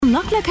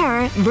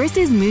Knocknacarra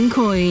versus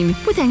Mooncoin,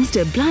 with thanks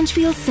to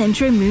Blanchfield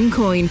Centra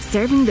Mooncoin,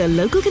 serving the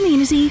local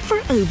community for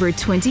over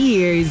 20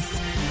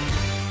 years.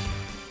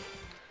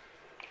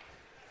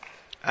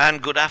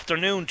 And good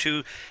afternoon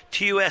to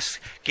TUS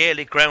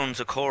Gaelic Grounds,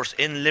 of course,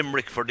 in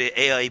Limerick for the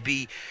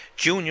AIB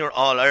Junior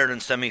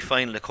All-Ireland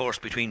semi-final, of course,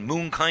 between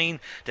Mooncoin,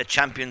 the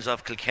champions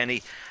of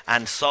Kilkenny,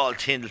 and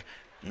Salthill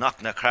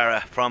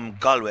Knocknacarra from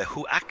Galway,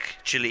 who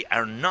actually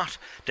are not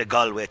the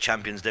Galway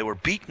champions. They were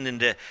beaten in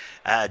the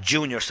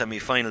junior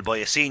semi-final by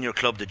a senior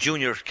club. The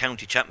junior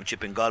county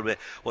championship in Galway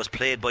was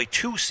played by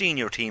two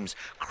senior teams,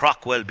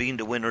 Crockwell being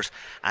the winners,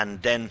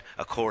 and then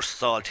of course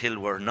Salthill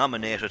were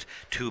nominated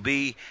to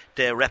be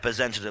the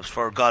representatives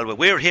for Galway.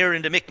 We're here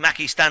in the Mick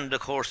Mackey stand,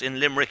 of course, in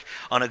Limerick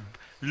on a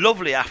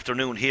lovely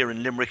afternoon here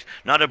in Limerick.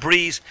 Not a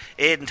breeze.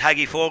 Aidan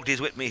Taggy Fogarty's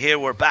with me here.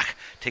 We're back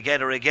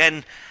together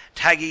again.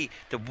 Taggy,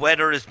 the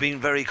weather has been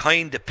very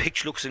kind, the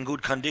pitch looks in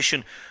good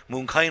condition.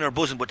 Mooncoin are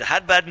buzzing, but they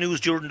had bad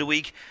news during the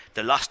week.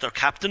 They lost their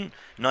captain,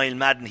 Niall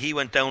Madden. He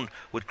went down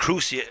with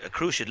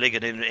cruciate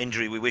ligament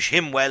injury. We wish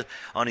him well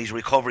on his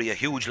recovery. A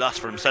huge loss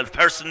for himself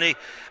personally,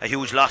 a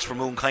huge loss for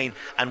Mooncoin.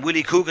 And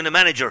Willie Coogan, the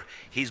manager,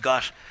 he's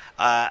got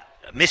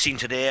missing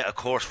today, of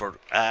course, for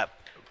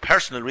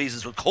personal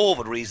reasons, for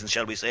COVID reasons,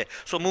 shall we say.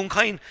 So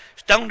Mooncoin,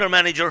 down their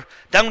manager,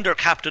 down their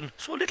captain,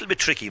 so a little bit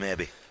tricky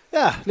maybe.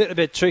 Yeah, a little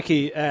bit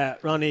tricky,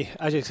 Ronnie,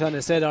 as you kind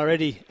of said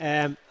already.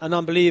 An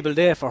unbelievable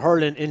day for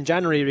hurling in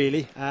January,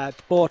 really.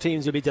 Both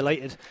teams will be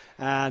delighted.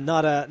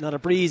 Not a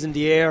breeze in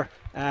the air.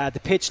 The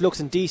pitch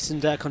looks in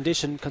decent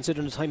condition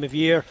considering the time of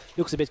year.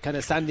 Looks a bit kind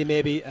of sandy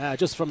maybe,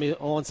 just from your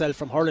own self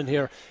from hurling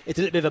here. It's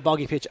a little bit of a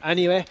boggy pitch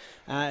anyway.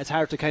 It's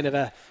hard to kind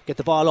of get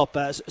the ball up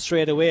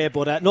straight away.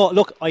 But no,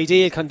 look,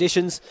 ideal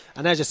conditions.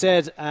 And as you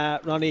said,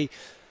 Ronnie,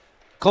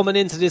 coming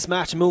into this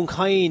match,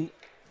 Mooncoin,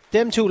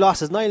 them two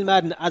losses, Niall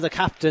Madden as a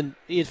captain,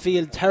 you'd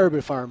feel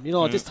terrible for him. You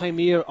know, this time of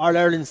year,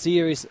 All-Ireland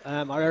series,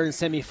 All-Ireland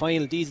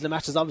semi-final, these are the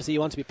matches obviously you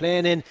want to be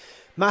playing in.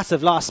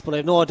 Massive loss, but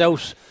I've no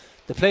doubt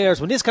the players,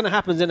 when this kind of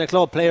happens in a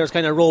club, players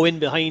kind of row in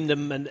behind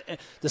them, and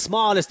the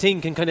smallest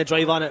thing can kind of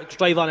drive on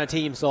a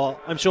team. So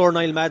I'm sure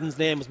Niall Madden's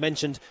name was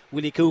mentioned.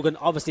 Willie Coogan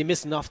obviously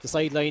missing off the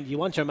sideline. You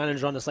want your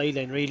manager on the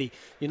sideline, really,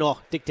 you know,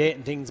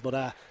 dictating things.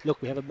 But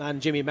look, we have a man,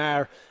 Jimmy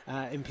Marr,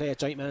 in play at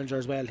joint manager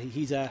as well.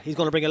 He's going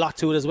to bring a lot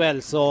to it as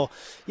well. So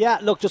yeah,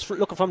 look, just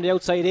looking from the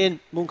outside in,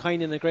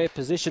 Mooncoin in a great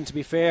position, to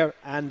be fair.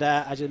 And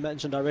as you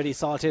mentioned already,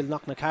 Salthill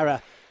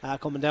Knocknacarra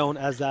coming down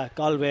as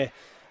Galway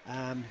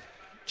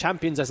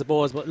champions, I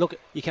suppose. But look,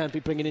 you can't be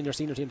bringing in your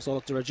senior team. So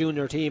look, they're a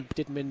junior team,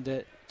 didn't win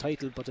the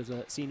title, but there's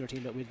a senior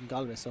team that wins in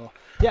Galway. So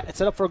yeah, it's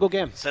set up for a good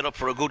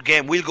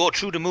game. We'll go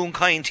through the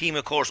Mooncoin team,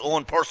 of course.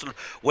 Owen Purcell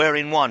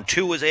wearing 1,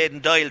 2 is Aidan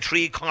Doyle,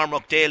 3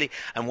 Cormac Daly,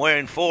 and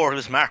wearing 4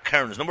 is Mark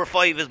Kearns. Number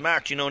 5 is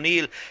Martin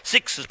O'Neill,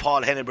 6 is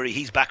Paul Henneberry,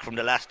 he's back from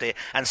the last day,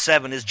 and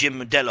 7 is Jim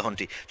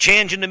Delahunty.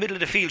 Change in the middle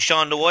of the field,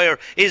 Sean Dwyer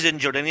is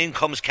injured, and in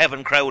comes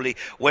Kevin Crowley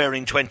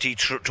wearing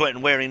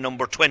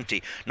number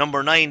 20.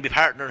 Number 9, be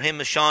partner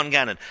him is Sean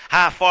Gannon.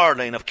 Half forward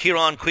line of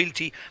Kieran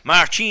Quilty,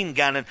 Marcin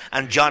Gannon,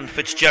 and John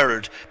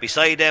Fitzgerald.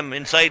 Beside them,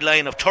 inside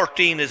line of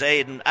 13 is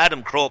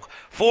Adam Croke,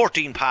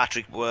 14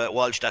 Patrick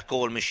Walsh, that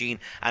goal machine,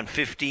 and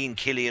 15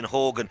 Killian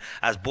Hogan,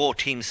 as both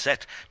teams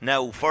set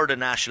now for the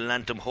national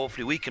anthem.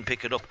 Hopefully we can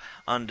pick it up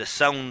on the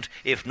sound.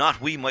 If not,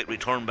 we might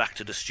return back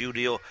to the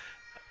studio.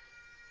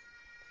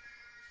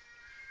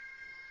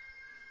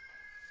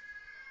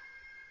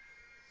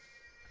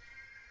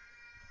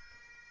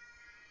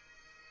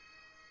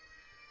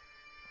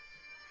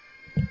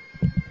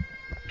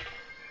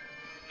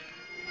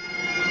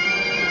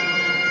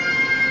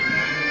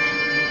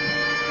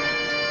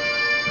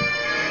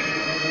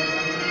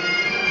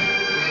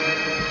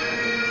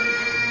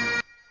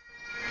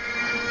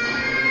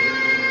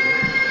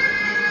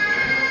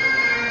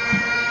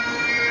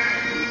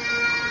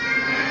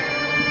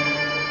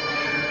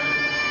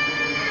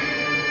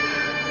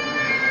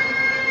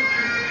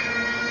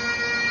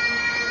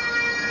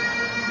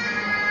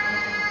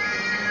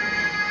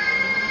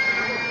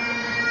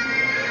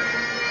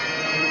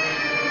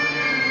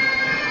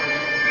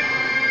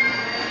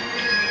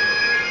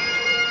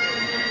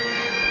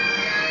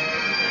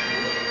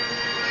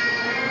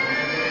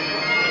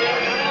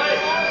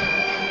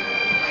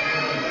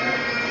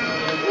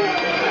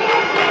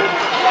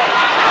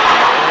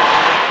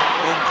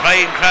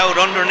 Crowd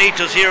underneath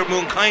us here.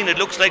 Mooncoin, it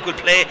looks like, will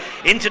play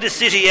into the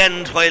city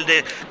end, while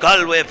the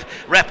Galway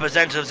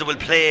representatives will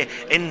play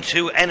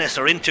into Ennis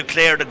or into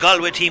Clare. The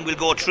Galway team will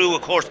go through,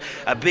 of course,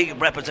 a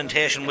big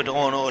representation with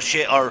Owen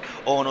O'Shea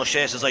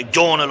says like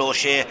Donal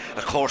O'Shea,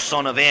 of course,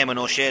 son of Eamon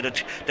O'Shea.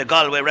 The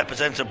Galway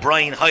representative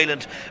Brian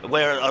Hyland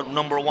where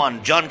number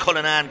 1. John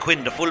Cullinan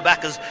Quinn, the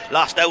fullback, is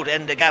lost out.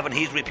 Enda Gavin,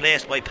 he's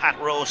replaced by Pat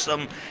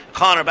Rowsome.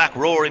 Cornerback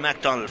Rory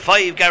MacDonald.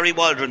 5 Gary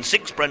Waldron,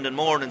 6 Brendan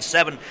Moore, and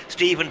 7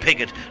 Stephen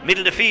Piggott.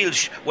 Middle of the field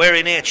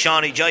wearing 8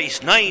 Shawnee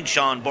Joyce, 9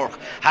 Sean Burke.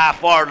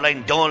 Half forward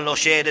line Donal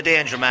O'Shea, the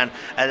danger man.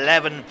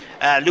 11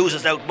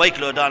 loses out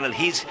Michael O'Donnell,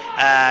 he's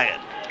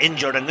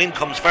injured, and in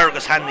comes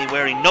Fergus Hanley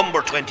wearing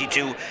number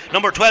 22,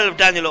 number 12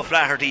 Daniel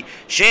O'Flaherty,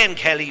 Shane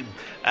Kelly,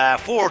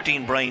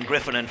 14 Brian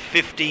Griffin, and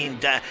 15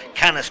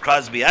 Canis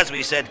Crosby. As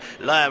we said,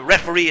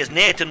 referee is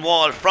Nathan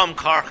Wall from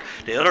Cork.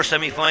 The other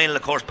semi-final,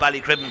 of course,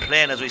 Ballycribbin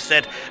playing, as we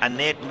said, and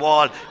Nathan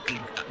Wall,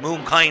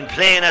 Mooncoin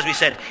playing, as we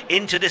said,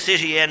 into the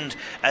city end.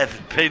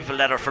 People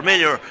that are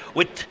familiar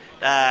with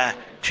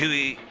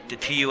the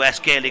TUS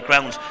Gaelic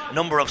grounds,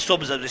 number of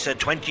subs, as we said,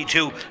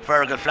 22.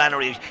 Fergal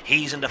Flannery,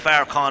 he's in the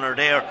far corner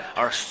there,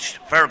 or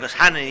Fergus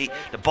Hanley,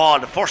 the ball,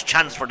 the first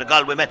chance for the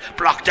Galway men,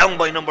 blocked down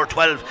by number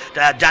 12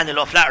 Daniel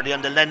O'Flaherty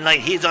on the end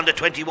line. He's on the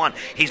 21,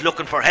 he's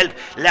looking for help,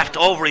 left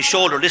over his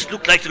shoulder. This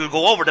looked like it'll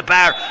go over the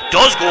bar,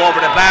 does go over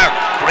the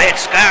bar. Great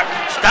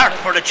start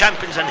for the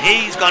champions, and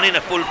he's gone in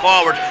a full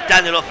forward,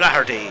 Daniel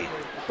O'Flaherty.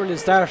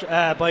 Brilliant start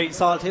by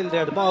Salt Hill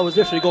there. The ball was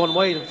literally going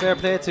wide, and fair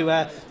play to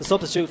the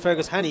substitute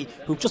Fergus Hanny,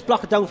 who just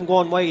blocked it down from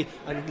going wide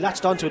and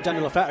latched onto it.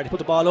 Daniel O'Flaherty put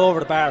the ball over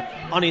the bar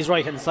on his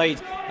right hand side.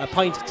 A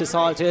point to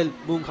Salt Hill.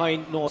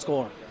 Mooncoin no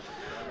score.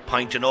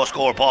 Point to no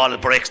score. Ball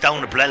breaks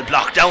down, the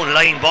block down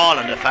line ball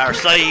on the far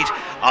side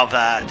of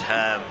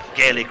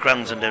Gaelic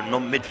grounds, and the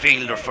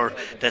midfielder for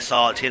the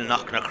Salt Hill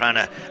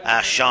Knocknacrana,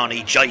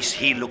 Shawnee Joyce,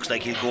 he looks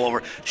like he'll go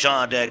over.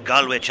 The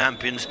Galway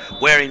champions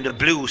wearing the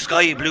blue,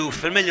 sky blue,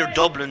 familiar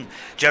Dublin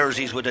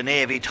jerseys with the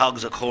navy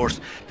togs, of course.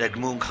 The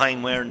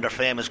Mooncoin wearing their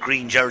famous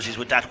green jerseys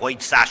with that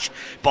white sash.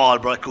 Ball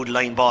brought, good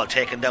line ball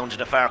taken down to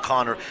the far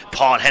corner.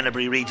 Paul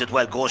Hennebury reads it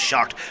well, goes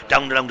short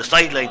down along the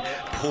sideline.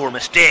 Poor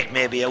mistake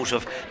maybe out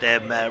of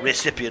the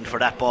recipient for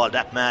that ball.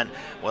 That man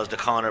was the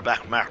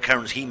cornerback Mark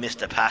Kearns. He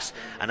missed a pass,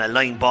 and a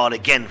line ball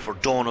again for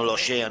Donal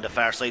O'Shea on the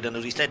far side. And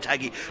as we said,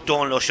 Taggy,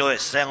 Donal O'Shea,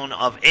 son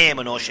of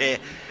Eamon O'Shea,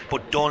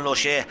 but Donal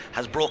O'Shea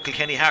has broke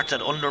Kilkenny Hearts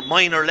at under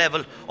minor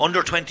level,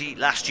 under 20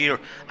 last year,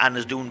 and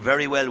is doing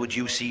very well with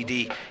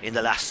UCD in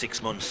the last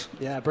 6 months.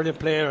 Yeah, brilliant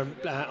player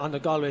on the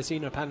Galway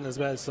senior panel as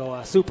well, so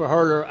a super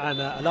hurler,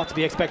 and a lot to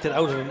be expected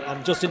out of him.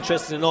 And just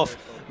interesting enough,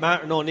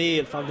 Martin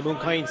O'Neill from the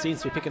Mooncoin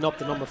seems to be picking up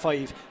the number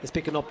 5, is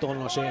picking up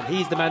Donal O'Shea, and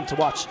he's the man to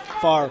watch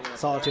for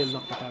Salt Hill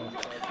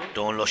Knocknacrana.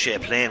 Donal O'Shea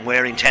playing,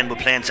 wearing 10 but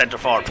playing centre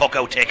forward. Puck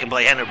out taken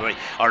by Hennebury,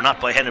 or not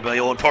by Hennebury,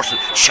 Owen Purcell.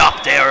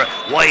 Chop there,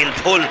 wild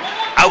pull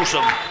out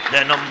of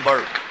the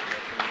number.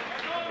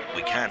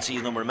 We can't see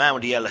his number, man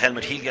with the yellow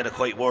helmet. He'll get a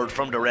quiet word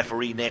from the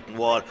referee Nathan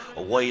Wall.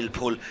 A wild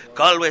pull.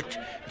 Galway,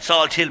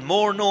 Salt Hill,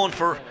 more known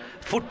for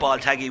football,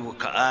 Taggy,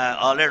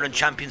 All-Ireland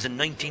champions in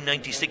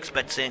 1996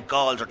 Bet St.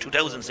 Gall's, or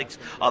 2006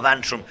 of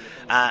Antrim,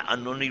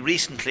 and only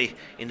recently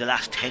in the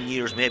last 10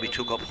 years maybe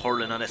took up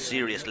hurling on a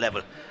serious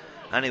level.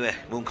 Anyway,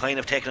 Mooncoin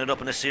have taken it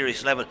up on a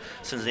serious level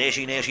since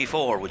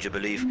 1884, would you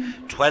believe.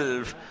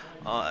 12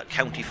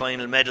 county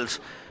final medals,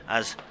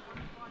 as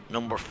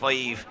number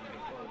 5,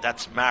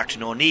 that's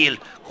Martin O'Neill,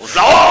 goes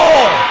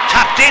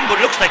tapped in, but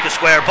looks like a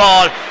square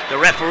ball. The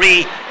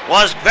referee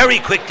was very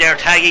quick there,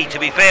 Taggy, to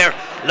be fair.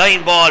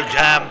 Line ball,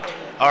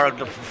 or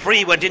the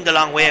free went in the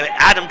long way.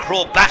 Adam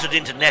Croke batted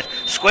into the net,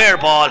 square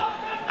ball.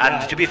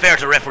 And to be fair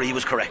to the referee, he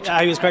was correct.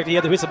 Yeah, he was correct. He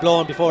had the whistle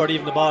blown before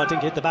even the ball, I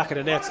think, hit the back of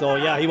the net. So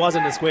yeah, he was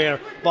in the square.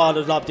 Ball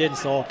was lobbed in.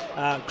 So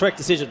correct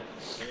decision.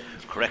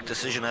 Correct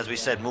decision, as we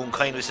said.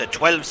 Mooncoin, we said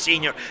 12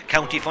 senior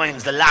county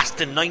finals, the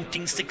last in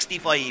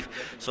 1965.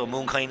 So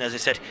Mooncoin, as I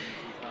said,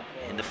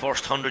 in the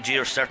first 100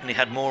 years certainly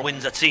had more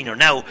wins at senior.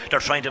 Now they're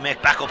trying to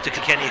make back up to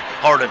Kilkenny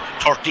hurling.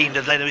 13,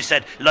 as we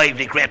said,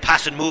 lively, great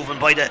passing movement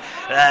by the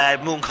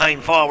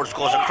Mooncoin forwards,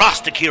 goes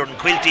across to Kieran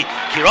Quilty.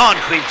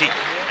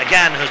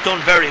 Again has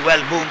done very well.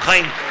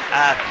 Mooncoin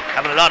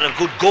having a lot of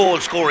good goal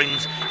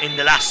scorings in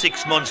the last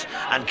 6 months,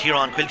 and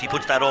Kieran Quilty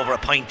puts that over a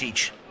point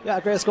each. Yeah,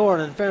 great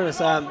scoring. In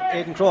fairness,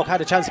 Aidan Croke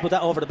had a chance to put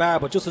that over the bar,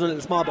 but just a little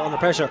small bit under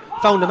pressure.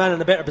 Found the man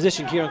in a better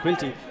position, Kieran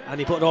Quilty,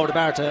 and he put it over the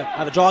bar to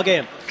have a draw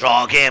game.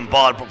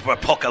 Ball,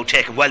 puck out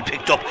taken, well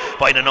picked up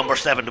by the number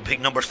 7. The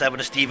number 7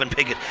 is Stephen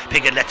Piggott.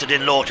 Piggott lets it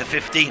in low to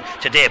 15.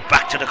 Today,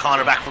 back to the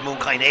cornerback for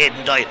Mooncoin,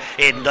 Aidan Doyle.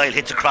 Aidan Doyle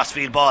hits a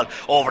crossfield ball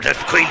over to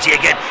Quilty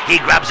again. He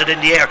grabs it in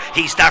the air.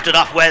 He started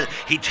off well.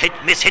 He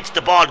hits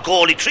the ball.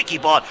 Goalie, tricky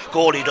ball.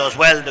 Goalie does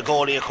well. The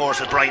goalie, of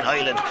course, is Brian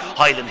Hyland.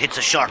 Hyland hits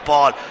a short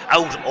ball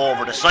out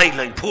over the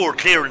sideline. Poor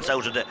clearance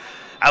out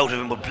of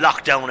him, but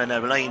blocked down in a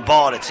line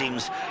ball, it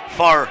seems,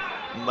 for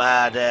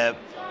the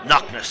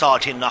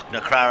Salt Hill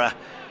Knocknacrana.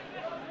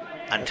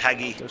 And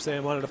Taggy, they're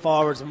saying one of the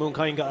forwards of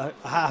Mooncoin got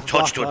a half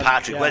touch to it.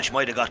 Patrick Welch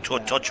might have got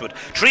touch to it.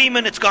 3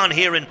 minutes gone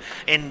here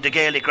in the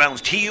Gaelic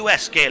grounds,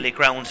 TUS Gaelic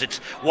grounds. It's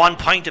 1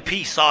 point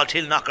apiece, Salt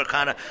Hill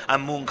Knocknacrana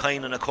and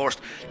Mooncoin. And of course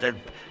the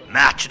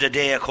match of the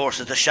day, of course,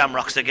 is the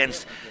Shamrocks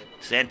against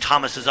St.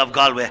 Thomas's of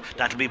Galway.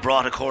 That'll be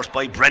brought, of course,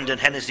 by Brendan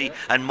Hennessy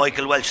and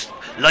Michael Welch,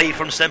 live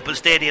from Semple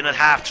Stadium at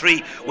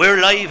 3:30. We're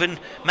live in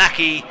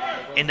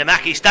the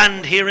Mackey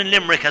stand here in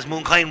Limerick, as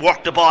Mooncoin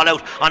work the ball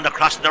out on the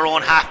cross of their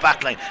own half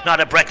back line.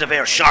 Not a breath of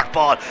air. Short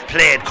ball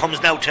played,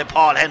 comes now to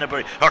Paul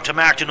Hennebury, or to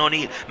Martin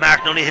O'Neill.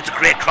 Martin O'Neill hits a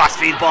great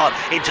crossfield ball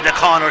into the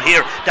corner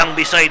here, down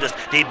beside us.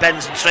 He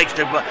bends and strikes.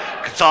 The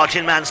Salt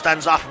Hill man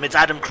stands off him. It's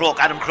Adam Croke.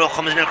 Adam Croke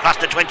comes in across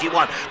the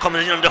 21,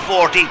 comes in on the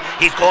 14.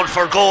 He's going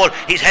for goal.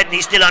 He's heading.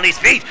 He's still on his his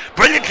feet,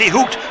 brilliantly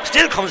hooked,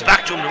 still comes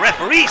back to him. The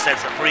referee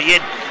says the free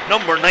in.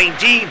 Number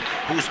 19,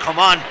 who's come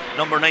on,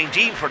 number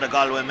 19 for the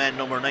Galway men,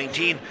 number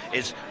 19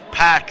 is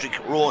Patrick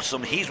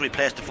Rossum. He's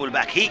replaced the full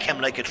back. He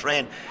came like a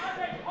train.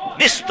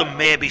 Missed them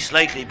maybe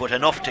slightly, but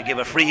enough to give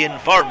a free in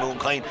for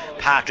Mooncoin.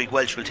 Patrick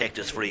Welsh will take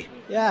this free.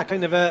 Yeah,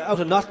 kind of out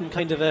of nothing,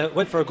 kind of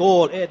went for a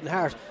goal. Aidan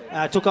Hart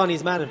took on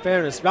his man in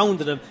fairness,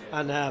 rounded him,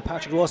 and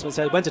Patrick Rossum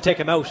said went to take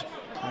him out.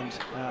 And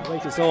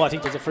rightly so, I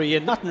think there's a free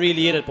in. Nothing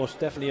really in it, but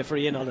definitely a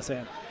free in all the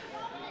same.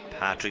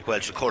 Patrick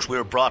Welsh, of course,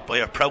 we're brought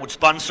by our proud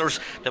sponsors,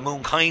 the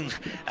Mooncoin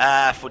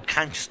Food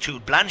Canches to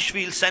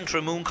Blanchfield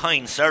Centre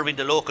Mooncoin, serving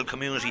the local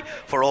community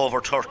for over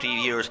 30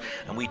 years.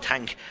 And we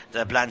thank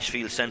the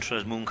Blanchfield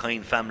Centre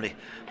Mooncoin family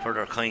for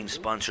their kind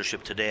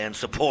sponsorship today and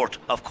support,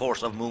 of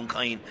course, of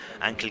Mooncoin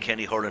and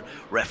Kilkenny hurling.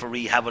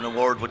 Referee having a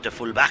word with the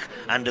full back,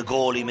 and the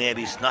goalie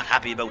maybe is not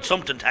happy about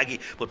something, Taggy,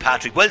 but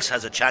Patrick Welsh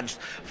has a chance.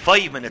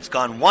 5 minutes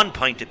gone, 1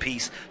 point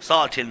apiece.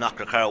 Salthill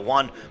Knocknacarra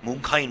 1,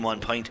 Mooncoin 1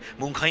 point.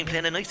 Mooncoin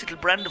playing a nice little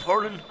brand of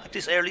hurling at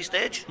this early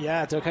stage.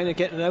 Yeah, they're kind of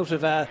getting out of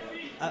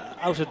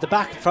the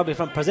back, probably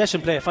from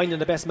possession play, finding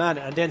the best man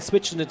and then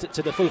switching it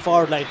to the full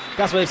forward line.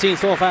 That's what I've seen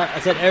so far. I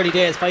said early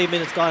days, 5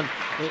 minutes gone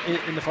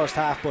in the first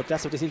half, but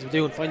that's what they seem to be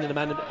doing, finding the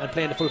man and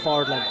playing the full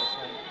forward line.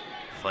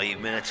 5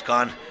 minutes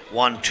gone,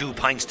 2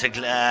 points to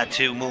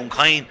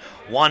Mooncoin,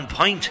 1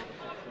 point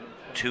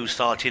to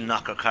Salthill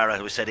Knocknacarra,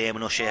 who said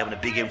Eamon O'Shea having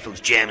a big influence.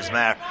 James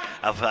Maher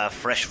of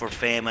Freshford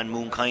fame and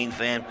Mooncoin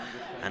fame,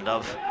 and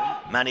of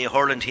many a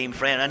hurling team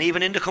friend, and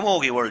even in the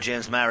Camogie world.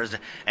 James Maher has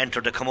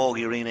entered the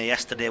Camogie arena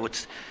yesterday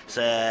with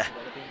his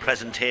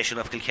presentation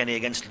of Kilkenny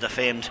against the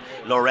famed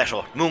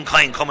Loretto.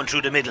 Mooncoin coming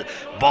through the middle,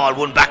 ball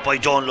won back by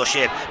John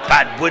Loshea,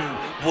 bad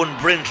won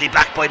brilliantly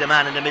back by the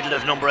man in the middle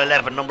of number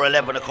 11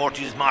 of course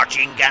is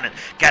Marcin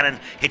Gannon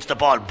hits the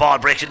ball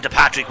breaks into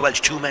Patrick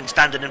Welsh, 2 men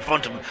standing in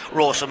front of him.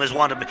 Rossum is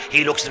one of them,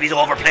 he looks as if he's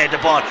overplayed the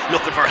ball,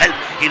 looking for help.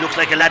 He looks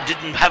like a lad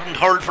haven't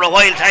hurled for a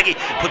while. Taggy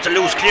puts a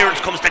loose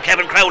clearance, comes to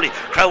Kevin Crowley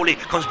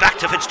comes back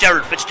to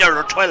Fitzgerald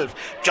or 12,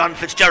 John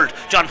Fitzgerald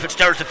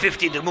to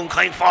 15. The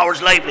Mooncoin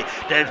forwards lively.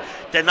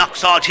 They knock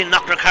Salthill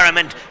Knocknacarra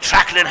men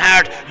tackling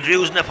hard,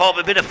 using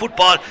a bit of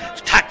football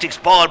tactics.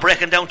 Ball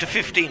breaking down to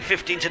 15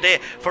 today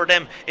for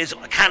them is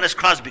Canis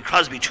Crosby,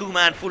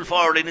 2-man full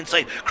forward in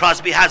inside.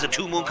 Crosby has it,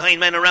 2 Mooncoin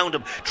men around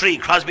him, 3.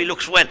 Crosby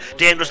looks well,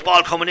 dangerous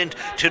ball coming in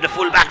to the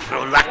full back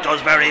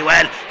does very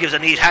well, gives a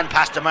neat hand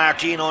pass to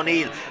Martin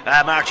O'Neill,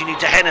 Martin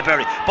to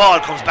Henneberry. Ball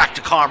comes back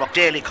to Cormac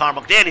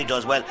Daly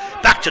does well,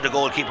 back to the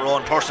goalkeeper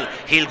Owen Purcell.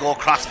 He'll go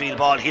crossfield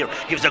ball here,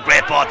 gives a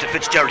great ball to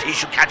Fitzgerald. He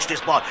should catch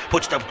this ball,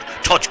 puts the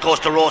touch, goes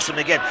to Rossum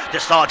again. The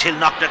Salthill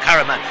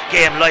Knocknacarra man,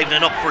 game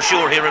livening up for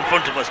sure here in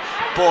front of us.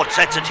 Both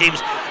sets of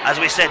teams, as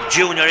we said,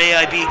 junior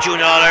AIB,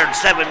 junior All-Ireland.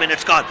 7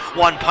 minutes gone,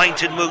 1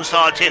 point in Moon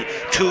Salthill,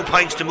 2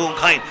 points to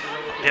Mooncoin.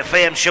 The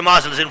famed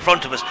Shemazel is in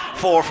front of us,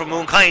 4 from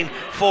Mooncoin,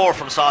 4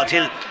 from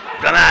Salthill.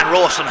 The man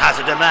Rossum has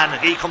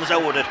it, he comes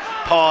out with it,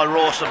 Paul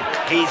Rossum.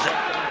 He's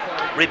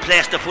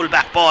replaced the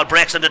full-back. Ball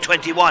breaks on the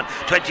 21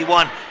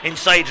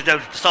 inside. The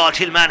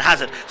Salthill man has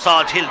it.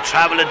 Salthill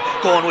travelling,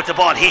 going with the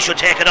ball. He should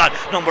take it on.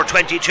 Number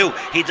 22,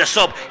 he's a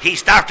sub. He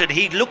started,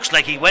 he looks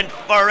like he went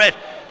for it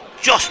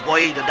just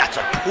wide, and that's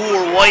a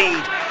poor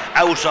wide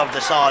out of the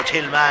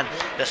Salthill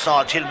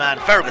man.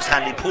 Fergus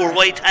Hanley, poor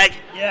wide tag.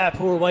 Yeah,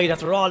 poor wide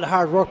after all the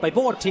hard work by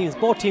both teams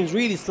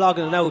really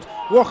slogging it out,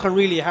 working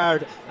really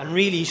hard, and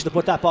really he should have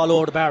put that ball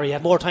over the bar. He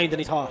had more time than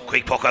he thought.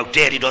 Quick puck out,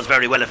 Daly does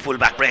very well at full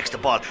back, breaks the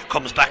ball,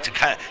 comes back to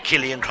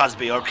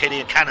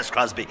Canis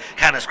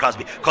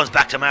Crosby comes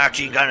back to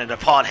Marcin Garner,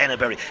 Paul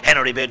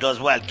Henneberry does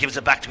well, gives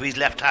it back to his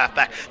left half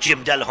back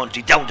Jim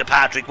Delahunty, down to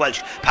Patrick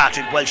Welsh,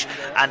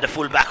 and the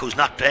full back who's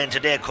not playing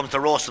today comes to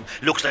Rossum.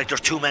 Looks like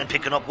there's 2 men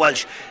picking up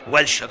Welsh.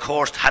 Of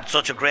course had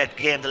such a great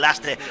game the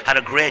last day, had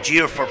a great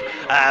year for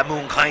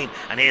Mooncoin,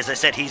 and as I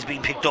said, he's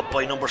been picked up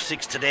by number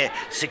 6 today.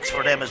 6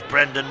 for them is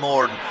Brendan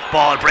Morden.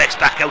 Ball breaks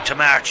back out to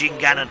Marcin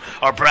Gannon,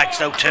 or breaks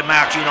out to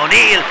Martin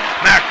O'Neill.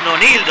 Martin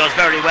O'Neill does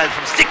very well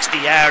from 60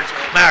 yards.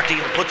 Martin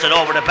puts it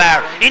over the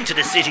bar into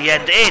the city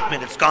end. 8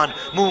 minutes gone,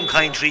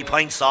 Mooncoin 3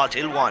 points,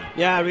 Salthill 1.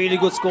 Yeah, really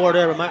good score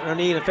there with Martin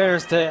O'Neill. In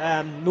fairness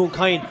to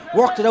Mooncoin,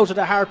 worked it out of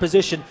the hard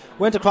position,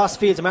 went across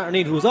field to Martin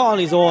O'Neill, who was all on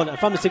his own, and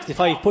from the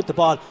 65 put the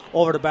ball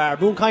over the bar.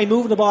 Mooncoin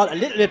moving the ball a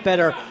little bit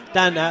better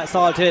than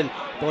Salthill,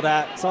 but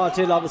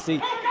Salthill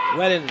obviously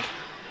well in it.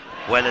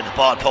 Well, and the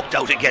ball poked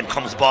out again,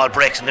 comes the ball,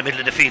 breaks in the middle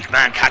of the field,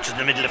 man catches in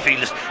the middle of the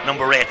field is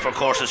number 8 for of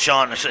course is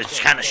Sean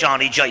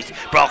E. Joyce,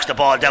 breaks the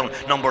ball down.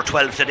 Number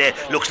 12 today,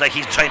 looks like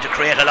he's trying to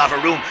create a lot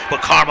of room,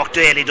 but Cormac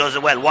Daly does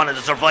it well, one of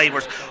the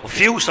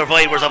few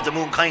survivors of the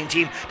Mooncoin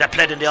team that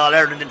played in the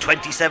All-Ireland in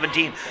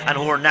 2017 and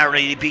who were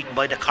narrowly beaten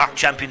by the Cork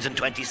champions in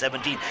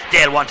 2017.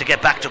 They'll want to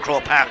get back to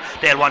Croke Park,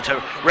 they'll want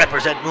to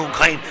represent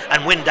Mooncoin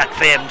and win that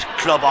famed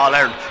club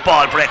All-Ireland.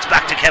 Ball breaks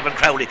back to Kevin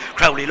Crowley.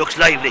 Crowley looks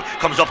lively,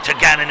 comes up to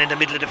Gannon in the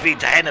middle of the field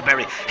to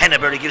Henneberry.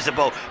 Henneberry gives the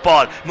ball.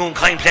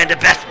 Moonkind playing the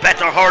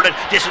better hurling.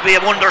 This will be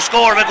a wonder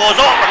score if it goes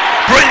over.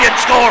 Brilliant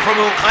score for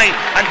Moonkind,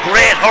 and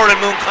great hurling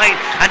Moonkind,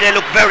 and they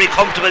look very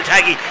comfortable,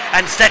 Taggy,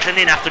 and settling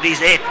in after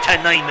these 8,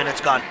 10, 9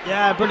 minutes gone.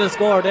 Yeah, brilliant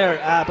score there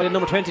by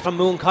number 20 from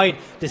Moonkind.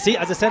 They see,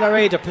 as I said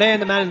already, they're playing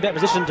the man in better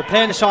position, they're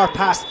playing a short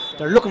pass,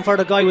 they're looking for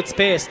the guy with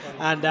space,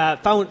 and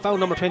found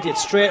number 20.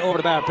 It's straight over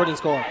the bar. Brilliant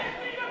score.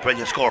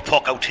 Brilliant score.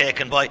 Puck out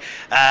taken by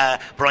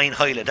Brian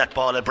Hyland. That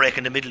ball a break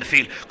in the middle of the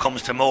field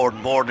comes to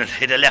Morden. Morden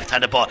hit a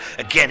left-handed ball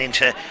again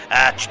into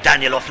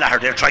Daniel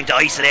O'Flaherty. They're trying to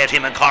isolate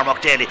him and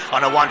Cormac Daly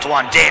on a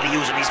one-to-one. Daly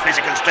using his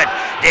physical strength.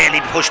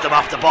 Daly pushed him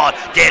off the ball.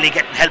 Daly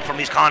getting help from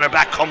his corner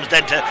back. Comes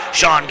then to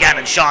Sean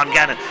Gannon.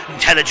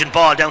 Intelligent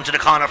ball down to the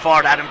corner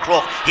forward. Adam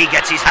Croke. He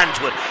gets his hand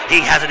to it. He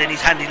has it in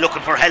his hand. He's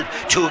looking for help.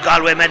 2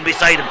 Galway men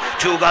beside him.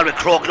 2 Galway.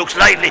 Croke looks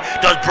lively.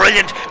 Does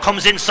brilliant.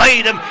 Comes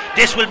inside him.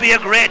 This will be a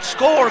great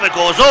score if it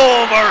goes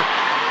over.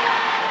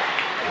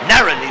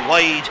 Narrowly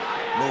wide.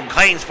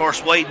 Moonkind's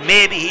first wide.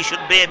 Maybe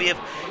if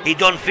he'd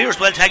done fierce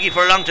well, Taggy,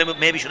 for a long time, but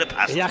maybe should have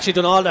passed. He actually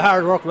done all the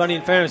hard work running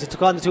in fairness. He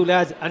took on the 2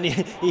 lads and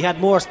he had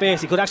more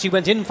space. He could actually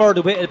went in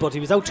further with it, but he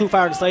was out too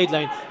far on the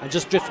sideline and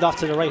just drifted off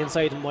to the right hand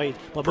side and wide.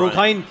 But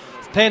Moonkind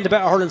playing the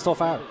better hurling so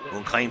far.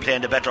 Moonkind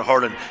playing the better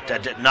hurling.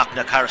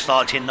 Knocknacara,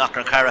 Saltine,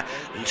 Knocknacara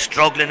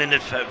struggling in the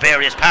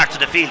various parts of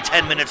the field.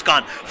 10 minutes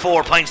gone.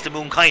 4 points to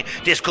Moonkind.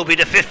 This could be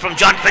the 5th from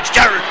John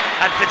Fitzgerald,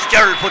 and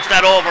Fitzgerald puts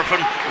that over from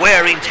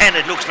wearing 10,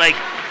 it looks like,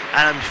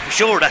 and I'm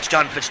sure that's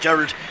John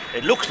Fitzgerald.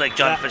 It looks like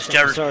John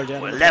Fitzgerald.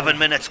 11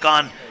 minutes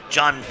gone.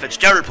 John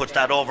Fitzgerald puts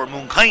that over.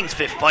 Moonkind's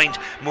 5th point.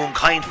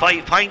 Moonkind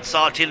 5 points.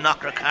 Saltine,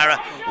 Knocknacara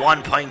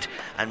 1 point,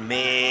 and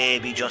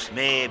maybe, just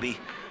maybe,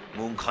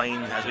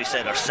 Moonkind, as we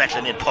said, are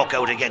settling in. Puck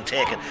out again,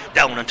 taken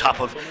down on top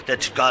of the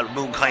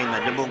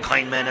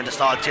Moonkind men and the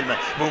Salthill men.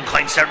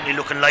 Moonkind certainly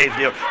looking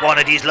livelier. One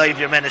of these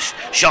livelier men is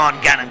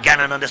Sean Gannon.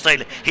 Gannon on the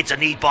side hits a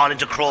neat ball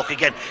into Croke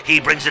again.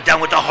 He brings it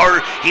down with the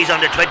hurl. He's on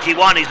the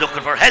 21. He's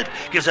looking for help.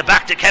 Gives it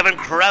back to Kevin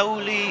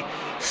Crowley.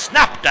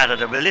 Snapped at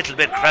it a little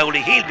bit.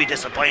 Crowley, he'll be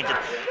disappointed.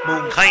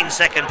 Moonkind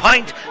 2nd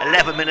point.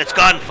 11 minutes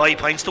gone. 5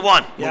 points to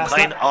 1.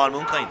 Moonkind, all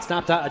Moonkind.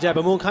 Snapped at it,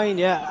 but Moonkind,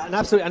 yeah, and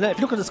absolutely. And if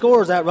you look at the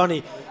scores,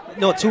 Ronnie,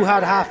 2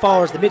 hard half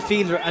forwards, the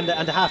midfielder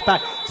and the half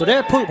back. So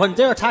when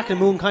they're attacking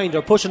Moonkind,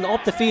 they're pushing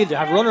up the field. They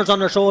have runners on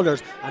their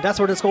shoulders, and that's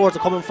where the scores are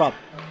coming from.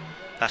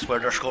 That's where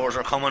their scores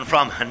are coming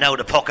from. And now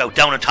the puck out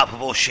down on top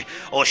of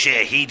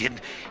O'Shea.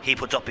 He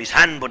puts up his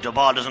hand, but the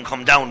ball doesn't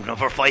come down.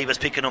 Number 5 is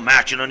picking up.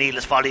 Martin O'Neill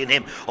is following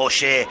him.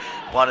 O'Shea,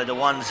 one of the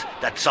ones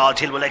that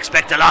Salthill will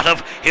expect a lot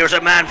of. Here's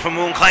a man from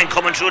Moonkind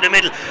coming through the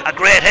middle. A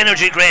great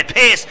energy, great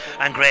pace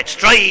and great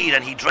stride,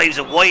 and he drives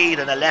it wide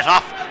and a let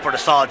off for the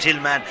Salthill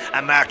man.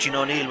 And Martin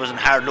O'Neill was in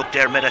hard luck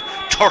there, made a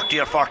 30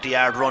 or 40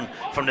 yard run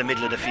from the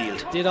middle of the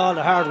field. Did all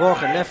the hard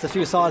work and left a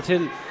few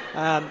Salthill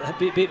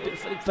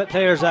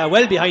players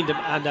well behind him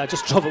and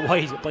just drove it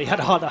wide, but he had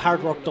all the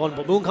hard work done.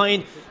 But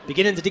Moonkind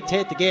beginning to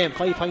dictate the game.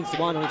 5 points to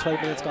 1, only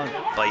 12 minutes gone.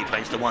 5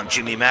 points to 1.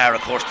 Jimmy Maher, of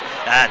course,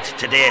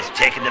 today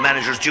taking the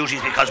manager's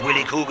duties because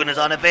Willie Coogan is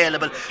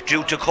unavailable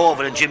due to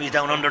COVID, and Jimmy's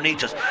down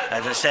underneath us.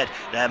 As I said,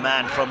 the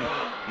man from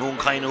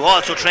Moonkind who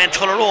also trained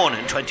Tullaroan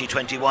in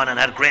 2021 and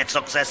had great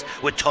success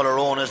with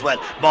Tullaroan as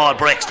well. Ball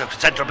breaks to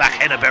centre back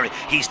Henneberry.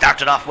 He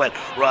started off well.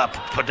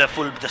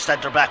 The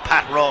centre back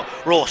Pat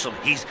Rowsome.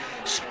 He's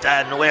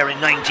wearing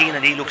 19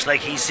 and he looks like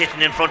he's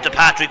sitting in front of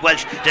Patrick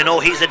Welch. They know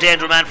he's a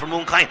danger man for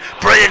Moonkind.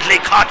 Brilliantly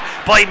caught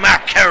by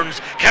Mark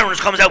Kearns. Kearns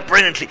comes out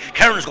brilliantly.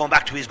 Kearns going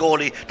back to his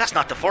goalie. That's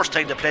not the first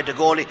time they played the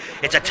goalie.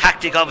 It's a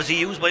tactic obviously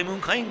used by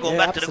Moonkind, going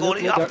back to the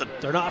goalie often.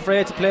 They're not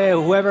afraid to play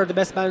whoever the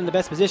best man in the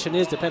best position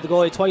is. They played the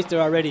goalie twice there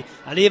already,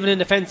 and even in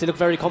defence they look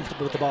very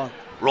comfortable with the ball.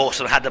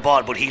 Rowson had the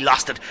ball, but he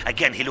lost it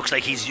again. He looks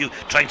like he's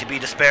trying to be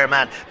the spare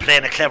man,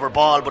 playing a clever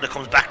ball, but it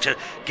comes back to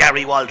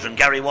Gary Waldron.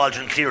 Gary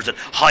Waldron clears it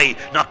high,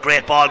 not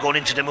great ball going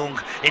into the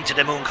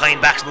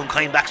Moonkind backs.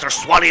 Moonkind backs are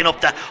swallowing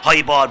up the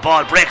high ball.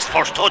 Ball breaks,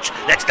 first touch,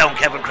 lets down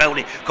Kevin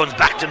Crowley. Comes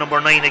back to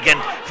number 9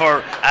 again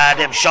for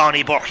them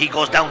Shawnee Burke. He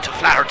goes down to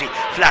Flaherty.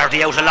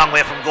 Flaherty out a long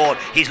way from goal.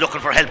 He's looking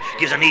for help.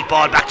 Gives a neat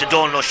ball back to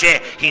Donal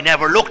O'Shea. He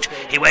never looked.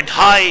 He went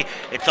high.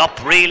 It's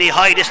up really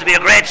high. This will be a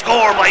great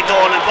score by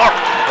Donal Burke.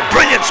 A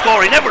brilliant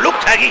score. He never looked,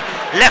 Taggy.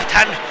 Left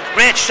hand,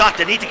 great shot.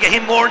 They need to get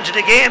him more into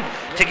the game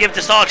to give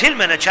the Salthill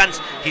men a chance.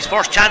 His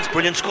first chance,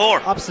 brilliant score.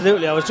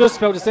 Absolutely. I was just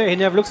about to say he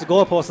never looks at the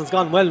goalpost and it's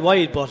gone well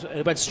wide, but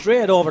it went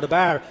straight over the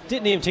bar.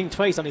 Didn't even think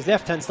twice on his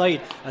left hand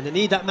side, and they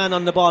need that man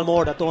on the ball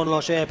more, that Donal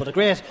O'Shea. But a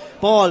great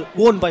ball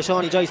won by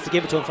Shawnee Joyce to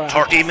give it to him for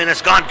 13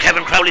 minutes gone.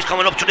 Kevin Crowley's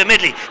coming up to the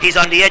middle. He's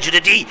on the edge of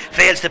the D,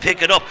 fails to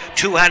pick it up.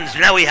 2 hands,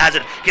 now he has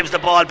it. Gives the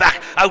ball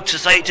back out to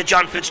side to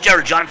John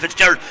Fitzgerald. John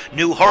Fitzgerald,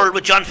 new hurl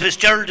with John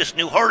Fitzgerald. This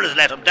new hurl has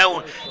let him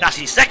down. That's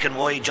his second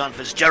wide, John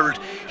Fitzgerald.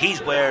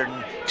 He's wearing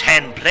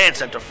 10, playing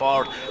centre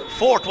forward.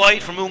 4th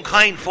wide for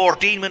Moonkind.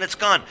 14 minutes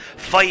gone.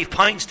 5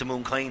 points to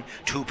Moonkind,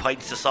 2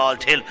 points to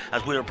Salthill,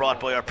 as we were brought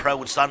by our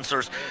proud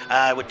sponsors,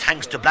 with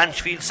thanks to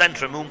Blanchfield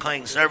Centre.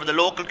 Moonkind serving the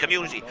local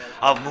community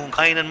of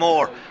Moonkind and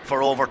more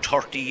for over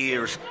 30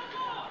 years.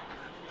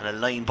 and a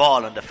line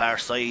ball on the far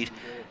side.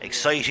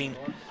 Exciting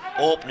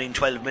opening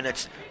 12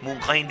 minutes.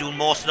 Moonkind doing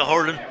most of the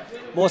hurling.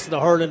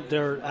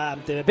 They're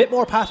a bit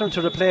more pattern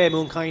to the play.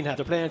 Moonkind have.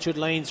 They're playing through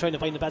the lines, trying to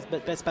find the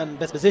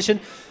best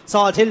position.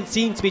 Salt Hill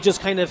seem to be just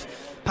kind of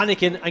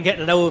panicking and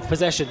getting it out of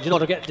possession. You know,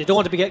 they don't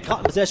want to be getting caught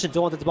in possession,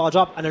 don't want the ball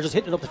drop, and they're just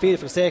hitting it up the field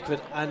for the sake of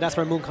it, and that's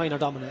where Moonkind are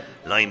dominating.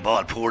 Line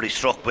ball poorly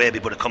struck, baby,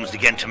 but it comes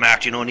again to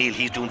Martin O'Neill.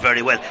 He's doing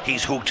very well.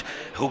 He's hooked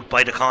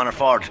by the corner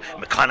forward.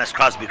 McConnell's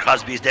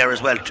Crosby's there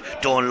as well.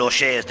 Don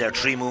Lochet is there.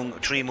 Three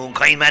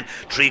Moonkind men,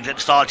 3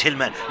 Salt Hill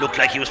men. Looked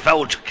like he was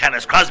fouled.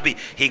 Canis Crosby,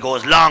 he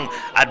goes long,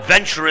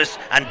 adventurous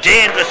and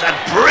dangerous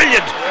and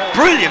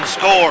brilliant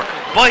score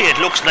by, it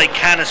looks like,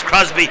 Canis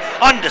Crosby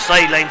on the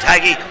sideline,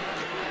 Taggy.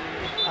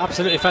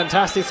 Absolutely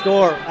fantastic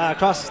score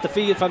across the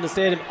field from the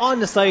stadium on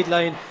the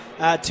sideline.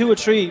 2 or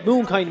 3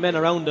 Moonkind men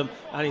around him,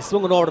 and he's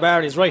swung it over the bar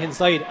on his right hand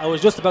side. I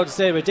was just about to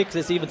say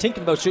ridiculous even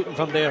thinking about shooting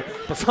from there,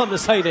 but from the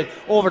sideline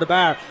over the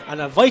bar, and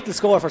a vital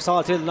score for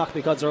Salt Hill, not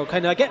because they're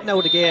kind of getting out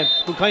of the game.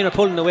 Moonkind are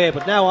pulling away,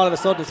 but now all of a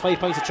sudden it's 5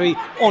 points to 3,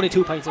 only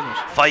 2 points in it.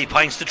 5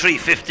 points to 3,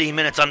 15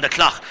 minutes on the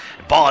clock.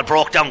 Ball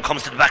broke down,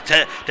 comes back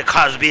to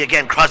Crosby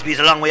again. Crosby's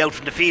a long way out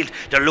from the field.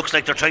 There looks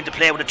like they're trying to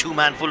play with a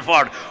 2-man full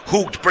forward.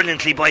 Hooked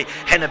brilliantly by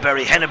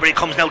Henneberry. Henneberry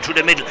comes now through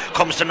the middle,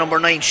 comes to number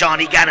 9,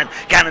 Shawnee Gannon.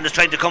 Gannon is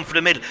trying to come for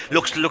the middle,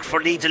 looks for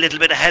needs a little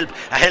bit of help.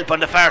 A help on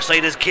the far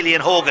side is Killian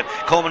Hogan.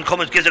 Coleman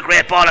Cummins gives a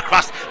great ball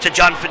across to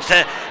John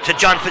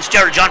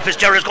Fitzgerald. John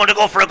Fitzgerald is going to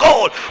go for a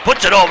goal,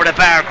 puts it over the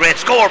bar. Great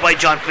score by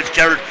John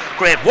Fitzgerald.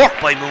 Great work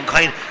by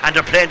Moonkind, and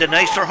they're playing the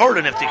nicer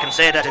hurling, if they can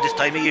say that at this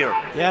time of year.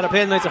 Yeah, they're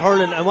playing the nicer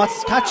hurling, and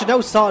what's catching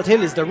out Salt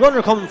Hill is the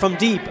runner coming from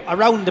deep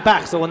around the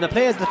back. So when the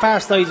players at the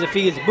far side of the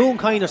field,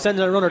 Moonkind are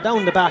sending a runner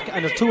down the back,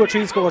 and there's 2 or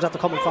 3 scores after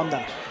coming from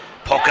that.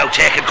 Puck out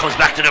taken, comes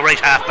back to the right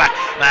half back.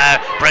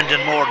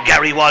 Brendan Moore,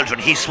 Gary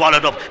Waldron, he's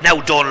swallowed up. Now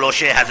Donal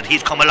O'Shea has it,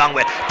 he's come a long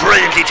way.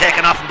 Brilliantly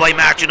taken off him by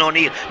Martin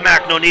O'Neill.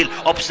 Martin O'Neill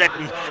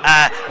upsetting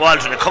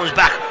Waldron. It comes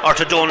back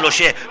to Donal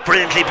O'Shea,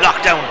 brilliantly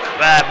blocked down.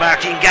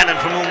 Martin Gannon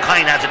from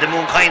Moonkind has it. The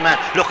Moonkind man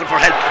looking for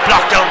help,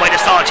 blocked down by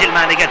the Salt Hill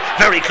man again,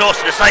 very close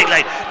to the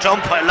sideline.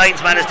 Trump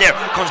linesman is there,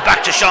 comes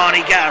back to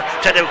Shawnee Gar,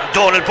 to the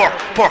Donald Burke.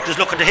 Burke is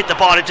looking to hit the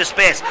ball into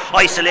space,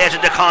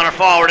 isolated the corner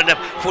forward, and the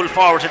full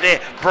forward today,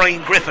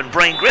 Brian Griffin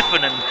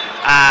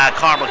and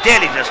Cormac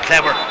Daly just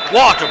clever.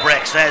 Water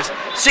break says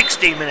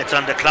 16 minutes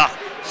on the clock.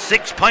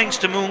 6 points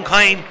to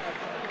Moonkind,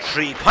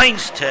 3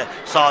 points to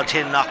Salt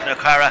Hill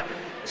Knocknacarra.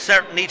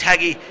 Certainly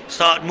Taggy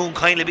thought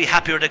Moonkind will be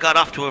happier. They got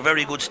off to a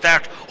very good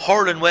start,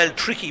 hurling well,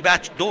 tricky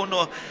match. Don't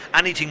know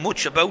anything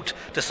much about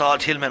the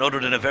Salt Hill men other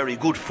than a very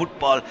good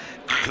football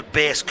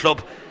based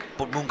club.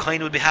 But Moonkind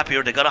will be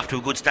happier. They got off to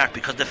a good start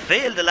because they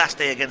failed the last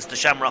day against the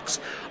Shamrocks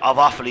of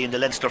Offaly in the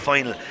Leinster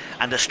final,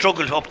 and they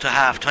struggled up to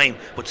half time,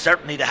 but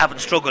certainly they haven't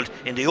struggled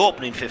in the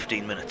opening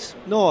 15 minutes.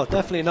 No,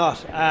 definitely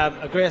not.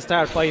 A great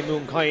start by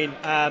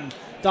Moonkind.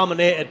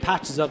 Dominated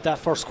patches of that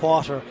first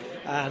quarter,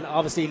 and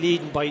obviously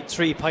leading by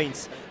 3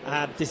 points.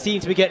 They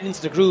seem to be getting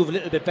into the groove a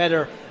little bit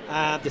better.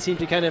 They seem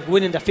to be kind of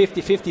winning the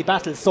 50-50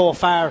 battle so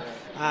far.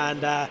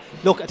 And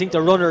look, I think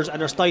their runners and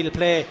their style of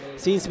play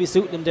seems to be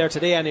suiting them there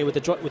today anyway,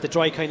 with the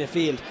dry kind of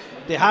field.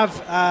 They have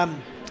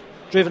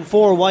driven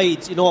 4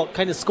 wides, kind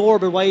of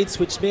scoreable wides,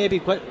 which maybe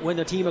when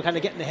their team are kind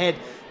of getting ahead,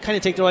 kind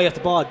of take their eye off the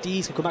ball.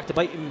 These can come back to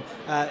bite them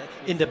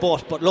in the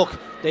butt. But look,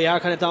 they are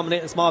kind of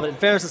dominating small. But in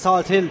fairness to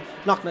Salt Hill,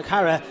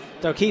 Knocknacarra,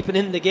 they're keeping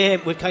in the game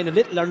with kind of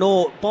little or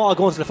no ball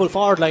going to the full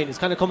forward line. It's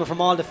kind of coming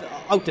from out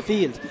the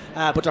field.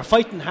 But they're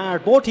fighting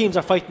hard. Both teams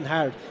are fighting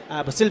hard,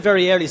 but still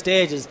very early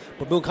stages.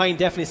 But Moonkind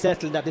definitely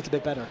settling that little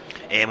bit better.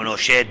 Eamon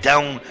O'Shea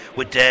down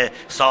with the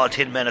Salt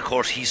Hill men, of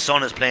course. His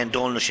son is playing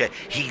Donal O'Shea.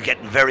 He's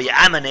getting very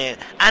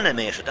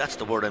animated. That's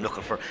the word I'm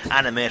looking for.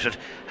 Animated.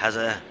 Has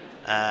a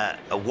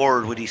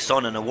word with his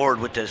son and a word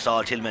with the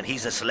Salt Hill men.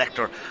 He's a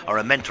selector or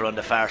a mentor on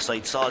the far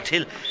side. Salt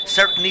Hill,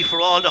 certainly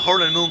for all the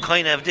hurling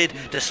Moonkind have did,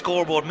 the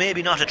scoreboard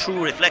maybe not a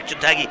true reflection,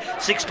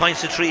 Taggy. 6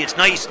 points to 3, it's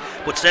nice,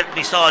 but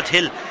certainly Salt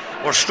Hill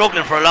were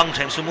struggling for a long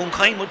time. So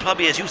Moonkind would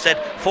probably, as you said,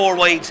 4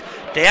 wides.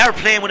 They are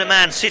playing with a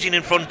man sitting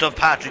in front of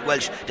Patrick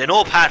Welsh. They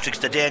know Patrick's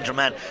the danger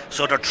man,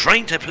 so they're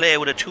trying to play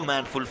with a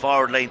 2-man full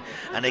forward line.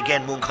 And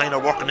again, Moonkind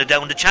are working it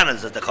down the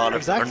channels, as they call it,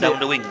 exactly. or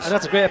down the wings. And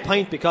that's a great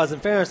point, because in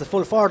fairness, the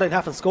full forward line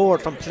haven't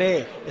scored from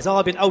play. It's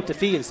all been out the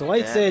field. So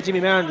I'd say Jimmy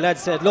Marin, the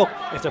lads said, look,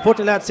 if they're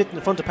putting the lads sitting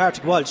in front of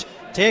Patrick Welsh,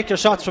 take your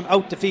shots from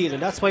out the field,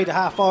 and that's why the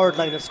half forward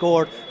line have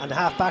scored, and the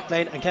half back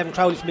line and Kevin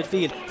Crowley from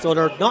midfield. So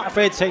they're not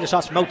afraid to take the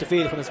shots from out the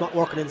field when it's not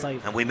working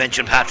inside. And we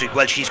mentioned Patrick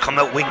Welsh. He's come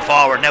out wing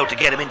forward now to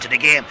get him into the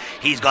game.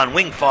 He's gone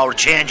wing forward,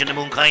 changing the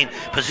Moonkind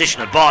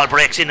positional. Ball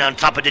breaks in on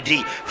top of the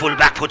D. Full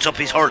back puts up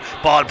his hurl.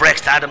 Ball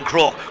breaks to Adam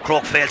Croke.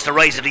 Croke fails to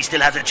rise it. He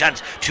still has a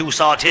chance. 2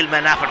 Salt Hill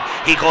men after.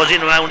 He goes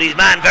in around his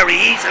man very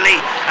easily,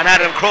 and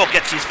Adam Croke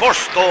gets his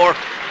first score.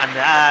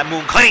 And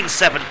Moonkind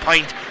 7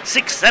 point,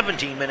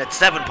 17 minutes,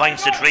 7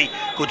 points to 3.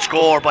 Good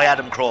score by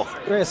Adam Croke.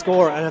 Great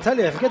score, and I tell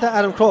you, if you get that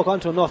Adam Croke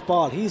onto enough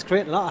ball, he's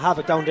creating a lot of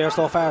havoc down there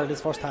so far in this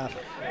first half.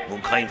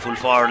 Moonkind full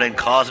forward line,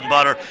 causing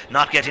bother,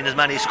 not getting as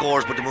many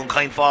scores, but the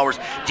Moonkind forwards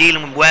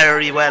dealing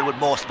very well with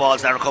most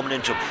balls that are coming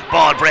into.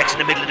 Ball breaks in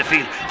the middle of the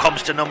field,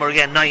 comes to number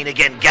 9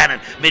 again, Gannon.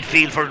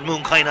 Midfield for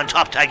Moonkind on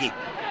top, Taggy.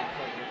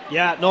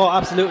 Yeah, no,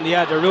 absolutely,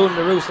 yeah, they're ruining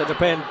the roost. They're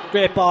playing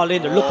great ball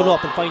in, they're looking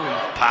up and finding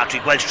them.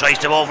 Patrick Welch tries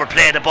to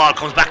overplay the ball,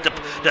 comes back to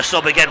the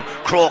sub again.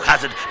 Croke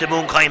has it, the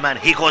Moonkind man,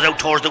 he goes out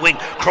towards the wing.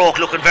 Croke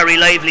looking very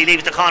lively,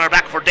 leaves the corner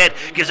back for dead,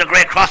 gives a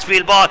great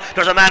crossfield ball.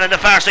 There's a man on the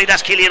far side,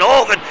 that's Killian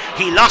Hogan.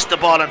 He lost the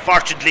ball,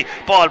 unfortunately.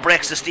 Ball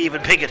breaks to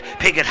Stephen Piggott.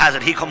 Piggott has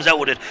it, he comes out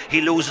with it,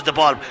 he loses the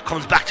ball,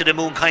 comes back to the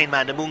Moonkind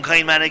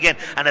man again,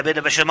 and a bit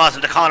of a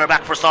schmozzle. The corner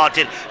back for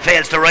Salthill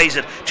fails to rise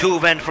it.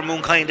 2 men from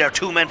Moonkind there,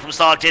 2 men from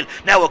Salthill.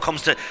 Now it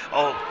comes to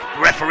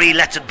referee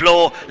lets it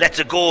blow, lets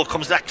it go,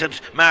 comes back to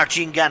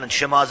Marcin Gannon,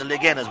 schmozzle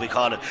again as we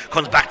call it,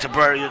 comes back to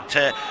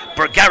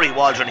Gary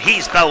Waldron.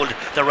 He's fouled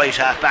the right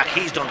half back,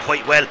 he's done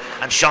quite well,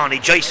 and Shawnee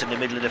Joyce in the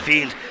middle of the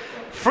field.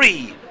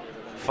 Free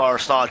for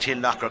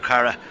Salthill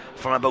Knocker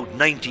from about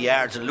 90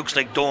 yards, and it looks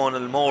like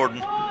Donal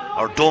Morden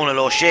or Donal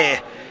O'Shea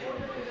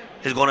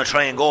is going to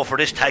try and go for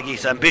this tag.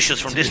 He's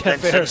ambitious from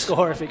distance. Fair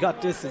score if he got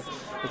this.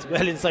 It's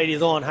well inside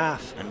his own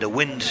half. And the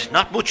wind,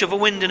 not much of a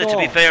wind in it, to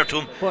be fair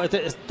to him. But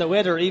the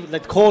weather, even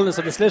like the coldness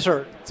of the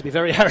slitter, it's be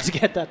very hard to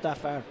get that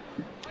far.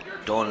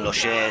 Donal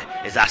O'Shea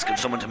is asking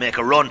someone to make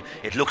a run.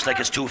 It looks like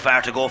it's too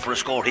far to go for a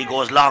score. He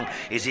goes long.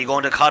 Is he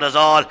going to cut us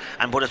all?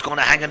 But it's going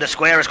to hang in the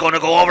square. It's going to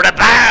go over the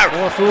bar.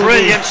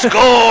 Brilliant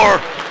score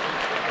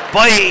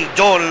by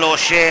Donal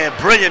O'Shea.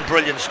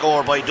 Brilliant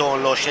score by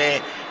Donal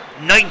O'Shea.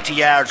 90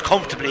 yards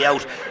comfortably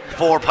out.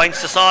 4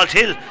 points to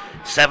Salthill,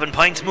 7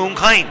 points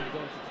Moonkind.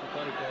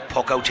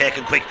 Puck out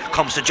taken quick,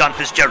 comes to John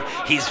Fitzgerald.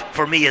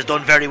 For me, has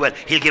done very well.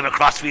 He'll give a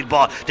crossfield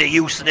ball. The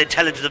use and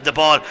intelligence of the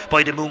ball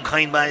by the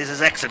Moonkind man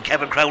is excellent.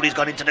 Kevin Crowley's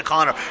gone into the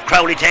corner.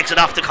 Crowley takes it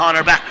off the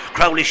corner back.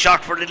 Crowley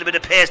short for a little bit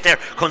of pace there.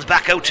 Comes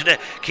back out to the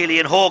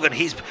Killian Hogan.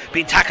 He's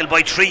been tackled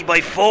by 3 by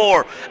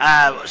 4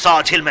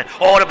 Salthill men.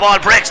 Oh, the ball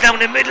breaks down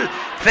the middle.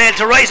 Failed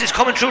to rise. It's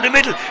coming through the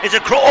middle. It's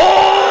a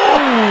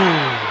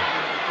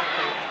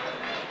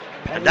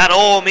And that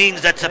means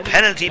that's a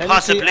penalty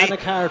possibly. And a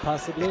card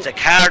possibly. It's a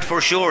card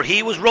for sure.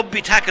 He was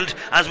rugby tackled.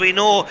 As we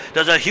know,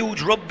 there's a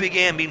huge rugby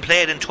game being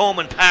played in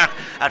Thomond Park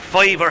at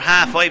 5 or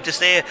half 5 to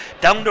stay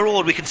down the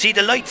road. We can see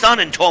the lights on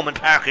in Thomond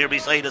Park here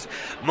beside us.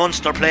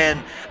 Munster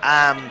playing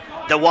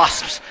the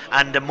Wasps,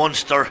 and the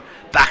Munster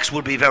backs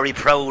would be very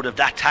proud of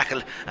that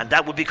tackle, and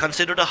that would be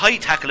considered a high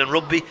tackle in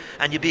rugby,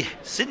 and you'd be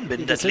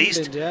sin-binned at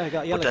least. Yeah,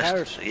 got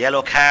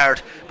yellow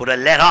card, but a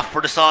let off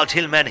for the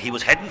Salthill men. He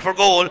was heading for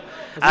goal.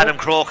 Adam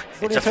Croke,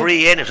 it's a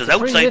free in. It was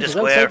outside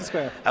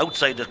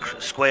the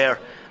square,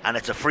 and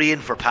it's a free in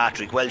for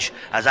Patrick Welch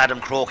as Adam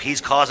Croke.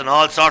 He's causing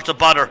all sorts of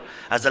bother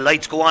as the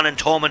lights go on in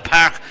Thomond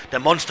Park. The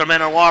Munster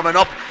men are warming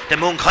up, the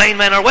Moonkind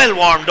men are well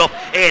warmed up.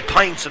 8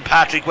 points, and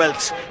Patrick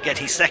Welch get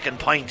his second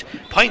point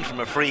from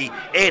a free.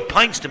 8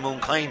 points to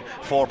Moonkind,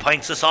 4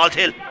 points to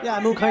Salthill. Yeah,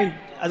 Moonkind,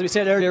 as we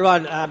said earlier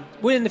on,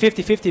 winning the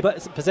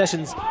 50-50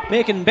 possessions,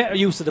 making better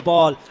use of the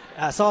ball.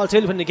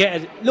 Salthill, when they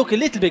get it, look a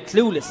little bit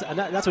clueless, and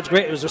that's what's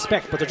great, it was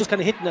respect, but they're just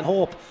kind of hitting and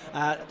hope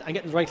and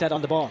getting the right lad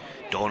on the ball.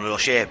 Donal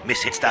O'Shea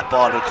mishits that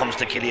ball when it comes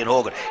to Killian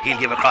Hogan. He'll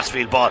give a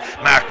crossfield ball.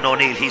 Martin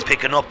O'Neill, he's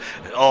picking up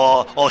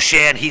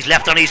O'Shea, and he's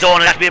left on his own,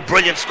 and that'll be a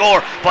brilliant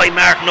score by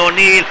Martin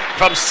O'Neill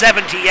from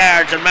 70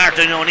 yards, and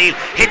Martin O'Neill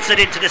hits it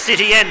into the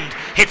city end,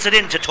 hits it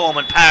into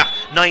Thomond Park.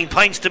 9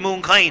 points to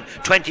Moonkind,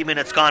 20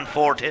 minutes gone,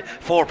 4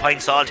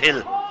 points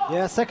Salthill.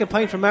 Yeah, second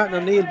point from Martin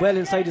O'Neill, well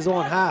inside his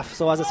own half.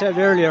 So as I said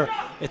earlier,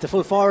 if the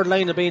full forward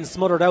line are being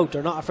smothered out,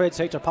 they're not afraid to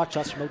take their pot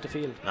shots from out the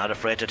field. Not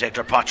afraid to take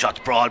their pot shots.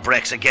 Brawl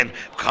breaks again.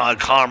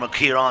 Cormac,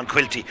 Kieran,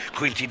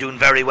 Quilty doing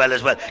very well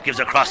as well.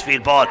 Gives a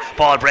crossfield ball.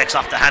 Ball breaks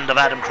off the hand of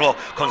Adam Crowe.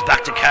 Comes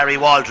back to Gary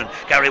Waldron.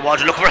 Gary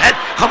Waldron looking for a head.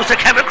 Comes to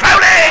Kevin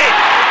Crowley.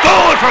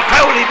 Goal for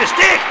Crowley.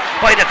 Mistake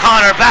by the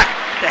corner back.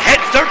 The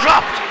heads are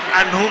dropped,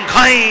 and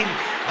Moonkind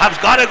has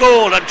got a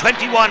goal on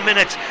 21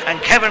 minutes, and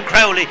Kevin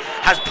Crowley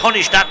has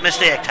punished that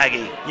mistake,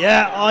 Taggy.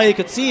 Yeah, I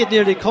could see it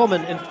nearly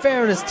coming. In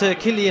fairness to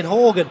Killian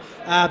Hogan,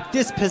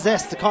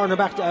 dispossessed the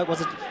cornerback.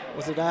 Was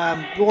it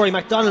Rory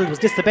MacDonald? Was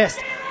this the best?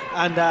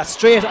 And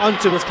straight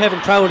onto was Kevin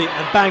Crowley,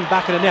 and bang,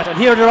 back in the net. And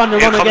here they're on the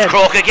run again. Here comes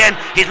Croke again.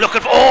 He's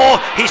looking for.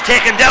 He's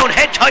taken down.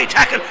 Head-tie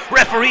tackle.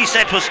 Referee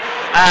said it was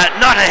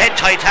not a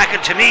head-tie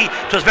tackle. To me,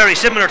 it was very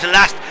similar to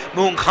last.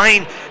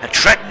 Moonkind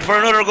threatened for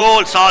another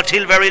goal.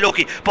 Salthill very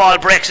lucky. Ball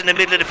breaks in the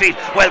middle of the field.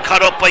 Well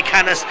caught up by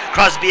Canis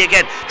Crosby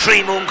again.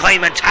 3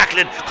 Moonkind men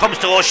tackling. Comes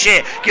to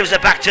O'Shea. Gives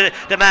it back to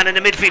the man in the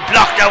midfield.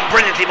 Blocked down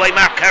brilliantly by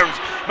Mark Kearns.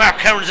 Mark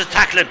Kearns is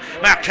tackling.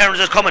 Mark Kearns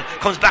is coming.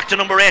 Comes back to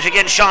number 8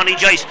 again. Shawnee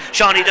Dice.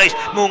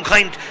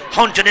 Moonkind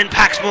hunting in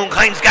packs.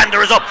 Moonkind's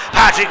gander is up.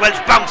 Patrick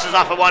Welch bounces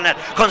off of one net.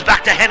 Comes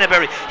back to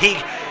Henneberry.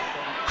 He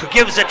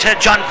gives it to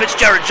John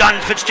Fitzgerald,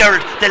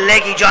 the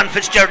leggy John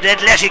Fitzgerald, the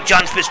athletic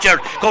John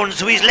Fitzgerald, going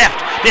to his left.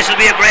 This will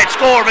be a great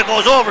score if it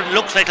goes over. It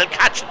looks like he'll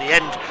catch at the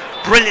end.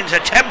 Brilliant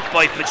attempt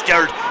by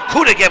Fitzgerald.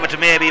 Could have given it to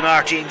maybe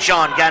Martin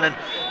Sean Gannon.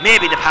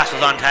 Maybe the pass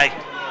was on tag.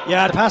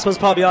 Yeah, the pass was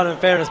probably on in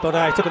fairness, but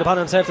he took it upon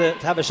himself to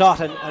have a shot,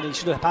 and he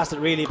should have passed it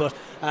really. But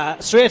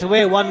straight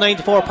away,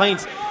 194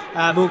 points.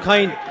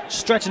 Mooncoin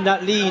stretching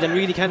that lead and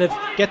really kind of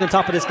getting on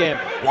top of this game.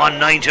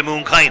 1-9 to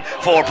Mooncoin.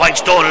 4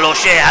 points. Donal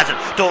O'Shea has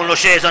it. Donal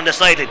O'Shea's on the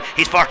sideline.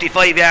 He's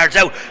 45 yards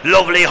out.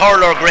 Lovely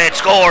hurler, great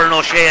score. And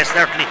O'Shea is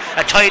certainly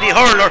a tidy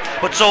hurler,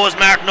 but so is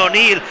Martin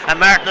O'Neill. And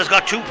Martin has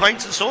got 2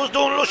 points, and so has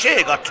Donal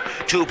O'Shea got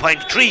 2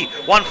 points. 3,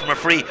 1 from a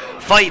free.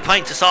 5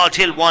 points to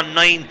Salthill.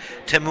 1-9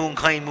 to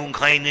Mooncoin.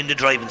 Mooncoin in the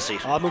driving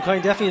seat.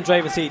 Mooncoin definitely in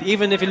driving seat.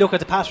 Even if you look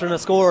at the pattern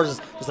of scores,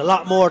 there's a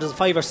lot more. There's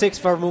 5 or 6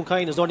 for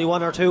Mooncoin. There's only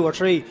 1 or 2 or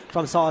 3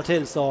 from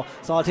Salthill. So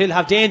Salthill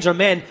have danger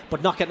men,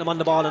 but not getting them on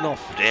the ball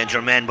enough.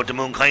 Danger men, but the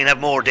Mooncoin have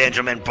more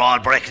danger men. Ball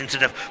breaks into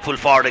the full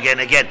forward again.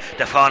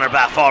 The corner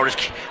back forward is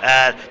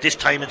this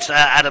time it's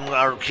Adam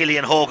or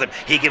Killian Hogan.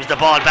 He gives the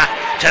ball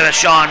back to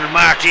Sean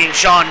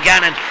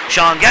Gannon.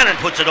 Sean Gannon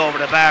puts it over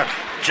the bar.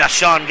 Just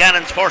Sean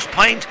Gannon's first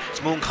point. It's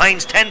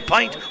Mooncoin's 10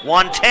 point.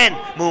 1-10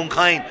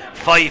 Mooncoin,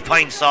 5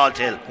 points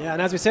Salthill. Yeah,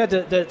 and as we said,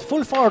 the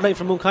full forward line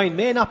from Mooncoin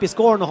may not be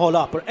scoring a whole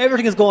lot, but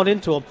everything is going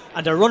into them,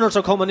 and the runners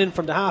are coming in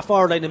from the half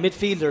forward line and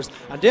midfielders,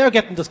 and they're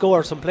getting to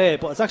score some play,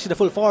 but it's actually the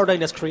full forward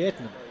line that's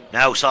creating them.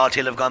 Now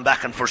Salthill have gone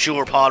back, and for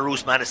sure Paul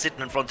Roosman is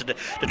sitting in front of the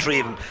three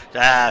of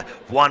them.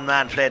 One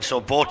man played,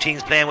 so both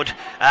teams playing with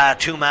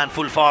 2-man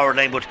full forward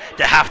line, but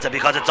they have to,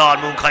 because it's all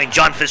Mooncoin.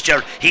 John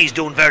Fitzgerald, he's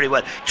doing very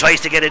well, tries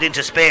to get it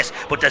into space,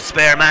 but the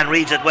spare man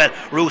reads it well.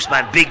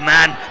 Roosman, big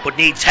man, but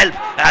needs help.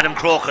 Adam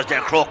Croke, because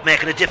they're Croke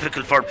making it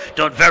difficult for him,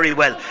 done very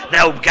well.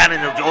 Now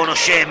Gannon,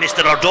 O'Shea missed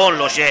it, or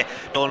Donal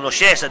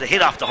O'Shea said a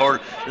hit off the hurl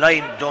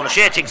line. Donal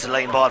O'Shea thinks it's a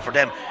line ball for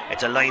them.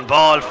 It's a line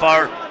ball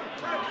for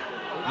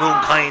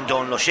Mooncoin.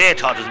 Donal O'Shea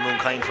thought it was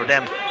Mooncoin for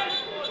them.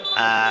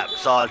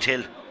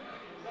 Salthill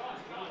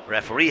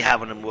referee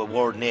having him with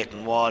word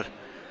Nathan Wall,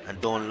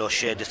 and Donal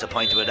O'Shea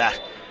disappointed with that.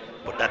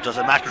 But that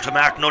doesn't matter to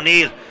Martin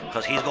O'Neill,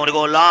 because he's going to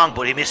go long,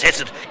 but he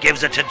mishits it,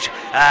 gives it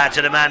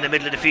to the man in the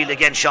middle of the field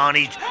again,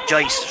 Shawnee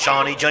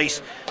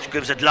Joyce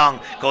gives it long,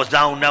 goes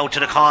down now to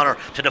the corner,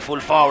 to the full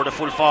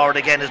forward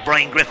again is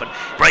Brian Griffin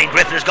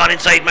has gone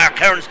inside Mark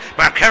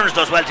Kearns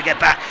does well to get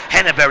back.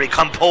 Henneberry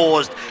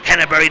composed,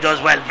 Henneberry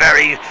does well,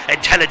 very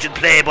intelligent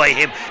play by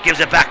him, gives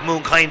it back.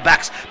 Mooncoin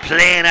backs,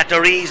 playing at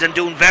their ease and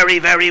doing very,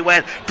 very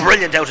well,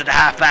 brilliant out of the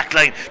half back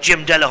line.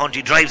 Jim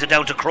Delahunty drives it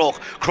down to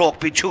Croke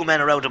be 2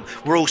 men around him,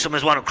 Roosum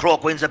is one, and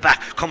Croke wins it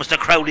back, comes to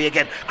Crowley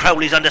again.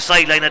 Crowley's on the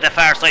sideline at the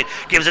far side,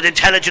 gives it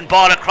intelligent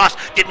ball across,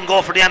 didn't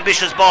go for the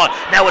ambitious ball,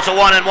 now it's a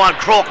 1-on-1.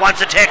 Croke wants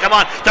to take him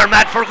on, they're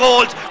mad for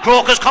goals.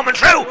 Croke is coming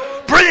through,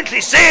 brilliantly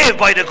saved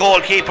by the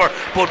goalkeeper,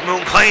 but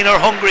Mooncoin are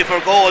hungry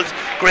for goals.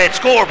 Great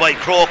score by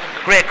Croke,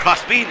 great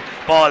cross speed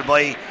ball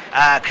by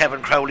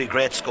Kevin Crowley,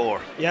 great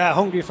score. Yeah,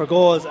 hungry for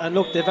goals, and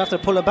look, they've after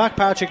pulling back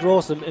Patrick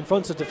Rosen in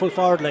front of the full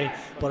forward line,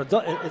 but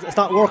it's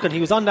not working.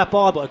 He was on that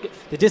ball, but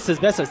they did his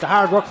best. It's the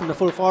hard work from the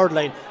full forward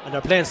line, and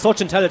they're playing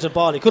such intelligent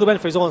ball. He could have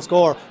went for his own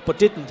score, but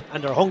didn't,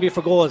 and they're hungry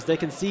for goals. They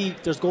can see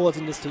there's goals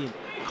in this team.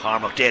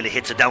 Cormac Daly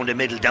hits it down the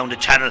middle, down the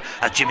channel,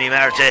 as Jimmy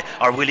Marte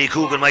or Willie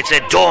Coogan might say,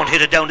 don't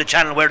hit it down the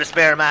channel where the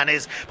spare man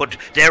is, but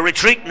they're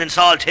retreating in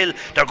Salthill.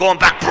 They're going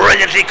back,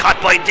 brilliantly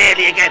caught by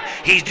Daly again.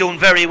 He's doing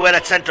very well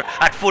at centre,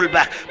 at full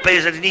back,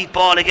 plays a neat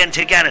ball again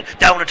to Gannon,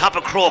 down on top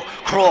of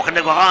Croke, and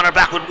they go on or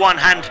back with one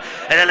hand,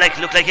 and it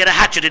looked like he had a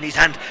hatchet in his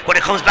hand, but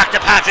it comes back to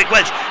Patrick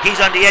Welch. He's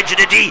on the edge of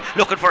the D,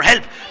 looking for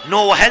help,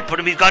 no help, but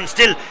he's gone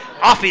still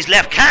off his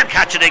left, can't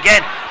catch it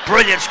again.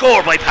 Brilliant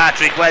score by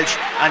Patrick Welch,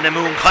 and the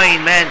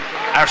Mooncoin men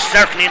are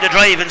certainly in the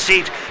driving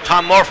seat.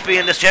 Tom Murphy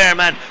and the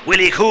chairman,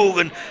 Willie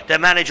Coogan, the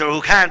manager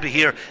who can't be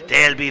here,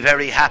 they'll be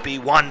very happy.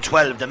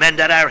 1-12, the men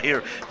that are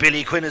here.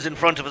 Billy Quinn is in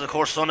front of us, of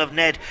course, son of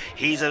Ned,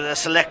 he's a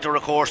selector,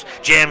 of course,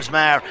 James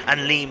Marr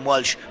and Liam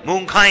Walsh.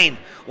 Mooncoin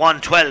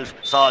 1-12,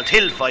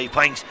 Salthill 5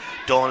 points.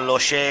 Donal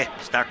O'Shea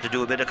starting to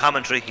do a bit of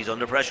commentary. He's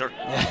under pressure.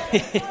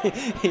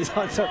 He's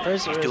under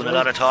pressure. He's doing a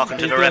lot of talking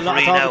to the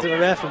referee now.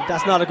 And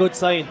that's not a good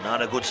sign.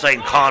 Not a good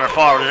sign. Corner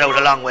forward is out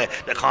a long way.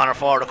 The corner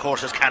forward, of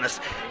course, is Canis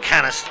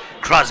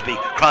Crosby.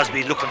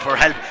 Crosby looking for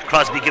help.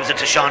 Crosby gives it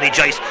to Shawnee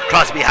Joyce.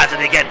 Crosby has it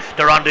again.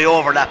 They're on the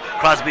overlap.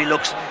 Crosby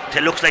looks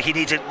like he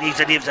needs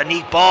a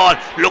neat ball.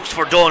 Looks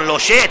for Donal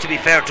O'Shea, to be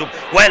fair to him.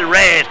 Well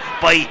read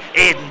by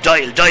Aidan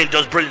Doyle. Doyle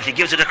does brilliantly.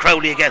 Gives it to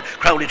Crowley again.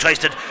 Crowley tries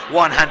to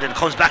one-handed.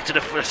 Comes back to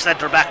the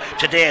centre back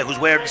today, who's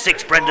wearing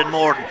 6, Brendan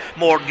Morden.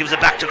 Morden gives it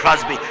back to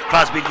Crosby.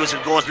 Crosby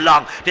goes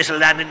long. This will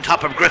land in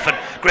top of Griffin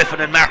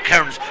and Mark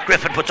Kearns.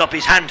 Griffin puts up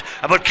his hand,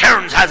 but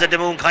Kearns has it, the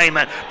Mooncoin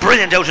man.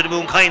 Brilliant out of the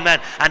Mooncoin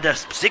man. And the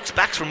 6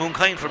 backs from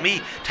Mooncoin, for me,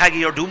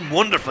 Taggy, are doing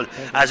wonderful,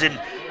 as in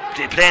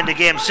playing the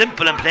game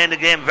simple and playing the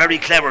game very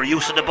clever,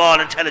 use of the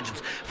ball,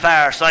 intelligence.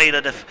 Far side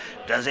of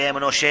there's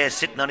Eamon O'Shea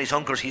sitting on his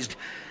hunkers. He's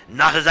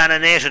not as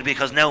animated,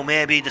 because now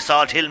maybe the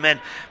Salthill men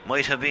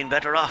might have been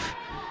better off.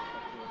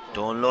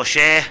 Donal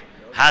O'Shea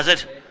has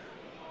it.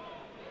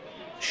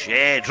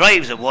 Shea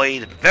drives it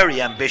wide,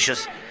 very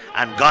ambitious,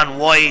 and gone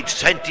wide.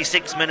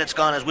 26 minutes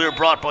gone as we're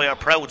brought by our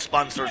proud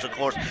sponsors, of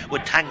course,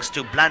 with thanks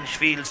to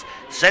Blanchfield's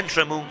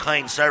Centra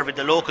Moonkind, serving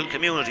the local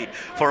community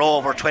for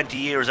over 20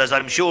 years, as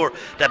I'm sure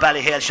the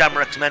Ballyhale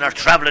Shamrocks men are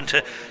travelling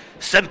to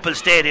Semple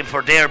Stadium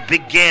for their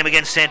big game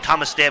against St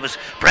Thomas Davis.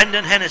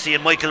 Brendan Hennessy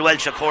and Michael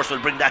Welch, of course, will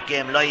bring that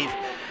game live.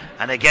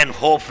 And again,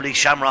 hopefully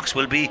Shamrocks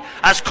will be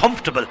as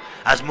comfortable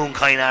as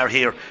Moonkind are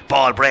here.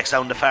 Ball breaks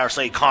down the far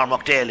side.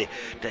 Cormac Daly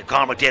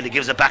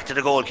gives it back to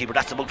the goalkeeper.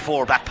 That's about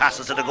 4 back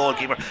passes to the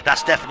goalkeeper.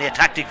 That's definitely a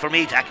tactic for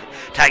me.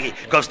 Taggy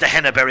goes to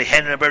Henneberry.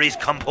 Henneberry's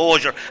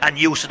composure and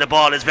use of the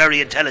ball is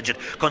very intelligent.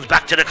 Comes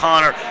back to the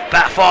corner,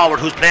 back forward,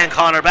 who's playing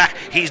corner back.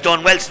 He's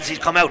done well since he's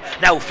come out.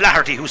 Now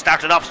Flaherty, who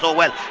started off so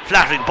well.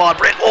 Flaherty, ball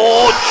break.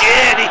 Oh,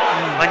 Janie!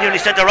 I nearly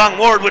said the wrong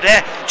word with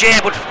Jay,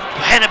 but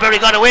Henneberry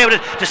got away with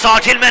it. The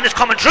Salt Hill man is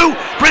coming through,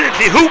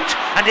 brilliantly hooped,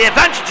 and the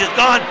advantage is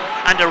gone.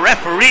 And the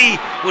referee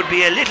would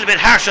be a little bit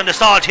harsh on the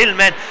Salt Hill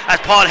men as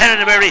Paul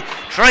Henneberry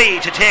tried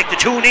to take the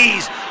 2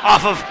 knees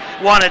off of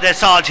one of the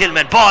Salt Hill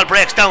men. Ball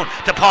breaks down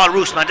to Paul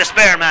Roosman, the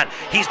spare man.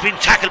 He's been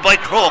tackled by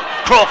Croke.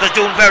 Croke is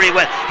doing very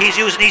well. He's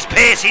using his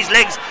pace, his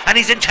legs and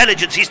his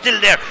intelligence. He's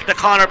still there. The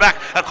corner back,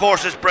 of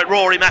course, is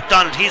Rory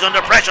MacDonald. He's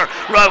under pressure.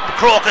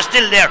 Croke is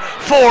still there.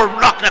 4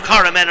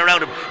 Knocknacarra men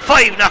around him.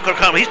 5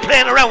 Knocknacarra. He's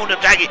playing around him,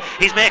 Taggy.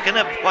 He's making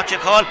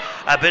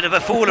a bit of a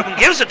fool of him.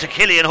 Gives it to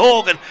Killian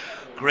Hogan.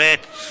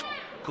 Great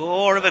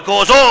score if it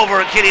goes over,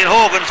 and Killian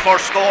Hogan's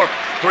first score.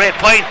 Great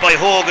point by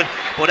Hogan,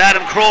 but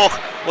Adam Croke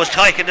was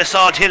taking the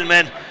Salt Hill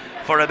men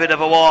for a bit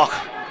of a walk.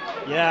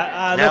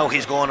 Yeah, now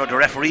he's going, or the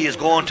referee is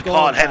going to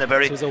Paul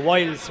Henneberry. It was a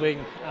wild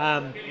swing.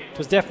 It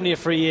was definitely a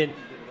free in.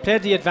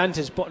 Played the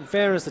advantage, but in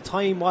fairness, the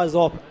time was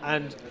up,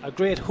 and a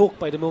great hook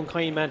by the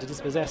Moonkind man to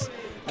dispossess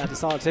the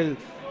Salt Hill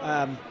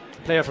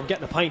player from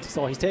getting a point.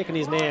 So he's taking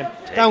his name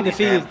down the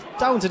field,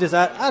 down to this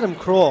Adam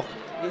Croke.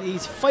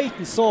 He's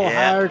fighting so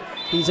hard.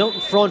 He's out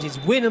in front. He's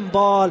winning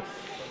ball.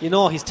 You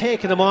know, he's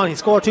taking them on. He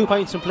scored 2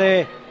 points from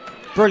play.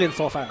 Brilliant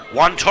so far.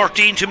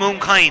 1-13 to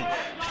Moonkind.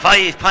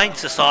 5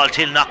 points to Salt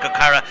Hill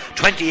Knocknacarra.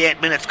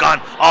 28 minutes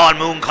gone. All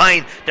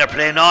Moonkind. They're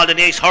playing all the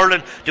nice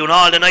hurling, doing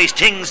all the nice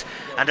things.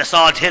 And the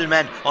Salt Hill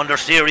men under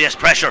serious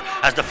pressure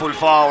as the full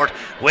forward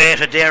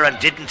waited there and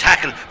didn't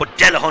tackle. But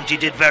Delahunty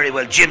did very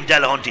well. Jim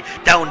Delahunty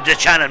down the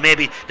channel.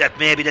 Maybe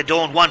they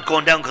don't want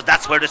going down because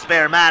that's where the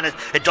spare man is.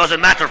 It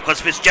doesn't matter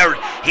because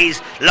Fitzgerald,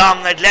 he's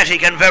long,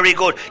 athletic and very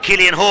good.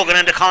 Killian Hogan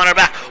in the corner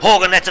back.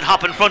 Hogan lets it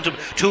hop in front of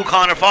him. 2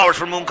 corner forwards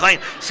for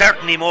Moonkind.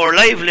 Certainly more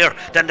livelier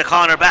than the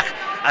corner back,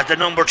 as the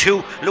number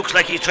 2 looks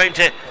like he's trying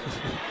to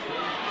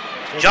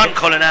John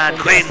Cullinan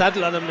Quinn.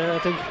 Saddle on him there, I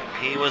think.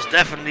 He was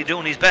definitely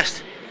doing his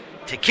best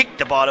to kick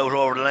the ball out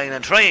over the line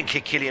and try and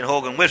kick Killian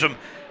Hogan with him.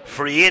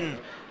 Free in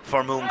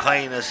for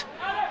Moonkind,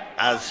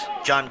 as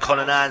John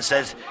Cullinan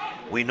says,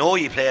 we know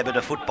you play a bit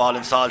of football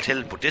in Salt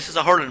Hill, but this is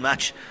a hurling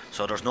match,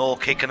 so there's no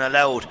kicking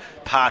allowed.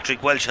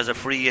 Patrick Welch has a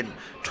free in,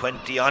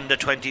 20 on the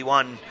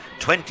 21,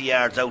 20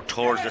 yards out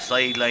towards the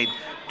sideline.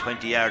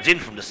 20 yards in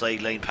from the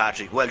sideline.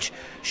 Patrick Welch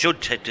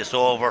should take this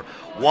over.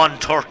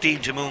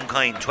 1-13 to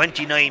Moonkind.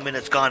 29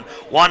 minutes gone.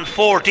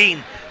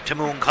 1-14 to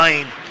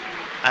Moonkind.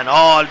 And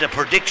all the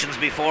predictions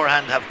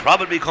beforehand have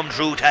probably come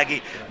true,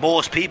 Taggy.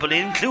 Most people,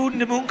 including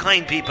the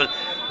Moonkind people,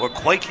 were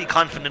quietly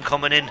confident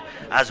coming in,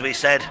 as we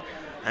said.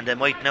 And they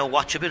might now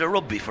watch a bit of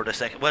rugby for the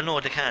second. Well,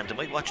 no, they can't. They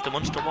might watch the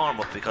Munster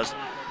warm-up because,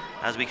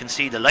 as we can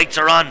see, the lights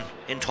are on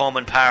in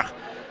Thomond Park.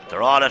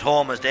 They're all at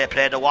home as they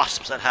play the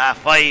Wasps at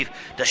 5:30.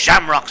 The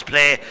Shamrocks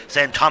play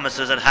St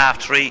Thomas's at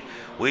 3:30.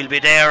 We'll be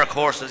there, of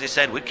course, as I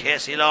said, with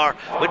Casey Lahr,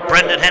 with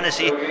Brendan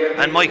Hennessy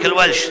and Michael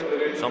Welsh.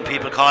 Some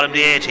people call him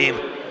the A-team.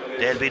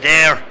 They'll be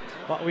there.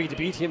 What, we the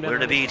B team then? We're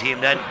the B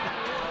team then.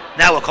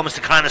 Now it comes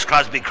to Crannis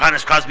Crosby.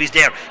 Crannis Crosby's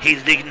there.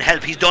 He's needing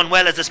help. He's done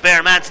well as a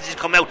spare man since he's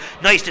come out.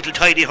 Nice little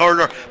tidy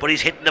hurler, but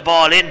he's hitting the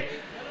ball in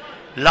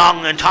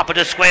long on top of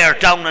the square,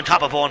 down on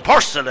top of Owen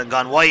Purcell, and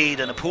gone wide,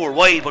 and a poor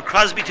wide. But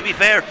Crosby, to be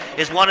fair,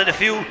 is one of the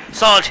few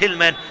Salt Hill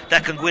men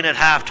that can win at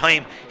half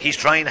time. He's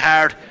trying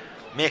hard,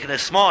 making it a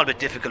small bit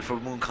difficult for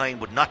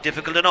Moonkind, but not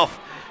difficult enough.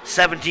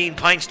 17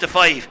 points to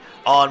 5.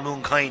 All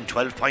Moonkind,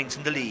 12 points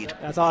in the lead.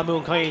 That's all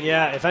Moonkind,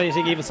 yeah. If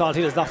anything, even Salt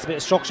Hill has lost a bit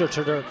of structure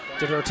to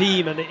their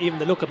team and even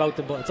the look about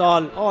them, but it's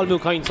all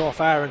Moonkind so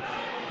far. And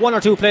 1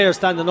 or 2 players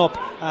standing up.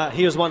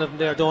 Here's one of them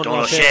there, Donald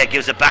O'Shea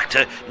gives it back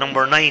to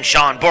number 9,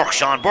 Sean Burke.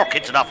 Sean Burke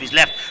hits it off his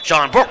left.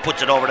 Sean Burke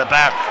puts it over the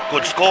bar.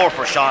 Good score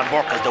for Sean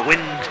Burke as the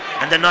wind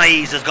and the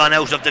noise has gone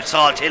out of the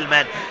Salt Hill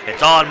men.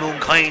 It's all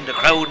Moonkind. The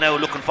crowd now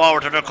looking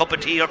forward to their cup of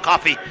tea or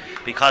coffee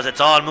because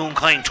it's all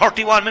Moonkind.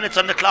 31 minutes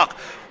on the clock.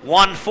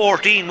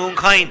 1-14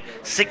 Moonkind,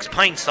 6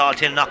 points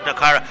Salt Hill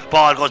Knocknacarra.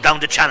 Ball goes down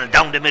the channel,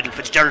 down the middle.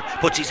 Fitzgerald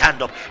puts his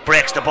hand up,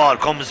 breaks the ball,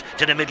 comes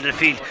to the middle of the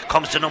field,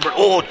 comes to number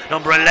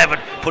 11,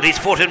 put his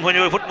foot in when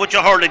you put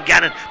your hurling,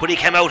 Gannon, but he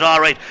came out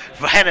alright.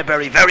 For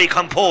Henneberry, very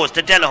composed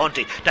to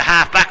Delahunty, the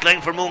half back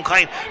line for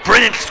Moonkind.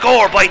 Brilliant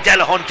score by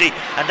Delahunty,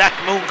 and that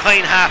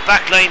Mooncoin half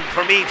back line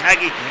for me,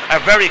 Taggy, are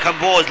very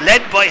composed,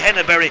 led by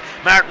Henneberry,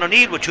 Martin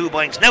O'Neill with 2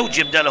 points, now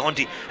Jim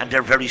Delahunty, and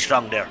they're very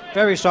strong there.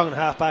 Very strong in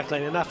half back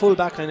line, and that full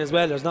back line as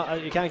well. There's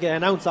not, you can't get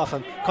an ounce off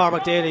him.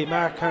 Cormac Daly,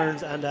 Mark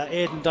Kearns and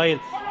Aidan Doyle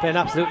playing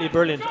absolutely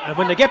brilliant, and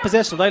when they get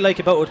possession, what I like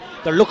about it,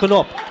 they're looking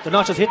up. They're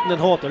not just hitting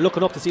and hope, they're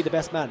looking up to see the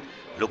best man.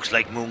 Looks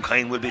like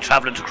Mooncoin will be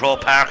travelling to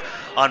Croke Park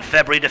on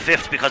February the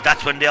 5th, because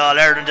that's when the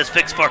All-Ireland is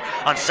fixed for,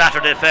 on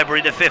Saturday,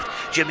 February the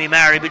 5th. Jimmy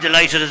Marr will be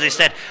delighted, as I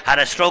said. Had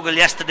a struggle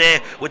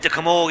yesterday with the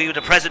Camogie, with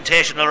the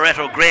presentation of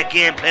Loretto. Great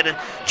game played in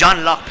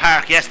John Locke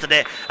Park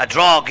yesterday. A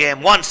draw game,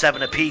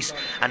 1-7 apiece.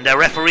 And the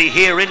referee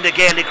here in the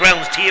Gaelic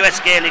grounds, TUS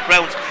Gaelic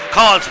grounds,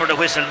 calls for the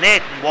whistle,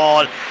 Nathan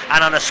Wall.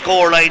 And on a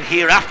scoreline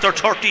here after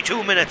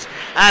 32 minutes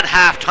at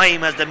half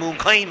time, as the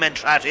Mooncoin men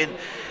trot in,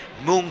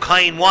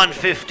 Mooncoin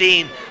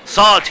 1-15,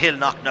 Salt Hill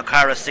knocked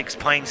Knockara 6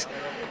 points.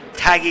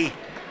 Taggy,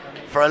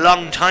 for a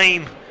long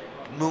time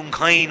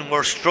Mooncoin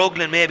were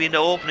struggling maybe in the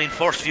opening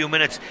first few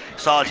minutes.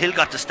 Salt Hill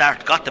got the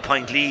start, got the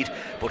point lead,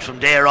 but from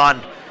there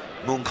on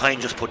Mooncoin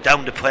just put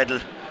down the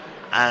pedal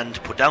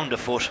and put down the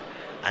foot,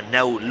 and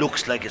now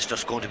looks like it's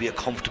just going to be a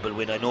comfortable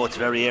win. I know it's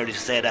very early to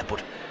say that,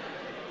 but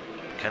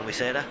can we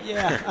say that?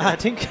 Yeah, I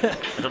think. I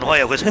don't know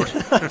why I whispered.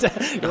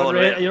 You're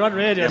on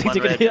radio.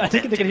 I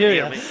think they can hear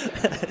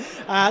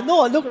you.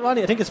 No, look,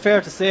 Ronnie, I think it's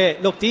fair to say,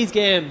 look, these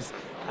games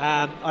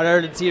are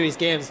Ireland Series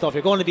games and stuff.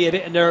 You're going to be a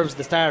bit of nerves at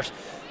the start.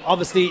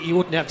 Obviously, you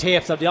wouldn't have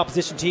tapes of the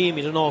opposition team.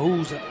 You don't know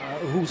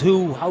who's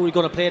who, how are we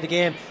going to play the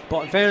game.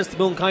 But in fairness to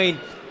Mooncoin,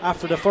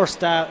 after the first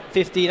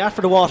 15,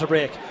 after the water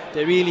break,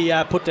 they really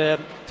put the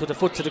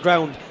foot to the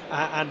ground,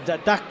 and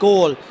that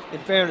goal, in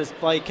fairness,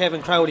 by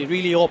Kevin Crowley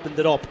really opened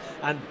it up,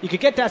 and you could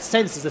get that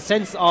sense, as a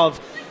sense of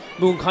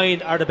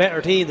Mooncoin are the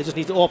better team. They just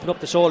need to open up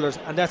the shoulders,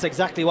 and that's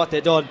exactly what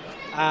they've done.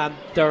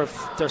 Their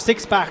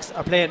six backs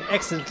are playing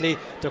excellently.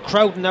 They're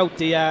crowding out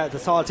the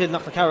Salt Hill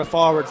Knocknacarra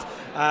forwards.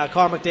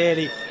 Cormac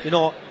Daly,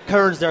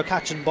 Kearns, they're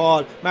catching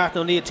ball.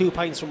 Martin O'Neill 2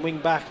 points from wing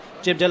back.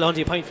 Jim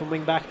Delahunty a point from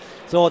wing back.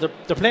 So they're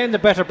playing the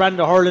better brand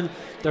of hurling.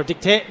 They're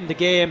dictating the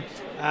game.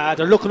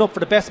 They're looking up for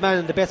the best man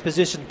in the best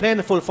position, playing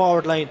the full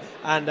forward line,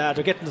 and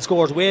they're getting the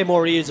scores way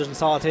more easier than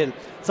Salt Hill.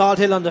 Salt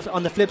Hill on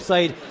the flip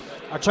side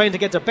are trying to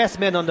get their best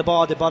men on the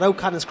ball. They brought out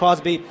Connis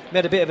Crosby,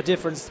 made a bit of a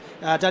difference.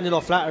 Daniel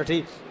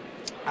O'Flaherty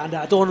and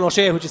Donald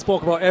O'Shea, which you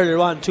spoke about earlier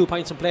on, 2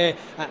 points in play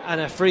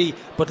and a free.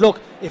 But look,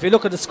 if you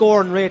look at the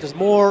scoring rate, there's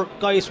more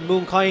guys from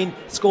Mooncoin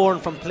scoring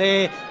from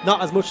play,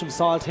 not as much from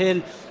Salt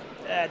Hill.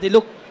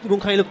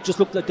 Mooncoin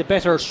look like the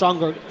better,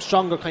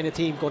 stronger kind of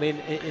team going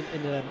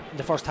in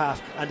the first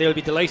half, and they'll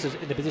be delighted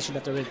in the position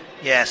that they're in.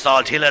 Yeah,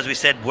 Salt Hill, as we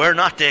said, were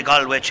not the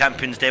Galway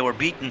champions. They were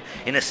beaten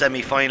in a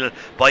semi-final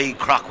by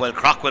Crockwell.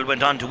 Crockwell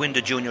went on to win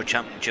the junior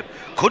championship.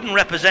 Couldn't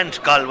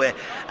represent Galway,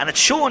 and it's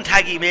showing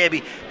Taggy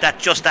maybe that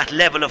just that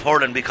level of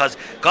hurling, because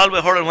Galway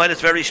hurling, while it's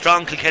very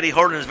strong, Kilkenny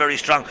hurling is very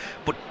strong,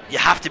 but you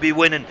have to be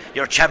winning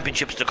your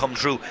championships to come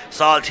through.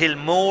 Salt Hill,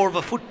 more of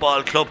a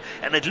football club,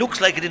 and it looks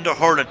like it in their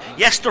hurling.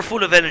 Yes, they're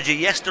full of energy,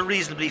 yes, they're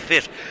reasonably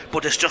fit,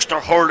 but it's just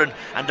their hurling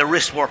and the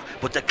wrist work.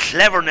 But the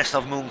cleverness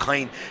of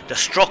Mooncoin, the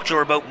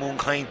structure about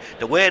Mooncoin,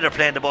 the way they're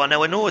playing the ball.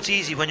 Now I know it's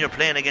easy when you're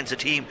playing against a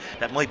team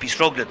that might be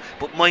struggling,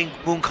 but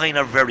Mooncoin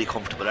are very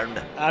comfortable, aren't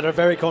they? They're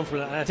very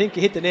comfortable, and I think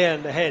you hit the nail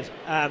on the head.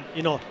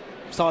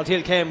 Salt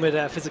Hill came with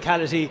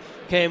physicality,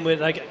 came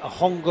with like a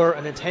hunger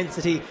and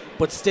intensity,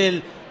 but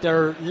still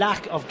their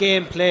lack of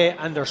gameplay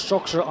and their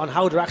structure on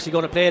how they're actually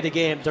going to play the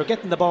game. They're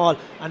getting the ball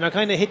and they're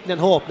kind of hitting and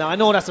hope. Now I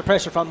know that's the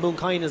pressure from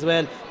Mooncoin as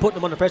well, putting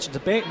them under pressure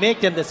to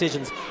make them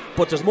decisions,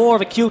 but there's more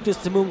of a cuteness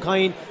to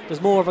Mooncoin.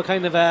 There's more of a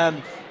kind of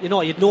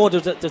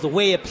there's a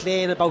way of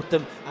playing about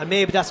them, and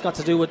maybe that's got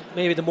to do with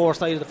maybe the more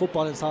side of the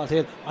football in Salt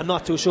Hill. I'm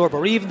not too sure,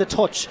 but even the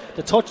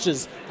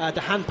touches,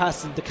 the hand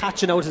passing, the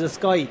catching out of the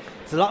sky,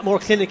 it's a lot more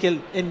clinical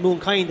in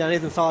Mooncoin than it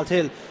is in Salt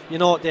Hill.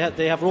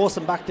 They have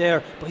Rosen back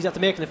there, but he's after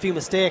making a few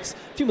mistakes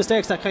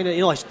that kind of,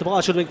 the ball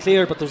should have been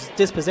cleared, but there was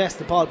dispossessed,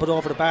 the ball put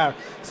over the bar.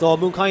 So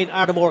Mooncoin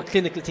are the more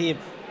clinical team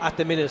at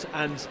the minute,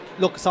 and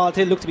look, Salt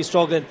Hill look to be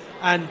struggling,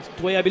 and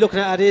the way I'd be looking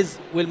at it is,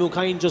 will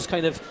Mooncoin just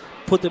kind of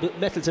put the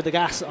metal to the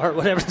gas, or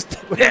whatever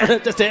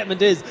the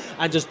statement is,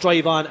 and just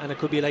drive on, and it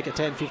could be like a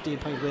 10-15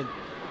 point win.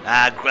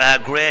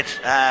 Great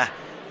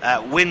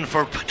win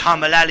for Tom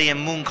Mullally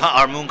and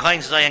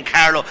Mooncoin and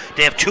Carlow.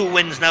 They have 2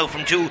 wins now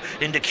from 2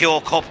 in the Keogh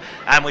Cup,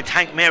 and we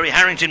thank Mary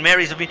Harrington.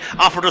 Mary's have been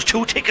offered us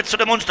 2 tickets to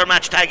the Munster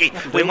match,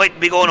 Taggy. We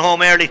might be going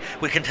home early.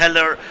 We can tell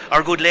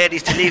our good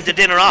ladies to leave the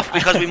dinner off,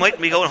 because we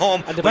might be going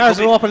home. And the bars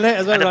are open late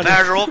as well. And the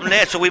bars are open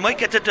late, so we might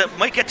get to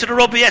the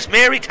rugby. Yes,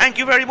 Mary, thank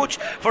you very much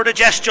for the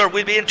gesture.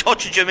 We'll be in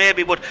touch with you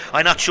maybe, but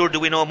I'm not sure do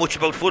we know much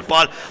about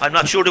football. I'm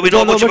not sure do we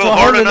know much about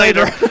hurling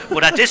either.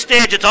 But at this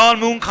stage it's all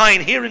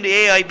Mooncoin here in the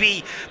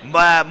AIB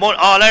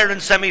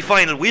All-Ireland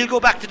semi-final. We'll go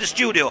back to the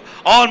studio.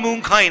 All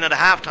Mooncoin at a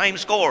half-time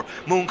score.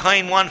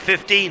 Mooncoin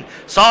 1-15.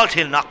 Salt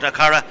Hill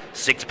Knocknacarra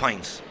 6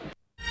 points.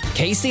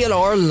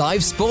 KCLR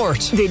Live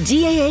Sport. The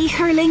GAA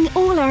Hurling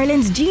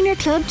All-Ireland Junior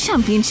Club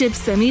Championship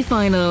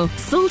semi-final.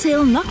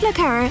 Salthill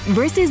Knocknacar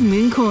versus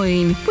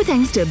Mooncoin. With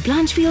thanks to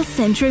Blanchfield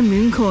Centra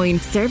Mooncoin,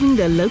 serving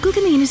the local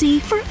community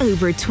for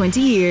over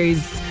 20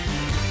 years.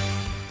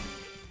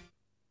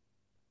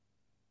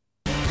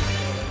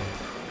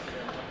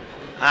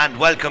 And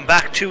welcome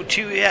back to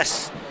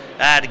TUS,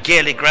 the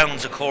Gaelic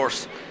grounds, of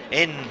course,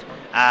 in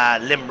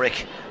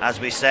Limerick. As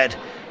we said,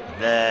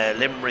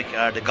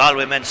 the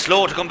Galway men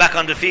slow to come back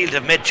on the field.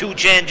 Have made 2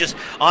 changes.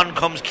 On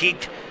comes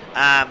Keith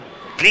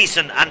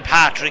Gleeson and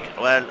Patrick.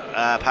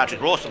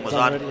 Patrick Rosen was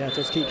on. Yeah,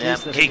 just Keith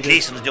Gleeson. Keith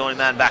Gleeson's the only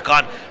man back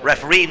on.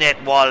 Referee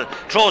Nate Wall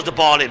throws the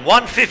ball in.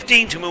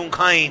 1:15 to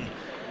Mooncoin.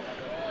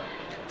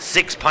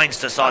 6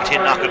 points to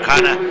Salthill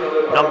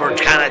Knocknacar. Number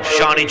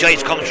Shawnee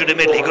Joyce comes through the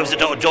middle. He gives it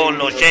to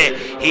Donal O'Shea.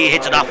 He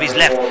hits it off his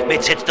left.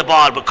 Mitz hits the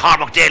ball, but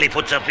Cormac Daly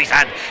puts up his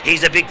hand.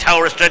 He's a big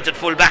tower of strength at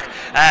full back.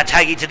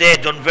 Taggy today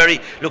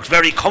looks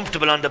very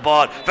comfortable on the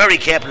ball, very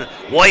capable.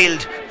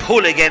 Wild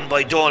pull again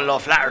by Donal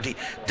O'Flaherty.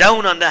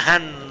 Down on the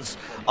hands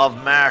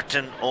of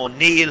Martin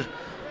O'Neill.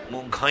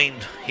 Mooncoin,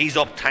 he's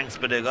up, thanks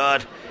be to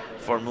God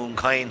for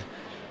Mooncoin.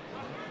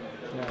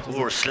 Yeah,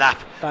 poor slap.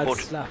 Bad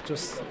slap,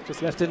 just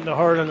left in the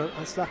hurl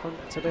and slap on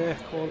today,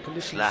 cold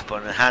conditions. Slap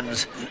on the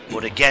hands.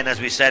 But again, as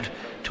we said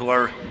to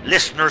our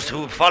listeners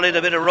who followed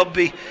a bit of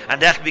rugby,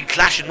 and that'll be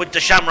clashing with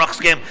the Shamrocks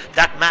game.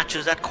 That match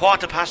is at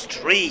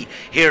 3:15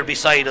 here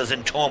beside us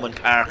in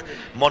Thomond Park.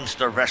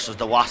 Munster versus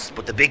the Wasps.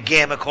 But the big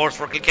game, of course,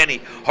 for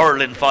Kilkenny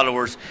hurling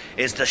followers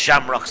is the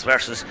Shamrocks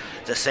versus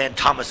the St.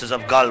 Thomas's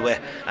of Galway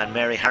and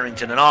Mary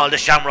Harrington. And all the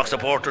Shamrock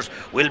supporters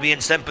will be in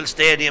Semple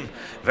Stadium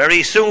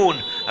very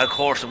soon, of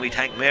course. And we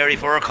thank Mary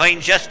for her kind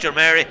gesture,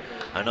 Mary.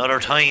 Another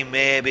time,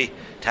 maybe.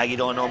 Taggy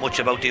don't know much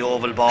about the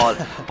oval ball.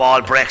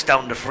 Ball breaks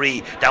down the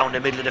free, down the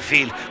middle of the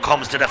field,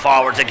 comes to the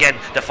forwards again.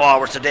 The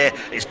forwards today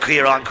is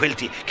Kieran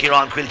Quilty.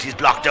 Kieran Quilty's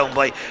blocked down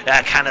by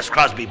Canis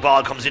Crosby.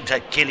 Ball comes into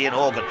Killian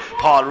Hogan.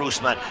 Paul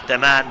Roosman, the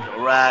man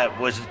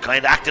was kind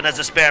of acting as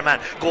a spare man,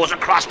 goes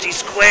across the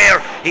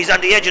square. He's on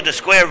the edge of the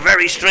square,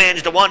 very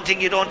strange. The one thing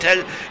you don't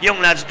tell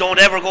young lads, don't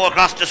ever go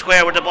across the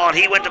square with the ball.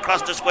 He went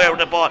across the square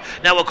with the ball.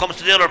 Now it comes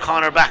to the other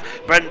corner back.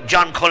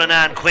 John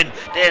Cullinan Quinn,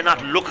 they're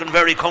not looking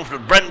very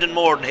comfortable. Brendan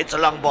Morden hits a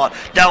long ball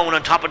down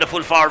on top of the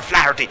full forward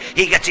Flaherty.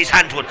 He gets his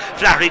hand to it.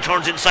 Flaherty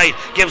turns inside,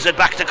 gives it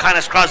back to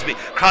Canis Crosby.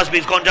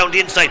 Crosby's gone down the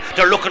inside.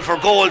 They're looking for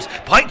goals.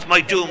 Points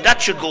might do him. That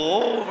should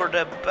go over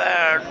the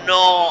bar.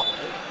 No.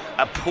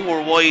 A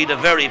poor wide, a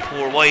very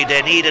poor wide.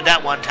 They needed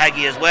that one,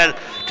 Taggy, as well,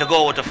 to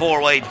go with the 4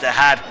 wides they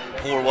had.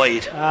 Poor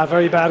wide.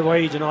 Very bad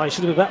wide, you know. I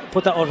should have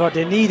put that over.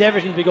 They need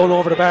everything to be going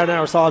over the bar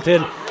now,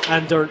 Salthill.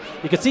 And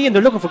you can see them,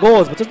 they're looking for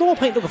goals, but there's no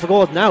point looking for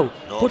goals now.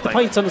 Put the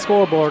points on the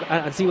scoreboard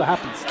and see what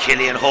happens.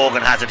 Killian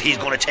Hogan has it. He's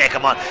going to take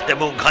him on. The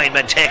Mooncoin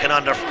men taking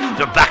on their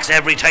backs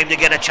every time they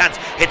get a chance.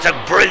 Hits a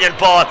brilliant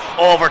ball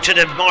over to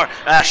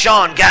the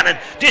Sean Gannon.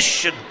 This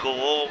should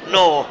go.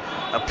 No.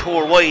 A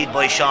poor wide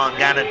by Sean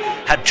Gannon.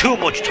 Had too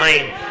much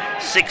time.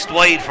 6th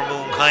wide for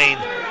Mooncoin.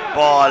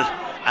 Ball.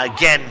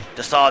 Again,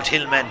 the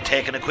Salthill men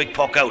taking a quick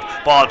puck out.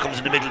 Ball comes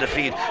in the middle of the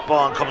field.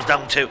 Ball comes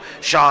down to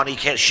Shane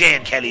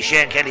Kelly.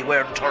 Shane Kelly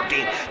wearing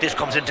 13. This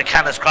comes into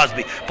Canis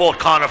Crosby. Both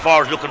corner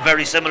forwards looking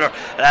very similar.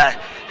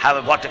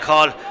 Having what they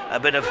call a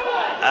bit of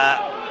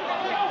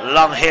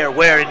long hair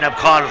wearing them.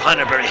 Colin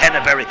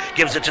Henneberry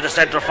gives it to the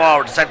centre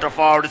forward. The centre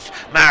forward is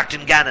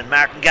Martin Gannon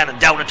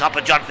down on top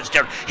of John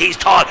Fitzgerald. He's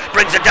tall,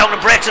 brings it down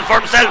and breaks it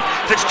for himself.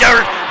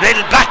 Fitzgerald,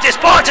 they'll bat this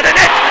ball to the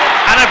net,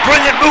 and a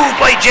brilliant move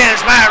by James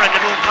Maher and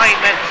the Mooncoin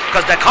men,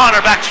 because the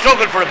cornerback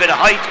struggled for a bit of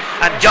height,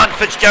 and John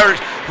Fitzgerald,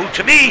 who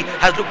to me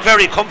has looked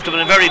very comfortable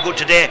and very good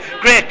today.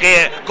 Great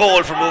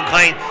goal for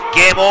Mooncoin.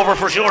 Game over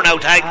for sure now,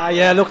 Tag.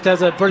 Yeah, look,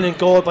 there's a brilliant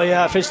goal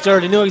by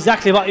Fitzgerald. He knew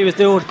exactly what he was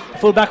doing. The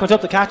full back went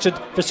up to catch it.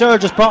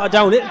 Fitzgerald just brought it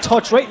down, little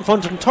touch right in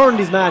front of him, turned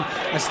his man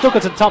and stuck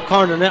it to the top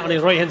corner of the net on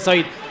his right hand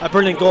side. A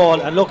brilliant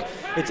goal. And look,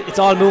 it's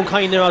all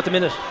Mooncoin there at the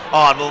minute.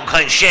 All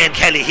Mooncoin. Shane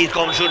Kelly, he's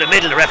going through the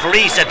middle. The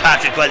referee said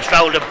Patrick Welch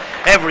fouled him.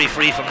 Every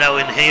free from now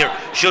in here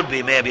should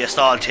be maybe a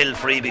Salthill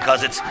free,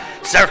 because it's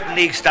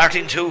certainly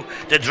starting to,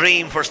 the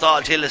dream for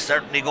Salthill is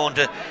certainly going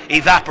to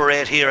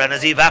evaporate here, and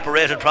has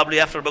evaporated probably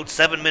after about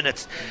 7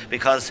 minutes,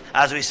 because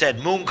as we said,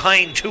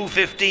 Mooncoin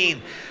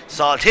 2:15,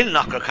 Salthill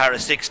Knocknacar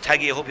 6.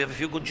 Taggy, I hope you have a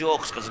few good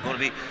jokes, because it's going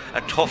to be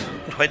a tough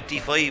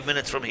 25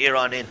 minutes from here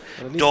on in.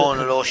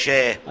 Donal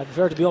O'Shea. I'd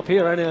prefer to be up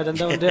here anyway than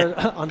down there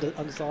on the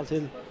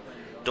Salthill.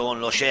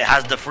 Donal O'Shea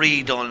has the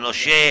free. Donal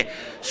O'Shea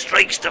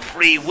strikes the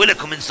free. Will it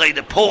come inside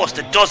the post?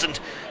 It doesn't,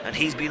 and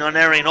he's been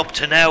unerring up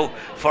to now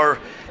for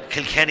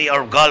Kilkenny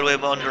or Galway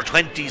under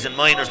 20s and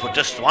minors, but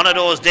just one of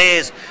those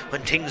days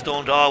when things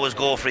don't always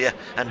go for you,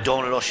 and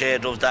Donal O'Shea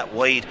does that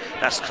wide.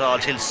 That's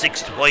Salthill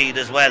 6th wide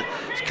as well.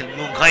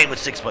 Mooncoin with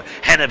 6, but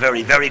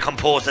Henneberry very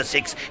composed at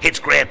 6, hits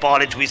great ball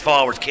into his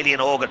forwards. Killian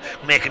Hogan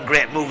making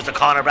great moves. The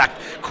cornerback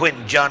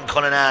Quinn, John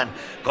Cullinan,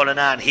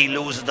 he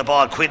loses the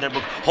ball. Quinn and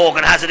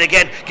Hogan has it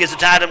again, gives it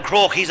to Adam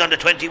Croke. He's on the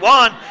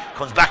 21,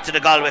 comes back to the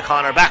Galway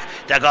cornerback.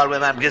 The Galway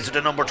man gives it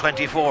to number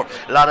 24.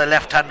 A lot of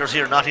left-handers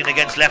here, nothing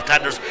against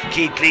left-handers.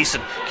 Keith Lee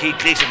Gleeson. Keith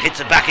Gleeson hits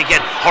it back again.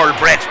 Hurl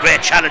breaks.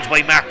 Great challenge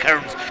by Mark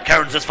Kearns.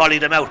 Kearns has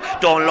followed him out.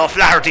 Donal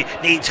O'Flaherty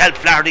needs help.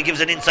 Flaherty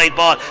gives an inside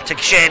ball to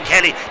Shane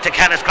Kelly, to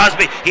Canis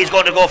Crosby. He's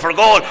going to go for a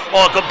goal.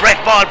 Oh, good break.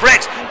 Ball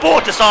breaks.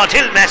 Both the Salt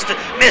Hill missed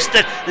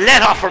it.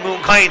 Let off for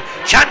Mooncoin.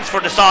 Chance for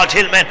the Salt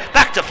Hill men.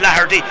 Back to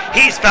Flaherty.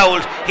 He's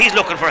fouled. He's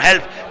looking for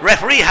help.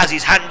 Referee has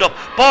his hand up.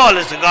 Ball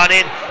has gone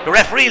in. The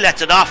referee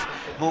lets it off.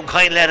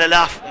 Mooncoin let it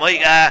off.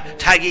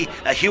 Taggy,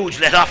 a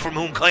huge let off for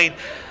Mooncoin.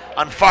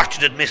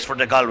 Unfortunate miss for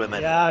the Galway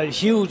men. Yeah, a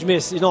huge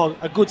miss.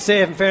 A good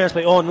save in fairness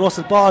by Owen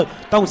Russell. Ball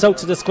bounce out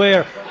to the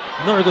square.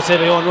 Another good save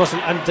by Owen Russell.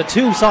 And the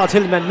two Salt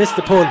Hill men missed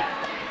the pull.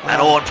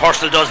 And Owen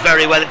Purcell does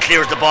very well and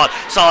clears the ball.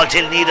 Salt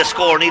Hill need a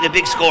score, need a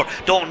big score.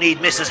 Don't need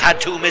misses,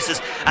 had 2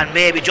 misses. And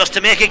maybe just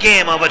to make a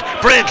game of it,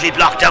 brilliantly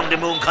blocked down the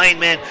Mooncoin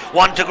men.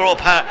 One to go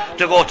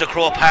to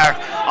Croke Park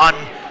on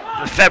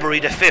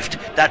February the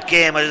 5th. That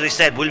game, as I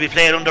said, will be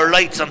played under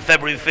lights on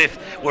February 5th.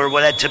 We're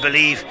led to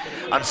believe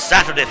on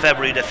Saturday,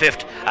 February the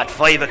 5th at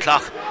 5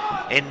 o'clock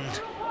in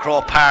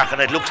Croke Park.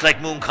 And it looks like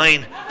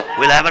Mooncoin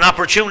will have an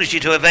opportunity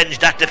to avenge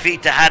that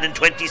defeat they had in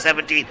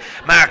 2017.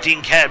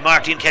 Martin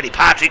Kelly.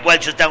 Patrick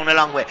Welch is down a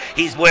long way.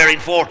 He's wearing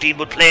 14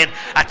 but playing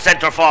at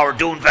centre forward,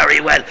 doing very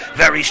well,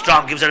 very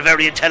strong. Gives it a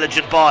very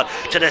intelligent ball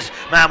to this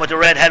man with the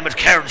red helmet,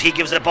 Kearns. He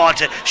gives the ball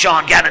to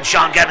Sean Gannon.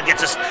 Sean Gannon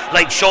gets a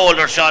light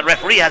shoulder.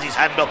 Referee has his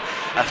hand up.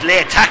 A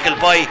late tackle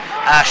by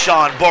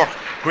Sean Burke.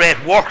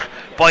 Great work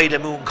by the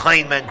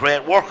Mooncoin men.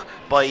 Great work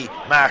by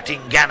Martin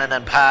Gannon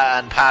and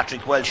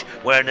Patrick Welch,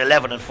 wearing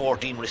 11 and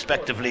 14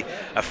 respectively.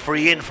 A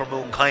free in for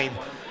Mooncoin,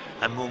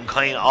 and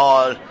Mooncoin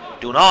all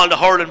doing all the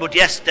hurling, but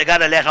yes, they got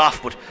to let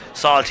off. But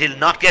Salt Hill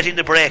not getting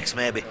the breaks,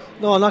 maybe.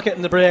 No, not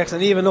getting the breaks.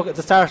 And even look at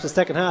the start of the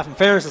second half. In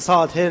fairness to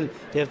Salt Hill,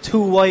 they have 2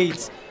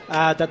 wides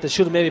that they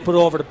should have maybe put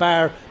over the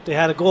bar. They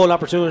had a goal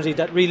opportunity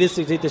that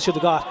realistically they should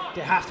have got.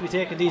 They have to be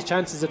taking these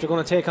chances if they're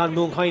going to take on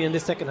Mooncoin in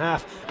this second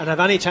half and have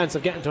any chance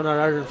of getting to an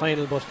Ireland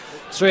final. But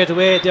straight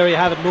away, there you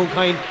have it,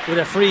 Mooncoin with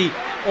a free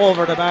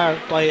over the bar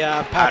by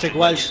Patrick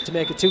Welch to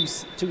make it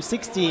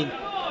 2-16.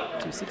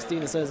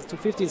 2-16 it says,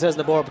 2-15 says on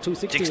the board, but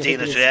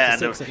 2-16 is, yeah,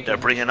 and they're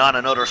bringing on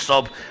another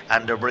sub,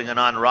 and they're bringing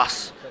on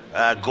Ross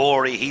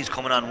Gorey. He's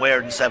coming on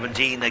wearing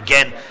 17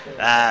 again.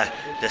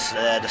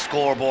 The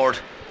scoreboard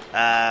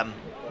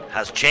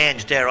has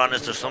changed there on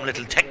us. There's some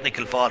little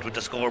technical fault with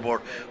the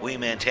scoreboard. We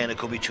maintain it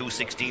could be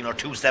 2-16 or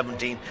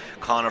 2-17.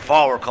 Connor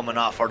Forward coming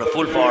off, or the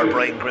full forward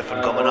Brian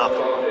Griffin coming off.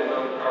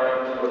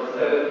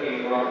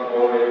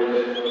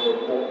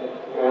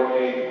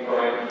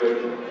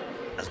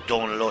 As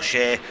Donal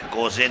O'Shea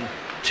goes in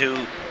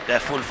to the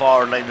full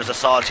forward line, there's a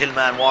Salt Hill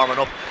man warming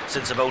up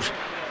since about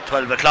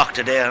 12 o'clock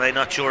today, and I'm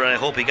not sure, and I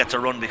hope he gets a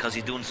run because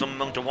he's doing some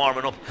amount of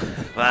warming up.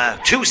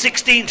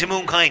 2-16 to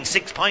Mooncoin,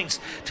 6 points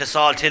to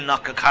Salt Hill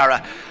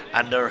Knocknacarra,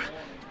 and their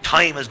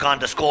time has gone.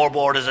 The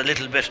scoreboard is a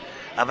little bit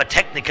of a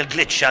technical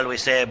glitch, shall we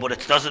say, but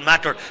it doesn't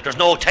matter. There's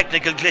no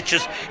technical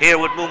glitches here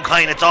with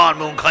Mooncoin. It's all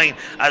Mooncoin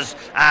as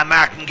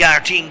Martin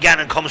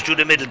Gannon comes through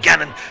the middle.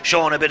 Gannon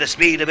showing a bit of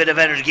speed, a bit of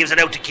energy, gives it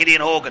out to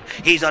Killian Hogan.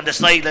 He's on the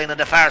sideline on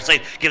the far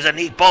side, gives a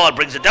neat ball,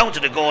 brings it down to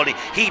the goalie.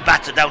 He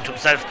bats it down to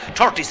himself.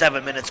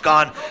 37 minutes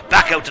gone.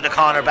 Back out to the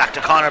cornerback.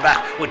 The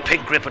cornerback with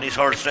pink grip on his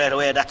hurl straight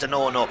away. That's a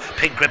no-no.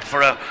 Pink grip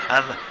for a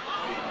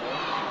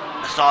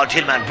Salt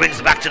Hill man brings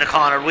it back to the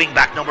corner. Wing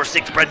back number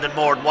 6, Brendan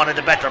Moore, one of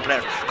the better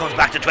players, comes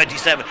back to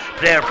 27.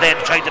 Player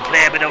trying to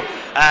play a bit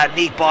of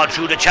neat ball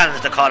through the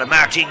challenge, they call it.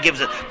 Martin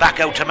gives it back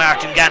out to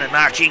Martin Gannon.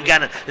 Martin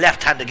Gannon,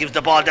 left-handed, gives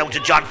the ball down to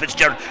John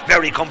Fitzgerald,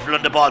 very comfortable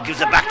on the ball, gives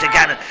it back to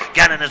Gannon.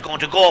 Gannon is going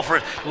to go for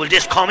it. Will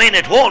this come in?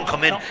 It won't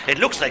come in. It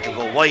looks like it'll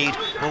go wide.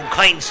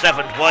 Mooncoin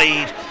 7th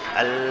wide.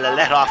 A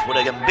let off with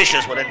an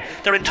ambitious one, and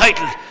they're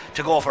entitled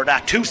to go for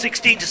that.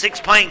 2-16 to 6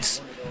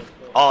 points.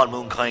 All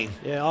Mooncoin.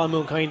 Yeah, all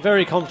Mooncoin,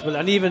 very comfortable.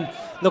 And even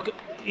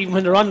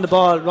when they're on the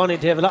ball running,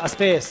 they have a lot of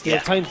space. They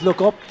have time to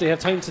look up, they have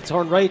time to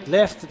turn right,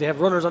 left, they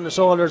have runners on the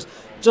shoulders.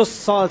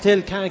 Just Salt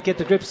Hill can't get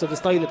the grips of the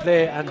style of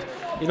play, and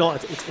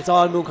it's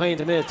all Mooncoin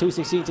to minute.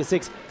 2-16 to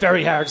 6.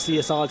 Very hard to see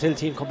a Salt Hill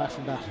team come back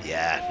from that.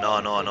 Yeah,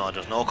 no,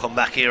 there's no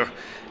comeback here.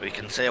 We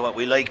can say what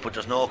we like, but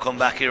there's no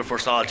comeback here for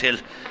Salt Hill.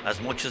 As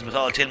much as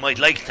Salt Hill might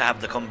like to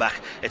have the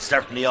comeback, it's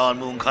certainly all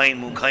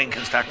Mooncoin. Mooncoin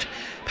can start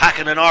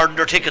packing and ordering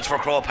their tickets for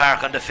Croke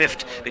Park on the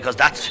 5th, because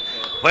that's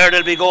where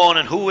they'll be going.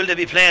 And who will they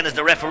be playing? As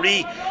the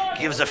referee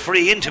gives a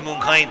free into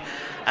Mooncoin,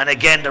 and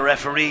again the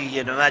referee,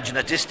 you'd imagine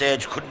at this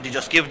stage, couldn't he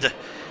just give the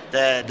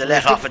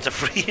let off? It's a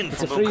free in.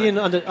 It's a free in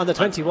on the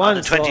 21. On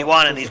the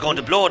 21, and he's going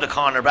to blow the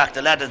corner back.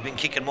 The lad has been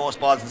kicking most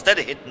balls instead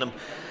of hitting them,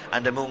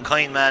 and the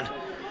Mooncoin man,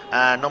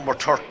 number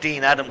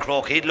 13, Adam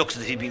Croke, it looks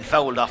as if he'd been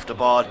fouled off the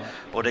ball,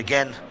 but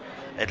again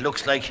it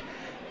looks like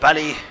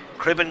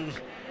Ballycribbin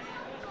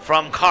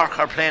from Cork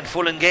are playing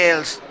Fulham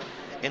Gales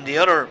in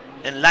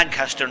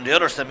Lancaster in the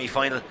other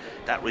semi-final.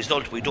 That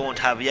result we don't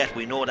have yet.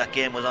 We know that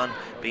game was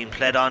being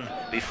played on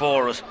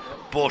before us,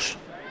 but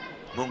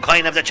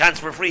Mooncoin have the chance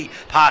for free.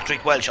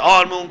 Patrick Welch,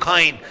 all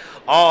Mooncoin.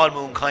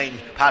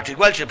 Patrick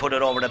Welch will put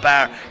it over the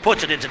bar,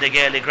 puts it into the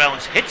Gaelic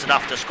grounds, hits it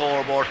off the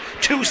scoreboard.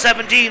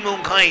 2:17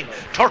 Mooncoin.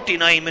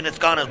 39 minutes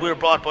gone as we're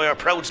brought by our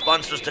proud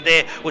sponsors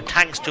today, with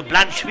thanks to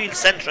Blanchfield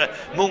Centre.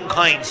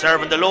 Mooncoin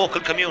serving the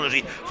local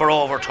community for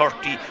over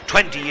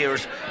 20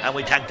 years, and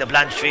we thank the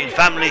Blanchfield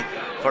family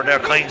for their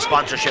kind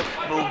sponsorship.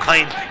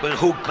 Mooncoin will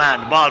hook man.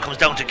 The ball comes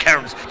down to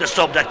Kearns, the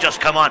sub that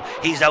just come on.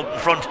 He's out in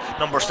front.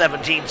 Number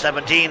 17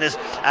 is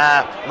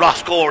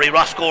Ross Gorey.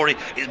 Ross Gorey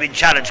has been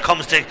challenged.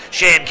 Comes to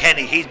Shane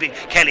Kenny. He's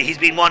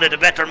been one of the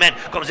better men.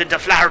 Comes into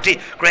Flaherty.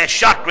 Great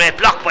shot. Great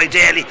block by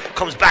Daly.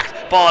 Comes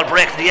back. Ball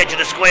breaks to the edge of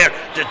the square.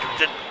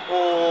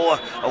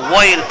 A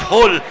wild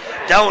pull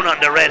down on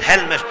the red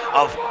helmet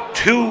of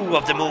two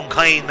of the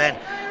Mooncoin men.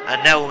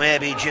 And now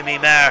maybe Jimmy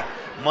Maher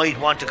might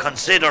want to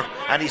consider,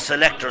 any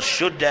selectors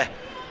should they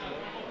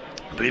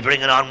be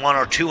bringing on one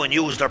or two and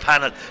use their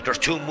panel. There's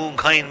two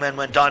Mooncoin men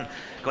went down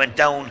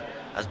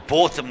as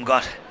both of them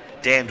got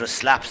dangerous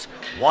slaps.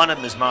 One of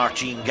them is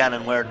Martin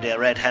Gannon wearing the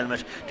red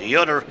helmet. The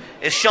other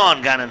is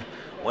Sean Gannon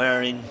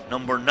wearing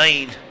number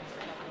 9.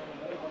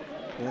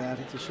 Yeah, I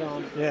think it's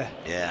Sean. Yeah.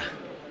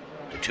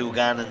 The two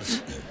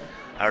Gannons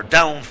are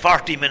down.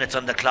 40 minutes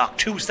on the clock.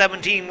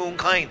 2:17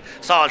 Mooncoin.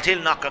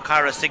 Salthill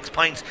Knocknacarra 6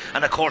 points,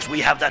 and of course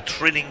we have that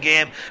thrilling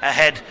game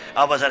ahead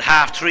of us at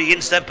 3:30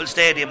 in Semple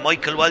Stadium.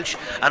 Michael Welch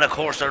and of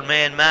course our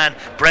main man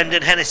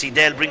Brendan Hennessy,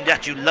 they'll bring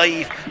that you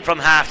live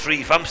from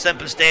 3:30 from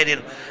Semple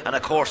Stadium. And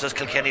of course, as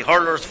Kilkenny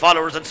hurlers,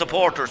 followers and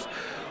supporters,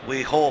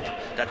 we hope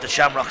that the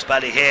Shamrocks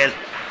Ballyhale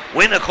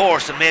win, of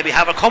course, and maybe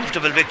have a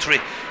comfortable victory.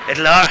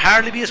 It'll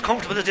hardly be as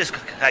comfortable as this,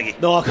 Haggy.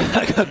 No,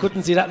 I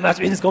couldn't see that match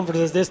being as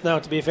comfortable as this now,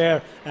 to be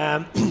fair.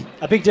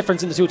 A big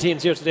difference in the two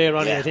teams here today,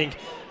 Ronnie, I think.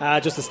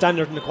 Just the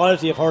standard and the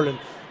quality of hurling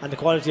and the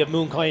quality of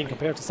Mooncoin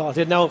compared to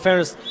Salthill. Now, in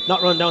fairness,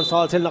 not run down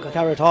Salthill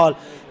Knocknacarra at all.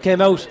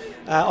 Came out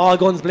all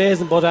guns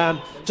blazing,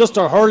 but just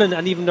their hurling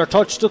and even their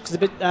touch looks a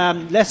bit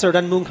lesser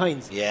than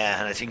Mooncoin's. Yeah,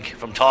 and I think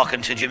from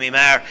talking to Jimmy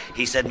Maher,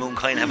 he said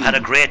Mooncoin have had a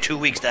great 2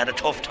 weeks. They had a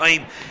tough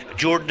time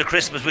during the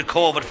Christmas with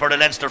COVID for the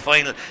Leinster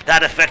final.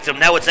 That affected them.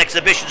 Now it's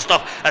exhibition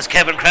stuff as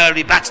Kevin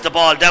Crowley bats the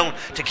ball down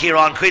to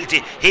Kieran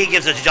Quilty. He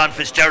gives it to John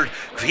Fitzgerald.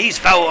 He's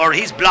foul, or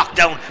he's blocked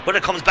down, but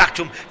it comes back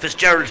to him.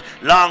 Fitzgerald,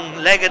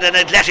 long-legged and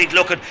athletic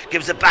looking,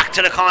 gives it back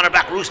to the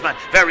cornerback Roosman.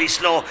 Very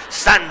slow.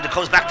 Sand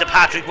comes back to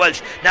Patrick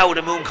Welch. Now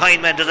the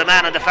Mooncoin men, there's a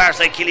man on the far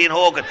side, Killian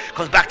Hogan,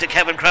 comes back to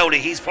Kevin Crowley.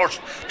 His first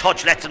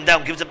touch lets him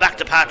down, gives it back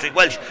to Patrick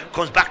Welch,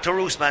 comes back to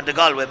Roosman, the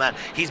Galway man.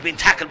 He's been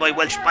tackled by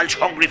Welch. Welch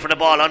hungry for the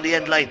ball on the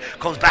end line,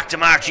 comes back to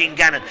Martin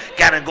Gannon.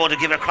 Gannon going to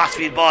give a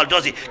crossfield ball,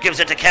 does he? Gives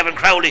it to Kevin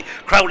Crowley.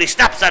 Crowley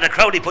snaps at it.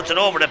 Crowley puts it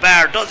over the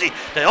bar, does he?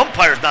 The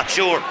umpire's not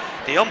sure.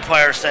 The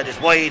umpire said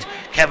it's wide.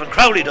 Kevin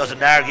Crowley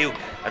doesn't argue.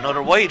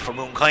 Another wide for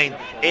Mooncoin.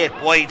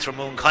 8 wides for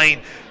Mooncoin.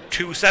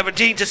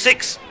 2:17 to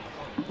 6.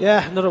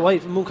 Yeah, another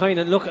wide for Mooncoin.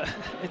 And look,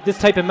 this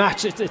type of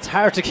match, it's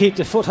hard to keep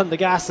the foot on the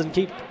gas and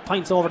keep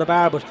points over the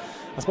bar, but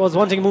I suppose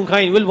one thing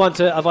Mooncoin will want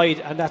to avoid,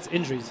 and that's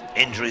injuries.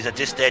 Injuries at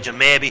this stage, and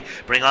maybe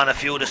bring on a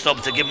few of the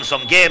subs to give him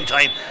some game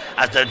time.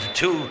 As the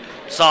two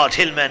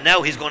Salthill men,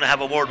 now he's going to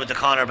have a word with the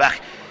cornerback.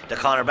 The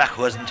cornerback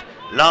wasn't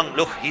long.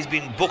 Look, he's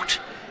been booked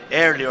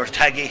earlier,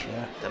 Taggy,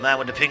 the man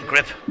with the pink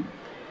grip.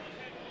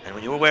 And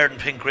when you're wearing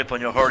pink grip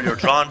on your hurl, you're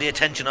drawing the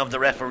attention of the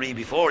referee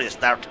before you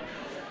start.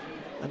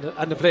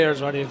 And the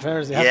players, Ronnie, in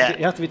fairness, you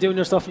have to be doing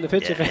your stuff in the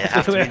pitch. You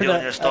have to be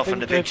doing your stuff in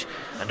the pitch.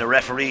 And the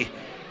referee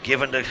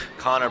giving the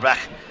cornerback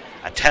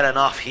a telling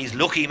off. He's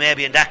lucky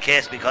maybe in that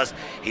case, because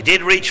he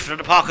did reach for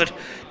the pocket,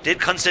 did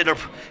consider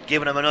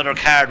giving him another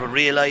card, but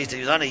realised he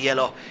was on a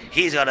yellow.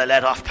 He's got to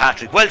let off.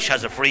 Patrick Welch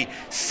has a free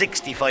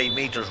 65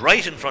 metres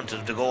right in front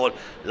of the goal.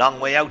 Long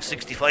way out,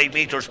 65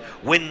 metres.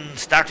 Wind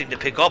starting to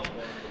pick up.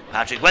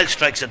 Patrick Welch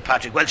strikes it.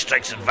 Patrick Welch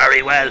strikes it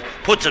very well.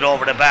 Puts it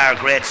over the bar.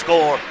 Great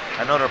score.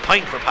 Another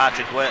point for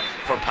Patrick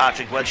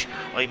Welch.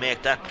 I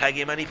make that. Peggy,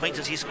 how many points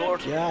has he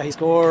scored? Yeah, he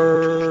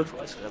scored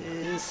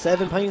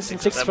 7 points and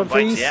 6 from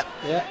frees.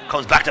 Yeah.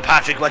 Comes back to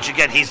Patrick Welch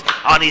again. He's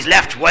on his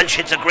left. Welch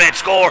hits a great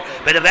score.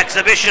 Bit of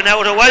exhibition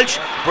out of Welch.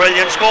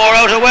 Brilliant score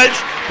out of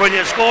Welch.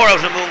 Brilliant score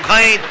out of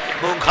Mooncoin.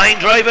 Mooncoin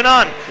driving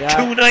on.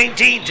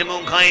 2:19 to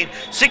Mooncoin.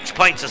 6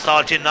 points to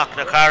Salthill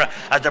Knocknacarra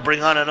as they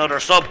bring on another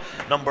sub.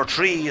 Number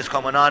 3 is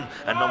coming on,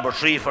 and number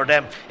 3 for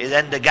them is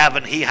Enda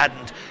Gavin.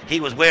 He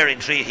was wearing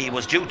 3. He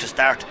was due to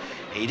start.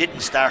 He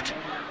didn't start,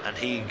 and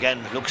he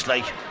again looks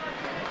like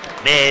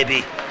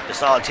maybe the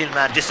Salthill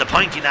man.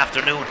 Disappointing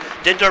afternoon.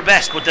 Did their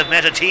best, but they've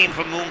met a team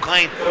from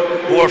Mooncoin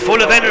who are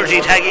full of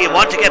energy, Taggy, and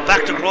want to get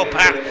back to Grove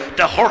Park.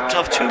 The hurt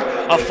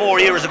of 4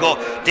 years ago.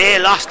 They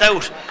lost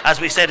out, as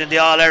we said, in the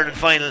All-Ireland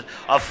final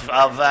of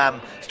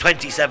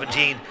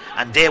 2017,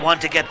 and they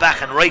want to get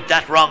back and right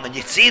that wrong. And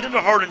you see it in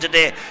the hurling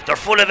today. They're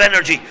full of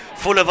energy,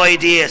 full of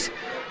ideas,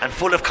 and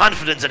full of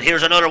confidence. And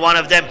here's another one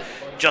of them.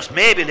 Just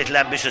maybe a little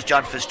ambitious.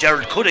 John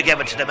Fitzgerald could have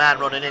given it to the man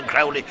running in,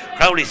 Crowley.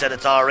 Crowley said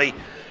it's alright.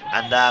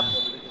 And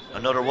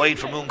another wide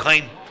for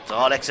Mooncoin. It's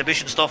all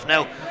exhibition stuff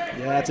now.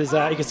 Yeah, it is.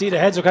 You can see the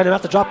heads are kind of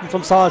after dropping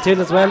from Salthill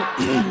as well.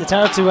 It's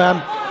hard to,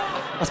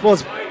 I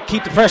suppose,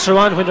 keep the pressure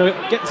on when they're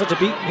getting such a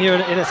beating here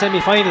in a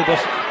semi-final. But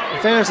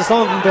in fairness to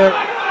some of them,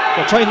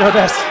 they're trying their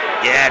best.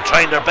 Yeah,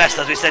 trying their best.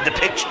 As we said, the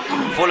pitch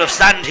full of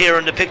sand here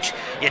on the pitch.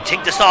 You'd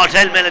think the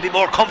Salthill men would be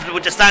more comfortable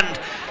with the sand,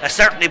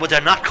 certainly, but they're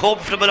not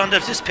comfortable on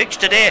this pitch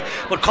today.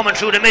 But coming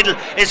through the middle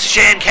is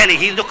Shane Kelly.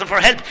 He's looking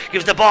for help,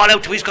 gives the ball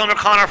out to his corner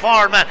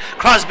forward man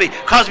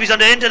Crosby's on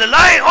the end of the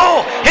line.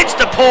 Hits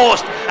the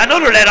post.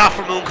 Another let off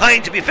from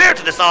Moonkind. To be fair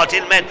to the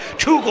Salthill men,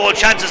 2 goal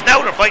chances.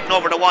 Now they're fighting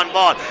over the one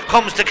ball.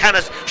 Comes to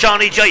Canis,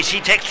 Shawnee Joyce.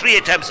 He takes 3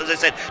 attempts. As I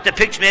said, the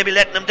pitch may be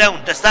letting them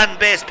down. The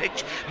stand-based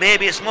pitch may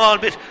be a small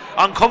bit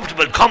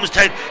uncomfortable. Comes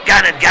to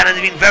Gannon. Gannon's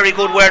been very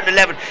good wearing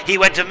 11. He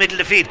went to middle of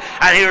the field.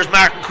 And here's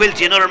Martin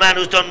Quilty, another man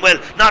who's done well.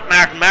 Not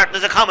Martin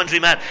is a commentary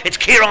man. It's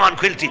Kieran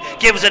Quilty.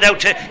 Gives it out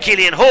to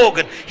Killian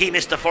Hogan. He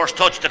missed the first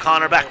touch. The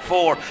cornerback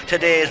 4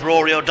 today is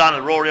Rory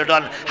O'Donnell. Rory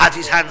O'Donnell has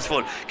his hands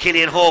full.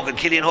 Killian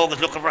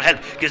Hogan's looking for help.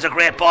 Gives a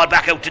great ball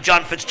back out to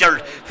John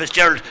Fitzgerald.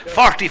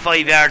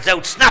 45 yards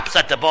out, snaps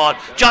at the ball.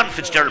 John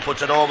Fitzgerald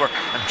puts it over,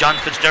 and John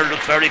Fitzgerald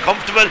looks very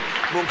comfortable.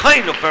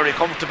 Moonkind look very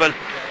comfortable.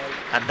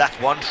 And that's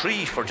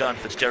 1-3 for John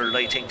Fitzgerald,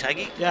 I think,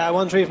 Taggy. Yeah,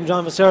 1-3 from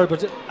John Fitzgerald.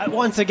 But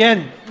once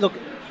again, look,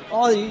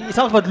 you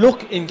talk about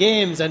luck in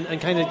games and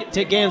kind of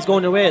take games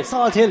going their way.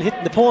 Salthill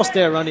hitting the post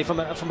there, Ronnie, from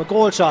a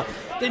goal shot.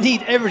 They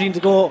need everything to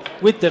go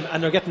with them,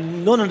 and they're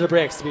getting none of the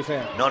breaks, to be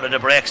fair. None of the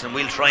breaks, and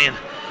we'll try and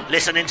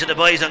listen into the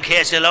boys on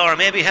KCLR,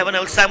 maybe have an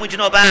old sandwich in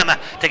Obama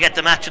to get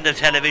the match on the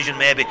television,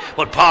 maybe.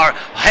 But Par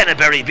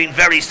Henneberry been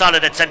very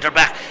solid at centre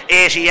back,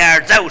 80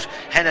 yards out.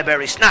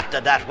 Henneberry snapped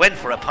at that, went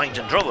for a point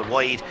and drove it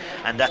wide,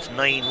 and that's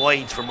 9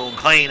 wides for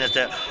Moonkind as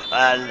the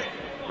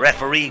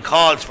referee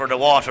calls for the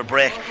water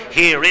break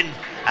here in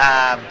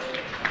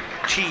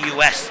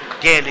TUS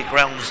Gaelic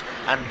grounds,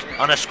 and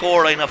on a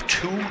scoreline of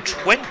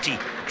 2-20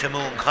 to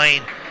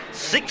Moonkind,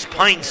 6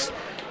 points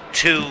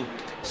to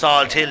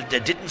Salthill. They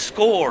didn't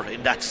score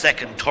in that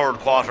third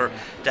quarter.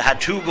 They had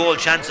 2 goal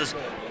chances,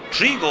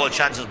 3 goal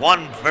chances,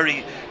 one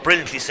very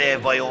brilliantly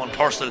saved by Owen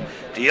Purcell,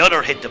 the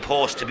other hit the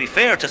post. To be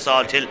fair to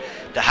Salthill,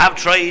 they have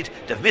tried,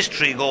 they've missed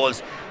 3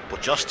 goals,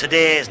 but just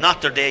today is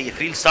not their day. You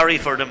feel sorry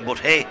for them, but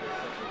hey.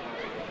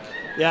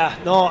 Yeah,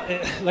 no,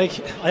 like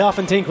I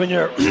often think when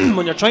you're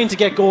when you're trying to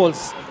get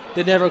goals,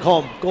 they never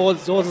come.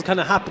 Goals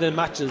kind of happen in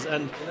matches,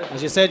 and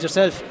as you said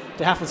yourself,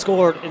 they haven't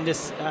scored in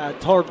this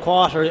third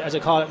quarter, as I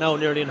call it now,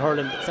 nearly in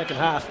hurling, second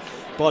half.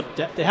 But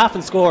they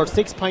haven't scored.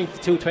 6 points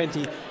to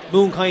 2-20.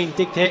 Moonkind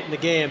dictating the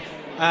game.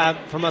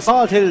 From a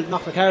Salthill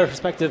Knocknacarra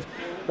perspective,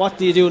 what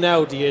do you do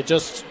now? Do you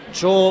just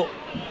throw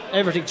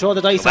everything, throw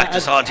the dice go back to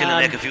Salthill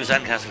and make a few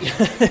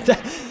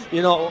sandcastles?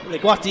 You know,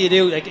 like what do you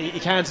do? Like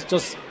you can't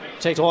just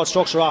take the whole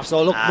structure off.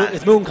 So look,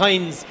 it's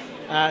Moonkind's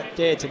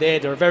day today.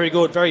 They're very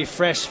good, very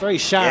fresh, very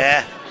sharp.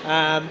 Yeah.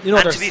 You know,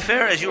 and to be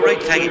fair, as you right,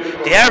 Taggy,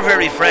 they are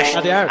very fresh.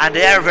 They are. And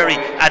they are very.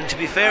 And to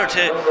be fair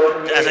to,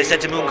 as I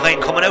said, to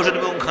Moonkind, coming out of the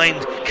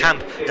Moonkind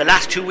camp, the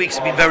last 2 weeks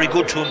have been very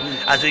good to him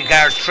as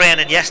regards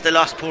training. Yes, they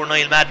lost poor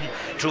Niall Madden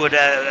through an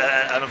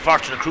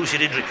unfortunate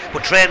cruciate injury,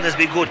 but training has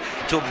been good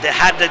to them. They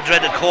had the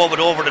dreaded COVID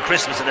over the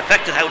Christmas and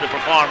affected how they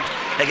performed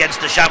against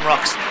the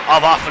Shamrocks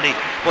of Offaly.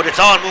 But it's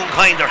all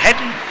Moonkind. They're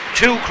heading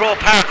to Croke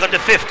Park on the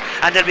 5th,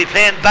 and they'll be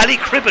playing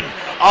Ballycribbin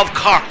of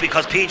Cork,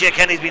 because PJ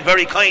Kenny's been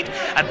very kind,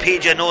 and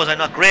PJ knows I'm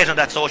not great on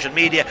that social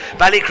media.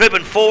 Ballycribbin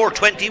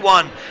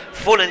 4-21,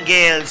 Fulham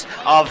Gales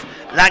of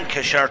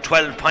Lancashire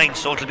 12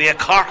 points. So it'll be a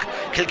Cork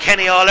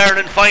Kilkenny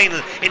All-Ireland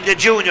final in the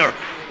junior.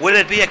 Will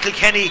it be a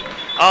Kilkenny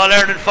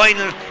All-Ireland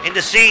final in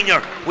the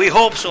senior? We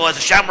hope so, as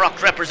the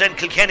Shamrocks represent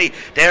Kilkenny.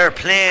 They're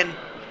playing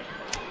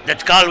the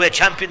Galway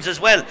champions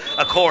as well,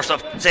 of course,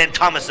 of St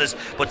Thomas's,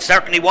 but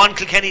certainly one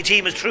Kilkenny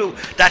team is through.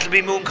 That'll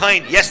be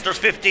Moonkind. Yes, there's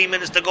 15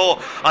 minutes to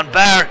go on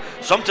bar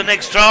something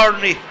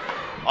extraordinary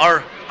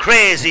or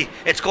crazy.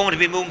 It's going to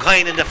be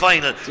Moonkind in the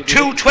final.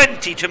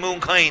 2-20 to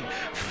Moonkind,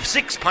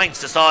 6 points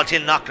to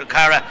Salthill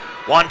Knocknacarra.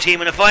 One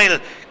team in the final.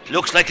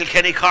 Looks like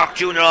Kilkenny Cork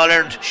Junior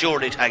All-Ireland,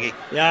 surely, Taggy.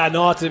 Yeah,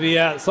 no, to be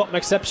something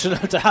exceptional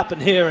to happen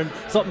here, and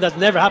something that's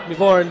never happened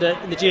before in the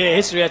GAA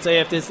history, I'd say,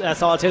 if this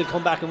Salthill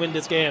come back and win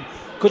this game.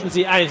 Couldn't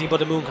see anything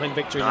but a Moonkind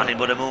victory. Nothing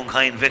but a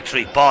Moonkind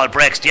victory. Ball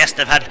breaks. Yes,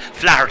 they've had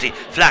Flaherty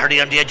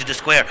on the edge of the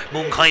square.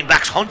 Moonkind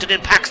backs hunted in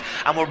packs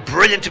and were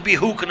brilliant to be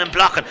hooking and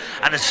blocking,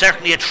 and it's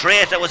certainly a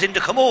trait that was in the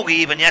Camogie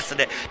even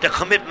yesterday. The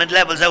commitment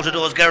levels out of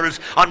those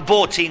girls on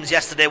both teams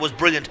yesterday was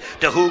brilliant.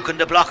 The hook and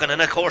the blocking,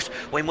 and of course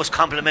we must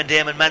compliment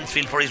Damon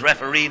Mansfield for his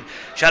refereeing.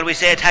 Shall we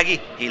say, Taggy,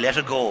 he let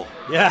it go.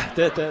 Yeah,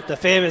 the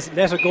famous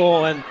let it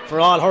go, and for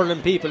all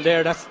hurling people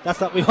there, that's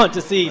what we want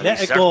to see. Well,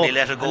 let it go.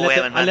 Let it go,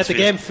 and let the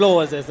game flow,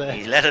 as they say.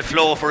 He's let it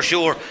flow for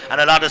sure, and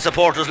a lot of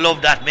supporters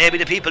loved that. Maybe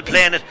the people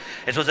playing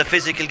it was a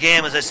physical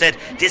game, as I said.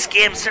 This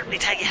game certainly,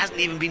 Taggy, hasn't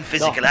even been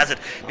physical, has it?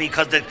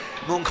 Because the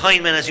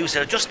Moonkind men, as you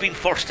said, have just been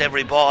first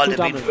every ball. They've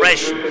been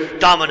fresh,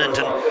 dominant,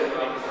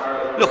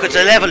 and look, it's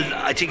a level.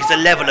 I think it's a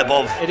level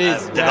above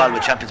the Galway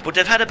champions. But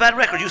they've had a bad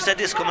record. You said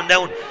this coming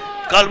down.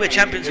 Galway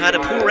champions had a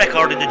poor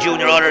record in the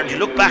Junior All-Ireland. You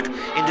look back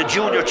in the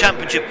Junior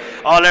Championship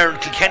All-Ireland,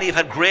 Kilkenny have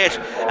had great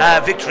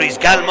victories.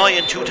 Galmoy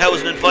in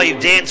 2005,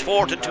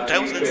 Danesfort in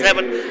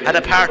 2007 had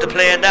a part to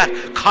play in that.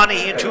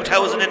 Conaghy in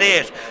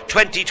 2008,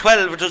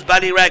 2012 it was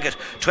Ballyragget,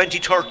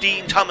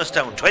 2013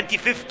 Thomastown,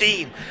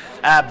 2015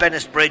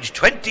 Bennettsbridge,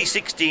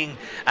 2016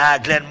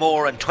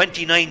 Glenmore, and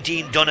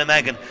 2019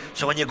 Dunnamaggin.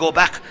 So when you go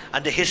back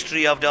on the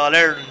history of the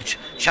All-Ireland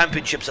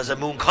Championships, as a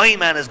Mooncoin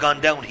man has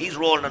gone down, he's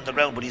rolling on the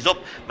ground, but he's up.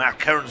 Mark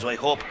Kearns, I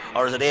hope,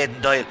 or is it Aidan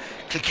Doyle?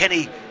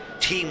 Kilkenny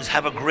teams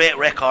have a great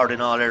record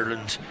in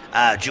All-Ireland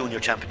Junior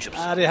Championships.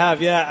 They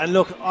have, yeah. And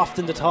look,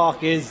 often the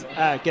talk is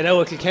get out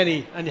of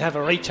Kilkenny and you have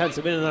a right chance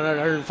of winning an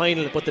All-Ireland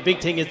final, but the big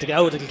thing is to get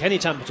out of the Kilkenny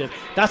Championship.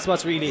 That's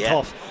what's really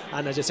tough.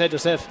 And as you said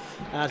yourself,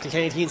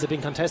 Kilkenny teams have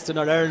been contesting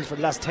All-Ireland for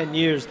the last 10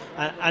 years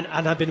and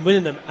have been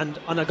winning them. And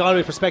on a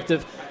Galway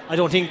perspective, I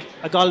don't think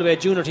a Galway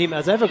junior team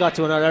has ever got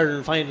to an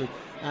All-Ireland final.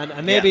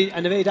 And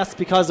maybe that's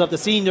because of the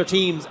senior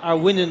teams are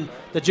winning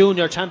the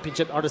junior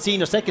championship, or the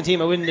senior second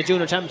team are winning the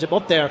junior championship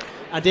up there,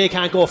 and they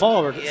can't go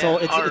forward. So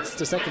it's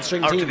the second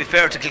string team. To be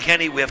fair to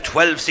Kilkenny, we have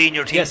 12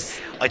 senior teams.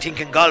 Yes. I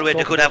think in Galway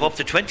they could have up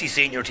to 20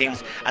 senior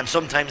teams, and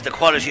sometimes the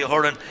quality of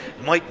hurling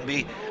mightn't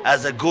be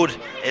as good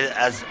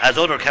as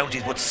other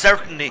counties, but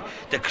certainly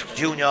the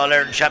Junior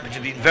All-Ireland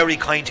Championship has been very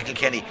kind to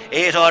Kilkenny.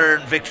 8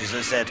 All-Ireland victories,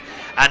 as I said,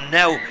 and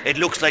now it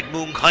looks like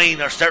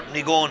Mooncoin are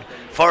certainly going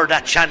for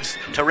that chance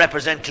to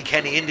represent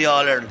Kilkenny in the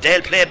All-Ireland.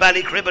 They'll play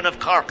Ballycribbin of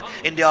Cork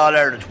in the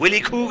All-Ireland.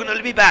 Willie Coogan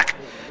will be back.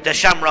 The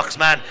Shamrocks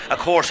man, of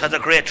course, has a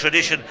great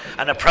tradition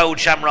and a proud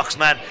Shamrocks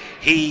man.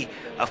 He,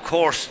 of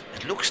course,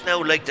 it looks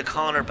now like the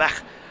corner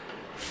back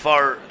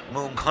for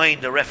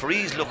Mooncoin. The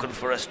referee's looking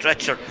for a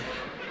stretcher.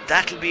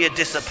 That'll be a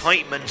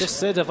disappointment. Just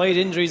said avoid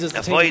injuries is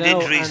the thing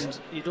now, and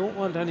you don't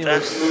want anyone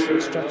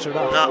stretchered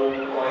off.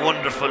 Not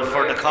wonderful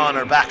for the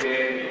corner back.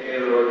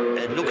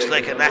 It looks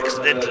like an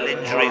accidental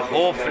injury.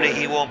 Hopefully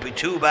he won't be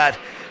too bad.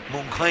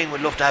 Mooncoin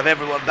would love to have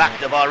everyone back.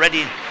 They've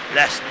already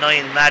lost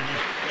Niall Madden.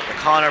 The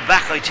corner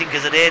back, I think,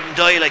 is it Aidan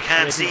Doyle? I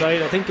can't see.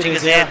 Doyle, I think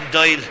it's Aidan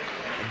Doyle.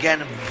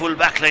 Again, full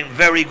back line,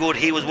 very good.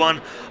 He was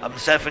one of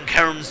himself and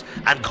Kearns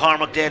and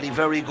Cormac Daly,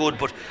 very good.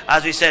 But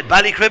as we said,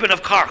 Ballycribbin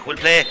of Cork will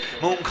play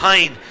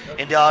Mooncoin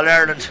in the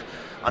All-Ireland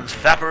on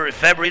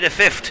February the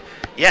 5th.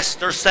 Yes,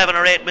 there's 7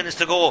 or 8 minutes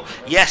to go.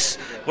 Yes,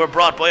 we're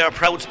brought by our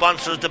proud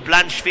sponsors, the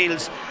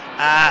Blanchfields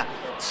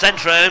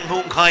Centra in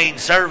Mooncoin,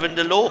 serving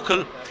the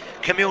local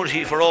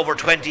community for over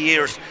 20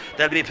 years.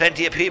 There'll be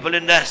plenty of people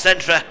in the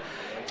Centra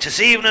this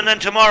evening and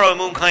tomorrow in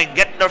Mooncoin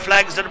getting their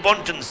flags and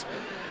buntons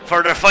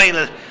for their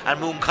final, and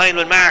Mooncoin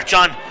will march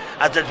on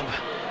as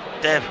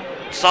the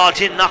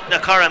Salthill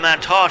Knocknacarra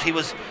man thought he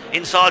was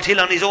in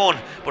Salthill on his own,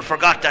 but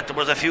forgot that there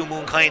was a few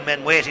Mooncoin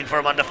men waiting for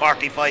him on the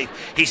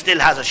 45. He still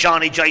has it.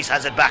 Shawnee Joyce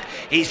has it back.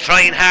 He's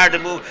trying hard to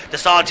move. The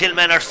Salthill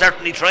men are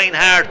certainly trying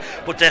hard,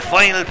 but the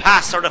final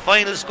pass or the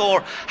final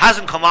score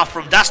hasn't come off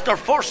from. That's their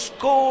first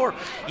score.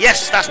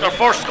 Yes, that's their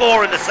first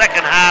score in the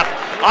second half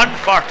on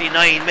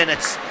 49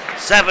 minutes.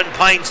 7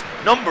 points.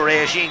 Number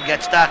 18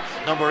 gets that.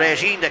 Number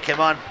 18 that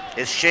came on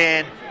is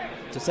Shane.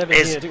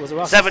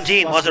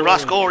 17 was it?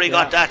 Ross Gorey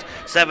got that.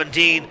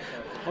 17.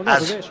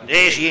 As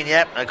 18,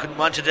 yeah, I didn't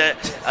want to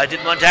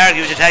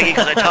argue with you, Taggy,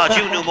 because I thought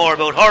you knew more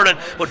about hurling,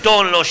 but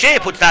Donal O'Shea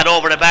puts that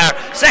over the bar.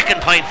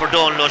 Second point for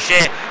Donal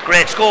O'Shea.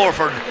 Great score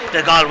for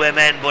the Galway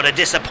men, but a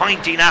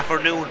disappointing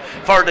afternoon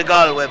for the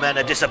Galway men,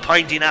 a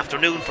disappointing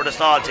afternoon for the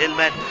Salthill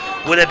men.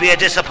 Will it be a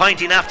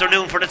disappointing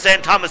afternoon for the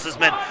St. Thomas's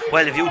men?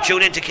 Well, if you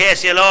tune into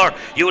KCLR,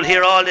 you will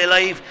hear all the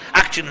live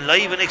action,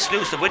 live and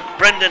exclusive, with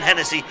Brendan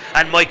Hennessy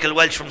and Michael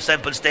Welch from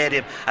Semple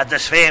Stadium as the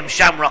famed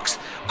Shamrocks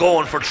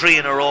going for 3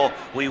 in a row.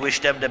 We wish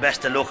them the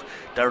best of luck.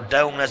 They're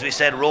down, as we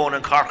said,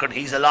 Ronan Corcoran,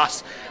 he's a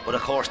loss, but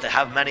of course they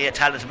have many a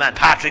talented man.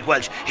 Patrick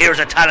Welch, here's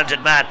a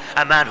talented man,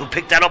 a man who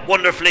picked that up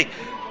wonderfully,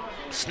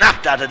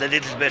 snapped at it a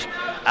little bit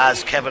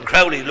as Kevin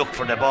Crowley looked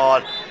for the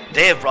ball.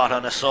 They've brought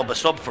on a sub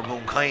for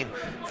Mooncoin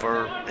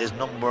for his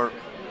number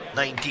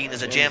 19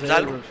 is a James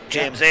Aylward.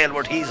 James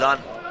Aylward, he's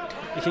on.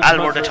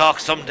 Aylward to talk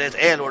some days.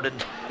 Aylward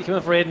and he came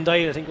on for Aidan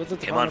Doyle, I think, was it?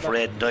 Came on for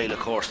Aidan Doyle, of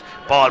course.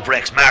 Ball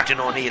breaks.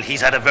 Martin O'Neill,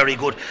 he's had a very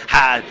good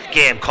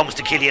game. Comes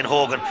to Killian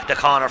Hogan, the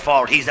corner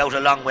forward. He's out a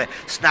long way.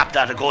 Snapped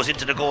at it, goes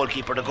into the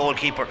goalkeeper. The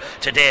goalkeeper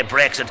today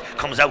breaks it.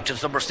 Comes out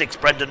to number 6,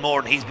 Brendan Moore,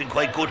 and he's been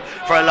quite good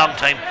for a long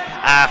time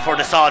for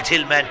the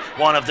Salthill men.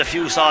 One of the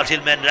few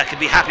Salthill men that can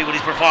be happy with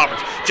his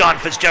performance. John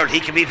Fitzgerald, he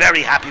can be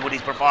very happy with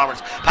his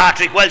performance.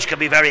 Patrick Welch can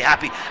be very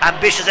happy.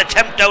 Ambitious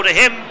attempt out of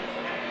him.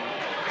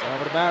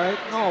 Over the bar, right?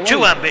 Oh,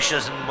 too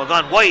ambitious, and we're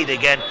gone wide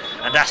again,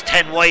 and that's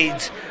 10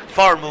 wides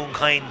for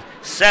Mooncoin,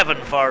 7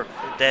 for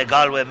the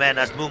Galway men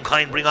as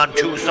Mooncoin bring on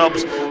 2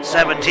 subs.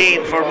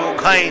 17 for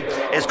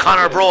Mooncoin is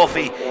Conor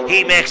Brophy.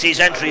 He makes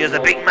his entry as a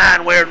big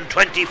man wearing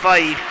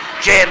 25,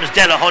 James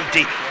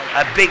Delahunty.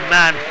 A big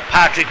man,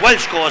 Patrick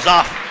Welch goes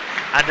off,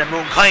 and the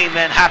Mooncoin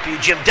men happy.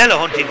 Jim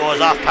Delahunty goes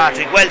off.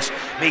 Patrick Welch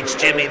meets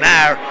Jimmy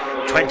Marr.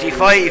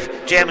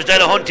 25, James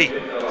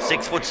Delahunty.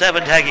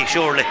 6'7", Taggy,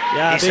 surely.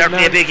 Yeah, he's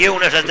certainly a big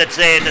unit, as they'd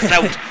say in the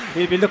south.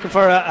 He'll be looking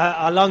for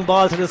a long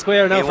ball to the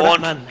square now for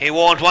that man. He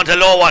won't want a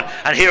low one.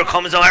 And here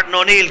comes Martin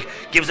O'Neill.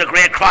 Gives a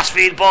great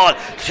crossfield ball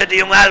to the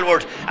young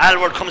Alward.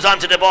 Alward comes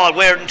onto the ball.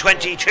 Wearing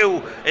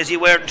 22. Is he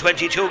wearing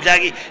 22,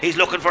 Daggy? He's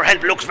looking for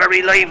help. Looks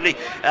very lively.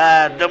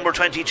 Number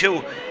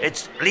 22.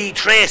 It's Lee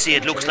Tracy,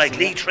 it looks like.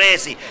 Lee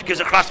Tracy gives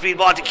a crossfield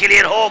ball to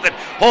Killian Hogan.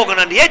 Hogan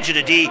on the edge of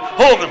the D.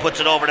 Hogan puts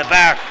it over the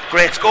bar.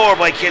 Great score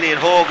by Killian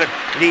Hogan.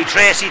 Lee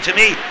Tracy, to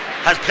me,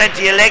 has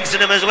plenty of legs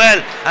in him as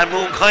well, and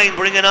Mooncoin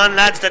bringing on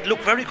lads that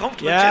look very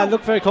comfortable. Yeah,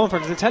 look very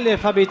comfortable. I'll tell you,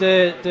 probably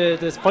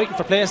the fighting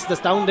for places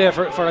that's down there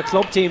for a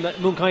club team at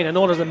Mooncoin. I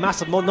know there's a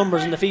massive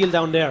numbers in the field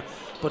down there,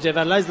 but you've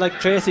had lads like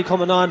Tracy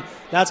coming on,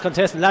 lads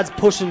contesting, lads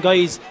pushing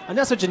guys, and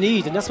that's what you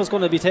need, and that's what's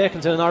going to be taken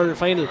to an Ireland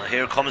final.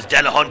 Here comes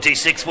Delahunty,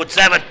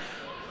 6'7".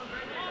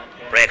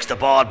 Breaks the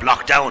ball,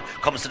 blocked down,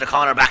 comes to the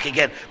corner back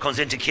again, comes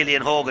into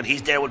Killian Hogan.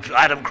 He's there with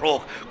Adam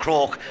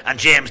Croke and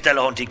James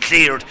Delahunty,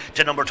 cleared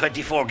to number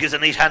 24, gives a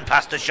neat hand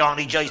pass to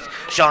Shawnee Joyce.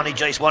 Shawnee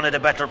Joyce, one of the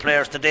better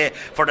players today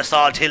for the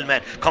Salt Hill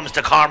men, comes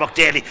to Cormac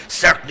Daly.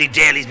 Certainly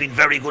Daly's been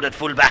very good at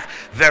fullback,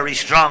 very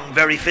strong,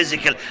 very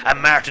physical,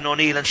 and Martin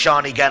O'Neill and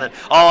Shawnee Gannon.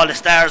 All the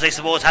stars, I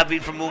suppose, have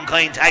been from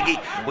Mooncoin,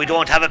 Taggy. We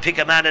don't have a pick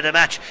a man of the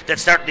match. That'd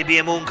certainly be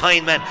a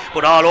Mooncoin man,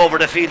 but all over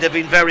the field they've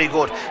been very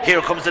good.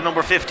 Here comes the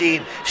number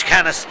 15,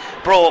 Canis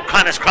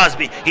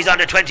Crosby. He's on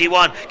the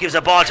 21, gives a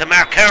ball to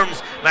Mark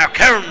Kearns. Mark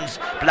Kearns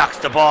blocks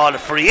the ball,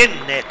 free in,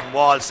 Nathan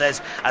Wall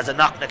says, as the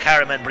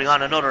Knocknacarra men bring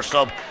on another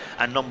sub,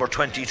 and number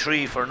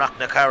 23 for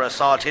Knocknacarra,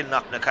 Salt Hill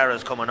Knocknacarra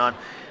is coming on,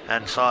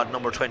 and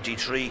number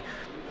 23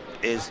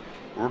 is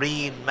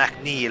Reen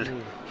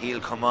McNeil.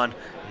 He'll come on,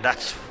 and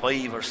that's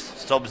 5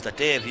 subs that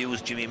they've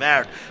used. Jimmy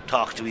Marr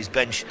talks to his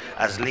bench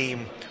as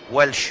Liam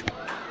Welsh,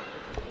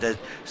 the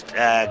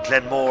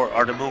Glenmore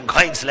or the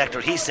Mooncoin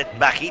selector, he's sitting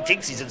back. He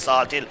thinks he's in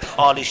Salt Hill.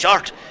 All he's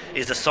short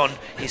is the sun.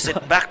 He's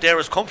sitting back there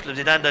as comfortable,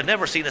 and I've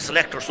never seen a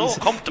selector so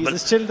comfortable.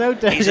 He's as chilled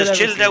out there. He's as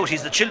chilled out.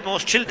 He's the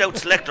most chilled out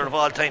selector of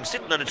all time,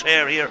 sitting on a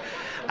chair here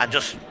and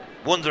just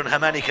wondering how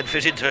many from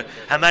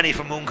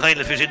Mooncoin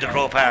will fit into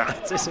Croke Park.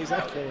 That's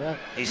exactly, yeah.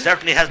 He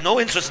certainly has no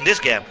interest in this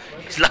game.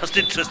 He's lost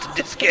interest in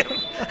this game.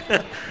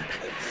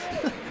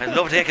 I'd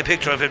love to take a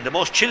picture of him. The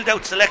most chilled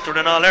out selector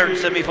in All Ireland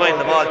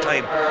semi-final of all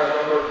time.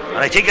 And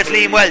I think it's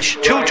Liam Welsh.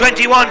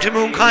 2:21 to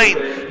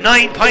Mooncoin.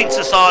 9 points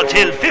to Salt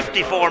Hill.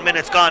 54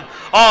 minutes gone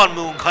on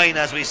Mooncoin,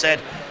 as we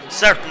said.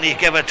 Certainly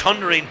gave a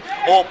thundering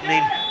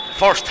opening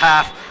first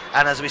half.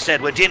 And as we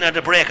said, went in at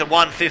the break at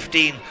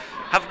 1:15.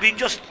 Have been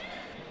just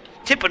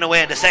tipping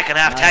away in the second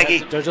half,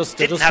 Taggy. They're just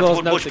Didn't have to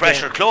put much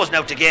pressure, closing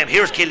out the game.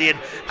 Here's Killian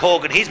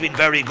Hogan, he's been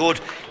very good,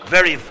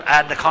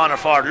 and the corner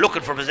forward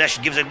looking for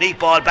possession, gives a neat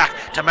ball back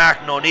to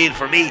Martin O'Neill.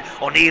 For me,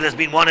 O'Neill has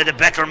been one of the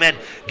better men,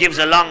 gives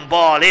a long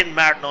ball in.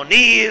 Martin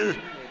O'Neill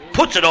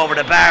puts it over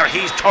the bar,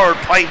 he's third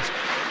point,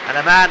 and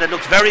a man that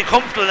looks very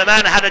comfortable, a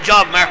man that had a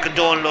job marking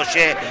Donal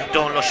O'Shea.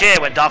 Donal O'Shea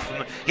went off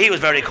him, he was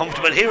very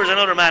comfortable. Here's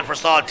another man for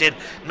Salt Hill,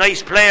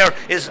 nice player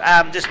is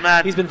this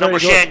man, he's been number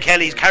very good. Shane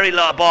Kelly. He's carried a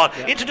lot of ball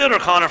into the other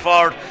corner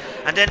forward.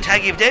 And then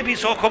Taggy, if they'd been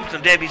so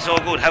comfortable, they'd be so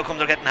good, how come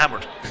they're getting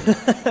hammered?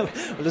 Well,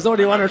 there's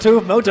only 1 or 2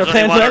 of them out there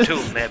playing well. There's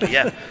only 1 or 2 maybe,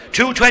 yeah.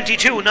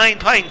 2:22, 9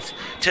 points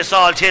to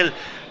Salt Hill.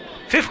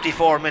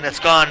 54 minutes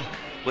gone,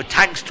 with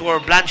thanks to our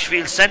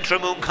Blanchfield Centre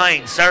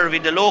Mooncoin,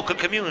 serving the local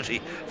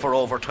community for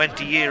over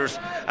 20 years.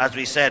 As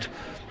we said,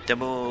 the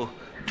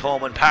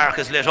Thomond Park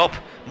is lit up.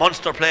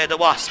 Munster play the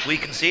Wasp, we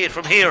can see it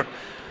from here.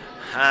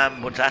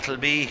 But that'll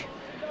be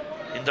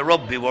in the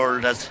rugby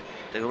world as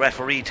the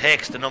referee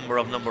takes the number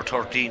of number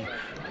 13,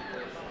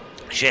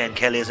 Shane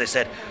Kelly, as I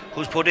said,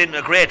 who's put in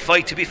a great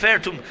fight. To be fair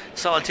to them,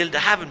 Salt Hill, they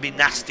haven't been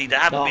nasty, they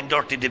haven't been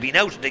dirty, they've been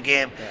out of the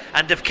game,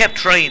 and they've kept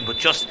trying, but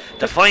just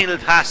the final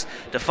pass,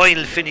 the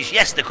final finish,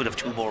 yes, they could have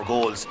 2 more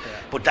goals,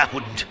 but that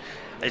wouldn't,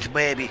 it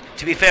maybe,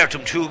 to be fair to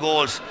them, 2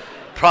 goals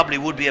probably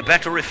would be a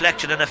better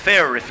reflection and a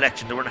fairer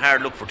reflection. They were in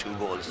hard look for 2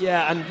 goals.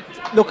 Yeah, and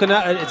looking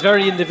at it, it's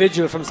very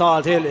individual from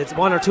Salt Hill. It's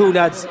 1 or 2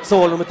 lads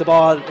soloing with the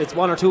ball, it's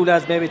 1 or 2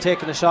 lads maybe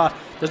taking a shot.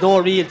 There's no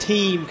real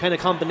team kind of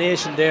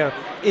combination there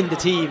in the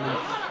team.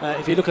 And,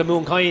 if you look at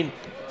Mooncoin,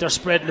 they're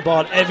spreading the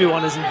ball,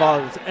 everyone is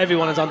involved,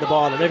 everyone is on the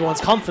ball, and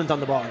everyone's confident on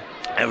the ball.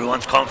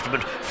 Everyone's comfortable.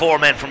 4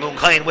 men from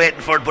Mooncoin waiting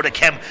for it, but it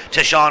came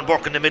to Sean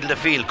Burke in the middle of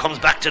the field. Comes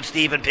back to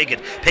Stephen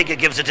Piggott. Piggott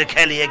gives it to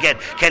Kelly again.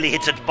 Kelly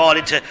hits the ball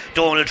into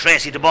Donal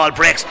Tracy. The ball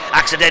breaks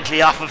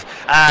accidentally off of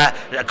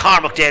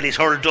Cormac Daly's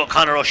hurled.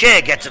 Conor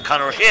O'Shea gets it.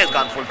 Conor O'Shea's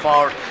gone full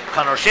forward.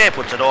 Conor O'Shea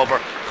puts it over.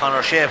 Conor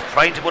O'Shea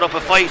trying to put up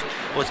a fight,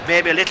 was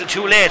maybe a little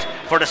too late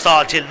for the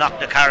Salt Hill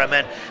Knocknacarra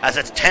men, as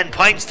it's 10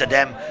 points to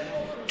them.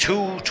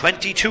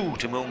 2:22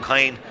 to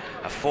Mooncoin.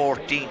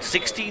 A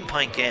 16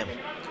 point game.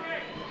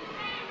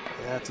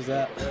 That is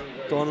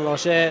Donal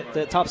O'Shea,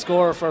 the top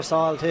scorer for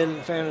Salt Hill.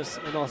 In fairness,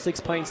 6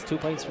 points, 2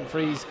 points from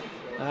frees.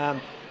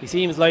 He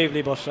seems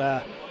lively, but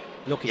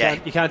look,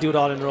 you can't do it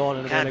all on your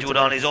own. Can't do it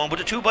on his own. But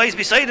the 2 boys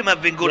beside him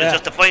have been good. It's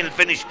just the final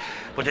finish,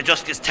 but it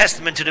just is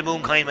testament to the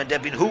Mooncoin, and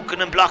they've been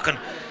hooking and blocking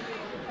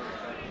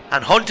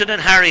and hunting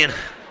and harrying.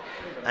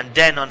 And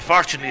then,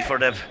 unfortunately for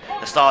the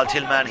Salt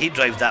Hill man, he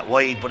drives that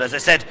wide. But as I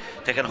said,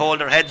 they can hold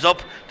their heads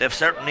up. They've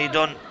certainly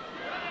done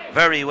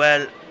very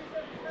well.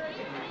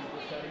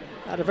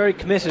 They're very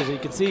committed, you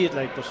can see it,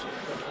 like, but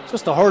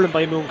just the hurling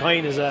by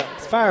Mooncoin is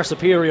far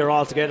superior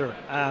altogether.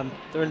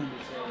 They're in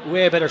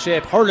way better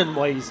shape hurling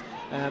wise.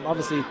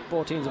 Obviously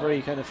both teams are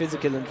very kind of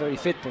physical and very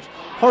fit, but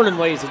hurling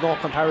wise there's no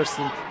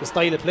comparison. The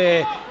style of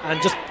play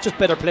and just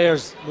better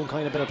players.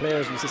 Mooncoin are better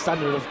players, and it's the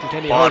standard of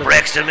Kilkenny Ball hurling.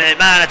 breaks the man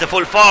at the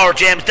full forward,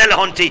 James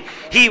Delahunty.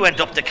 He went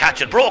up to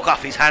catch it, broke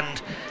off his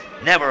hand,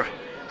 never,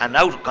 and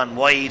out gone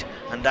wide.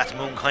 And that's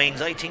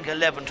Mooncoin's, I think,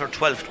 11th or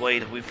 12th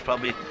wide. We've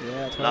probably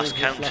lost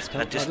count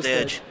at this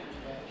stage.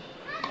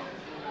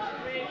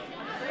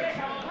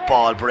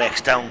 Ball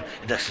breaks down.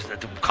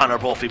 Conor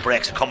Brophy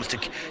breaks. It comes to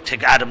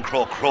Adam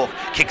Croke. Croke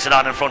kicks it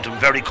on in front of him.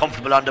 Very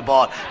comfortable on the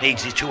ball.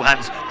 Needs his two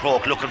hands.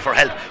 Croke looking for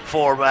help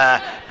for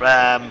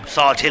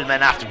Salt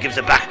Hillman after gives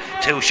it back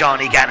to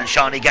Shawnee Gannon.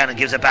 Shawnee Gannon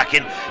gives it back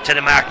in to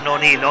the Martin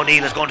O'Neill.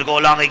 O'Neill is going to go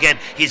long again.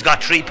 He's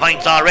got 3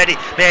 points already.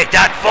 Make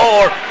that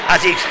 4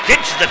 as he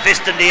clinches the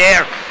fist in the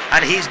air,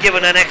 and he's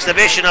given an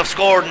exhibition of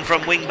scoring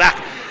from wing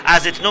back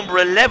as it's number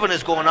 11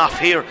 is going off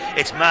here.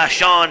 It's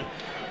Martin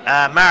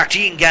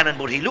Gannon,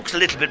 but he looks a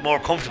little bit more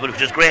comfortable,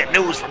 which is great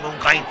news for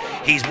Mooncoin.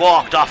 He's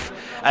walked off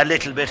a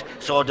little bit,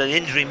 so the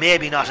injury may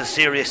be not as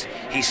serious.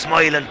 He's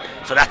smiling,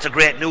 so that's a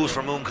great news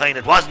for Mooncoin.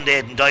 It wasn't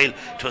Aidan Doyle,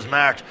 it was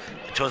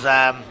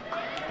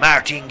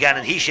Martin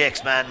Gannon. He shakes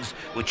hands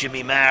with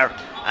Jimmy Maher,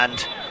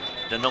 and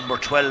the number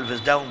 12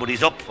 is down, but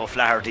he's up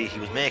O'Flaherty. He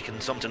was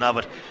making something of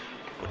it,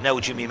 but now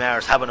Jimmy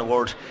Maher's having a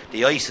word.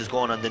 The ice is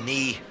going on the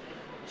knee,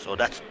 so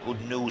that's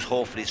good news.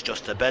 Hopefully it's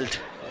just a belt.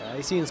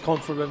 He seems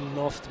comfortable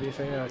enough, to be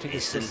fair. I think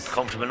he's still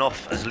comfortable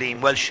enough as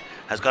Liam Welsh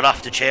has got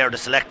off the chair, the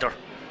selector.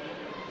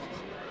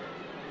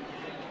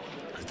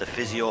 As the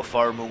physio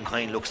for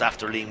Mooncoin looks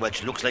after Liam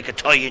Welsh. Looks like a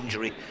thigh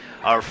injury,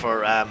 or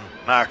for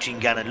Martin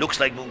Gannon. Looks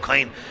like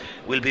Mooncoin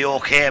will be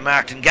okay.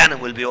 Martin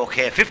Gannon will be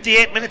okay.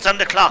 58 minutes on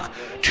the clock.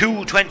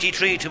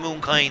 2:23 to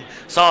Mooncoin.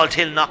 Salt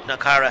Hill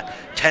Knocknacarra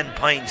 10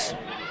 points.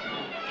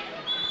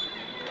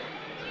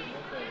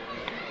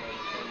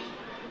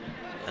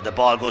 The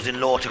ball goes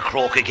in low to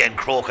Croke again.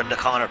 Croke in the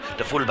corner.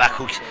 The fullback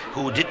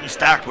who didn't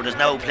start but is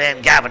now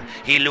playing Gavin.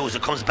 He loses.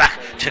 It comes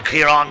back to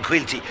Kieran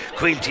Quilty.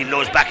 Quilty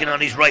loads back in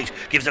on his right.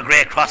 Gives a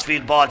great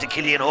crossfield ball to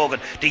Killian Hogan.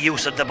 The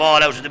use of the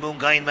ball out of the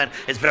Mooncoin man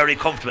is very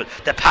comfortable.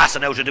 The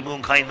passing out of the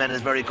Mooncoin man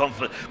is very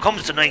comfortable.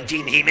 Comes to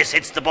 19. He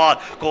mishits the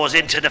ball. Goes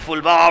into the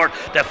full forward.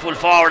 The full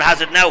forward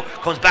has it now.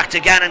 Comes back to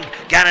Gannon.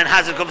 Gannon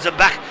has it. Comes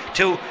back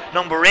to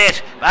number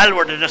 8.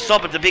 Alward and the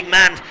sub at the big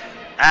man.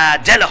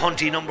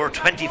 Delahunty, number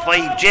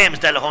 25, James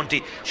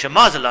Delahunty.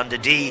 Shemazel on the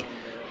D.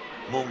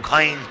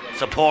 Mooncoin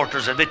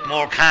supporters a bit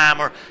more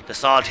calmer. The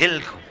Salt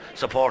Hill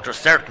supporters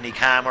certainly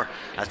calmer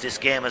as this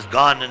game has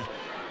gone, and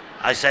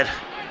I said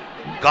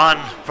gone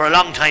for a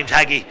long time,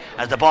 Taggy,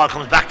 as the ball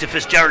comes back to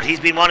Fitzgerald. He's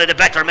been one of the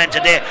better men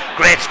today.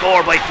 Great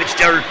score by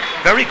Fitzgerald.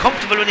 Very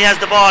comfortable when he has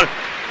the ball.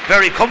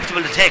 Very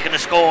comfortable to taking a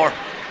score.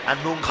 And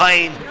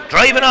Mooncoin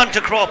driving on to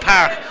Croke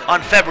Park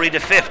on February the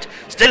 5th.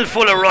 Still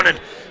full of running.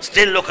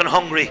 Still looking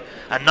hungry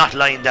and not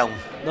lying down.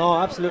 No,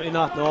 absolutely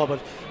not, no,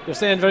 but you're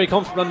saying very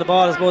comfortable on the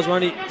ball, I suppose,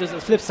 Ronnie. There's a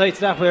flip side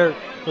to that where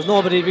there's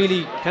nobody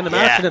really kind of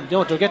marking them. You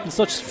know, they're getting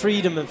such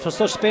freedom and for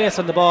such space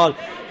on the ball.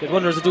 You'd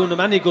wonder is it doing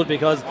them any good,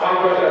 because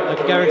I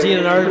can guarantee in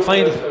an Ireland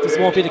final this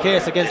won't be the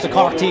case against the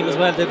Cork team as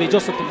well. They'll be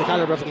just up in the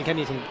calibre of the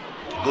Kilkenny team.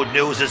 Good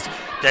news is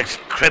that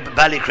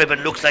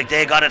Ballycribbon looks like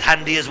they got it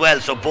handy as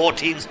well, so both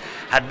teams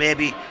had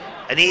maybe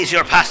an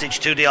easier passage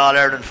to the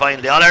All-Ireland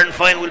final. The All-Ireland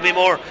final will be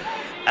more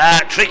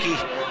tricky,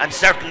 and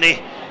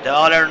certainly the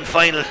All-Ireland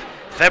final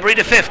February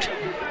the 5th.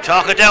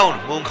 Chalk it down.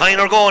 Mooncoin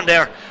are going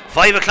there.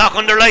 5 o'clock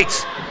under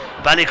lights.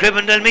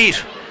 Ballycribbon they'll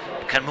meet.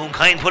 Can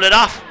Mooncoin pull it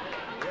off?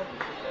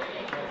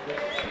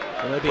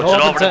 They'll be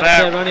hoping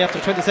to Ronnie, after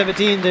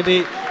 2017 they'll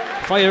be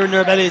fire in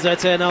their bellies, I'd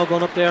say, now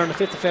going up there on the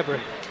 5th of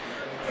February.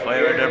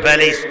 Fire in their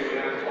bellies.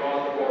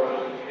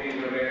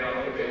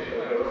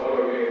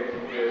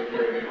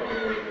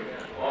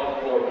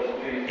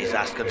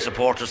 Asking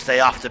supporters stay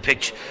off the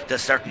pitch.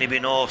 There's certainly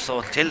been no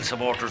Salt Hill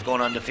supporters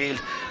going on the field.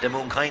 The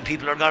Mooncoin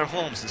people are gone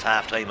home since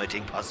half time, I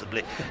think,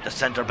 possibly. The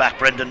centre back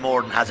Brendan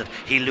Morden has it.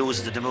 He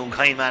loses it. The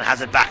Mooncoin man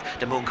has it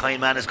back. The Mooncoin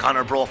man is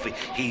Conor Brophy.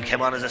 He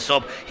came on as a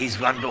sub. He's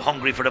gone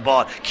hungry for the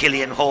ball.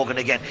 Killian Hogan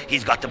again.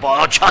 He's got the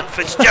ball. Oh, John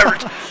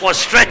Fitzgerald was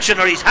stretching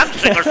or his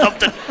hamstring or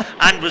something,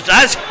 and was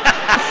as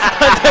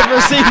I've never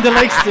seen the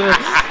likes of it.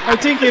 I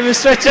think he was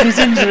stretching his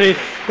injury.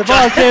 The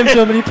ball came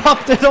to him and he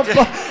popped it up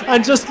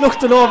and just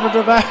looked it over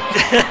the bar.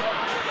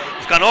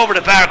 It's gone over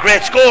the bar.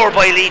 Great score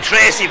by Lee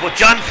Tracy, but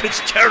John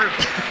Fitzgerald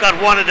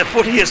got one of the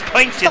funniest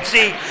points you'd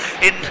see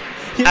in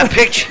a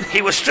pitch.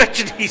 He was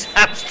stretching his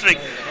hamstring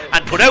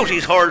and put out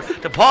his hurl.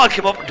 The ball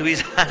came up into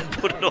his hand and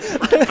put it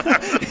over the bar.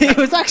 He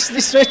was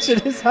actually stretching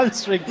his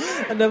hamstring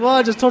and the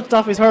ball just touched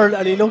off his hurl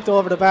and he looked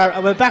over the bar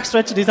and went back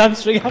stretching his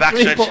hamstring. Back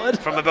stretch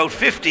from about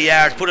 50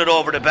 yards, put it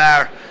over the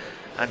bar,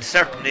 and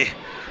certainly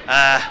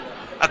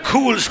a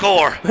cool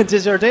score. When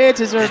it's your day,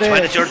 it's your day.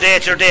 When it's your day,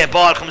 it's your day.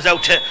 Ball comes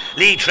out to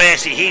Lee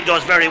Tracy. He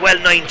does very well,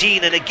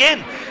 19. And again,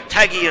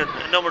 Taggy,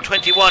 number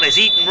 21, is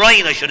Ethan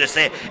Ryan, I should have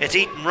said. It's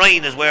Ethan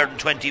Ryan is wearing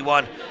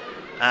 21.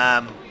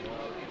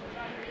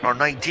 or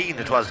 19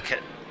 it was.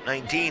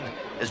 19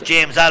 is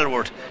James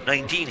Alward.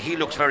 19, he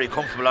looks very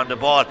comfortable on the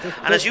ball.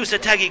 And as you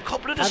said, Taggy, a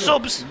couple of the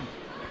subs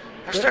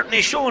are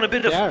certainly showing a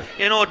bit of,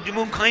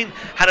 Mooncoin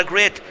had a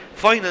great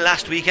final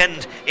last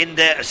weekend in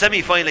the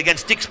semi-final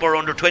against Dixborough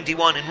under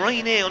 21 in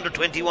Ryan under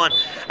 21,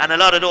 and a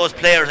lot of those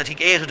players, I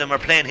think 8 of them are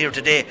playing here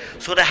today,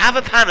 so they have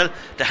a panel,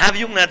 they have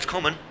young lads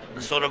coming,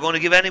 so they're going to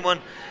give anyone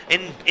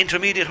in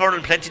intermediate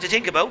hurling plenty to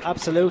think about.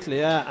 Absolutely,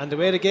 yeah. And the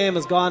way the game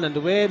has gone and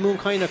the way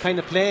Mooncoin are kind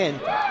of playing,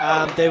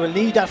 they will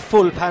need that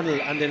full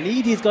panel, and they'll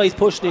need these guys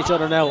pushing each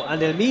other now,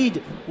 and they'll need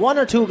one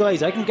or two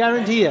guys, I can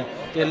guarantee you,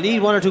 they'll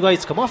need one or two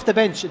guys to come off the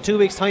bench in 2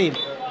 weeks' time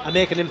and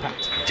make an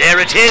impact. There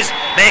it is,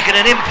 making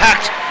an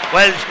impact.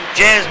 Well,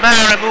 James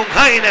Maher and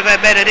Mooncoin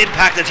have made an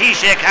impact as he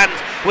shake hands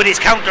with his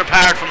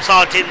counterpart from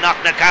Salthill,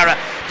 Knocknacarra.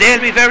 They'll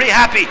be very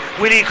happy.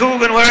 Willie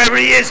Coogan, wherever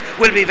he is,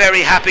 will be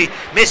very happy.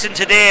 Missing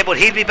today, but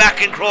he'll be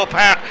back in Croke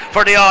Park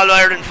for the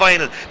All-Ireland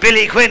final.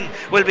 Billy Quinn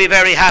will be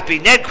very happy.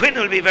 Ned Quinn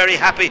will be very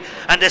happy.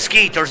 And the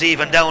Skeeters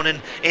even down in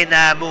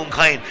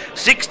Mooncoin.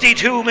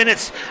 62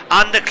 minutes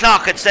on the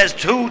clock. It says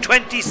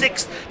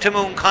 2:26 to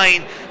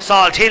Mooncoin.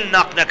 Salthill,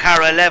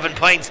 Knocknacarra, 11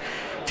 points.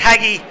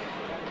 Taggy,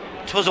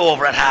 it was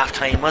over at half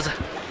time, was it?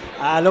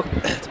 Look,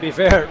 to be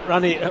fair,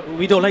 Ronnie,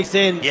 we don't like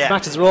saying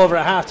matches are over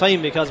at half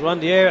time because we're on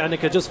the air and it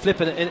could just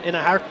flip in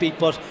a heartbeat,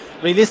 but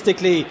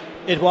realistically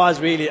it was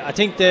really, I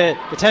think the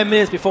 10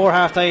 minutes before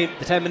half time,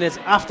 the 10 minutes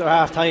after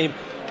half time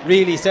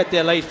really set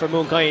their light for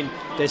Mooncoin.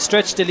 They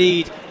stretched the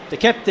lead, they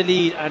kept the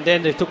lead, and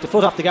then they took the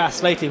foot off the gas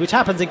slightly, which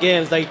happens in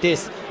games like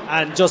this,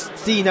 and just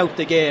seeing out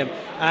the game.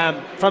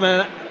 From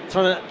an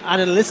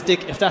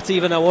analytic, if that's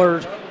even a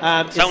word,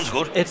 sounds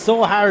good. It's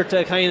so hard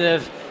to kind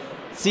of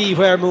see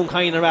where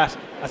Mooncoin are at.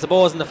 I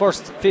suppose in the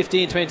first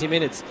 15-20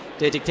 minutes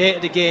they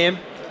dictated the game,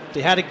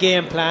 they had a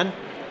game plan,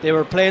 they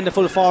were playing the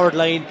full forward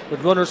line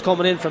with runners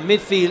coming in from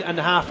midfield and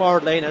the half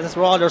forward line, and that's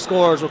where all their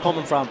scorers were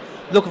coming from,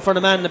 looking for the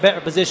man in a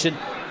better position,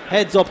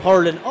 heads up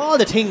hurling, all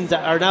the things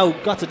that are now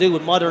got to do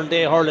with modern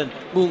day hurling.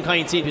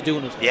 Mooncoin seem to be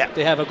doing it.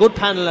 They have a good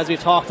panel, as we've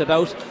talked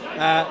about,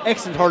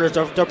 excellent hurlers.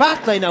 Their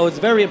back line now is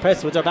very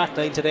impressive with their back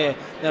line today.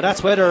 Now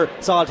that's whether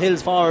Salt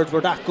Hill's forwards were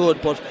that good,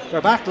 but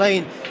their back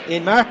line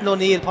in Martin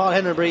O'Neill, Paul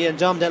Hennebury and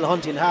John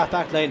Delahunty in the half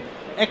back line,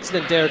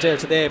 excellent there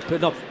today,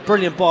 putting up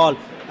brilliant ball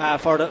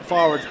for the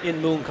forwards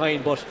in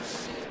Mooncoin. But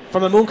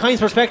from a Mooncoin's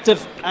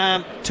perspective,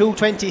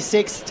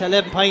 2:26 to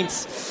 11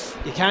 points,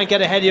 you can't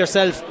get ahead of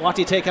yourself. What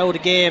do you take out of the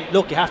game?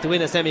 Look, you have to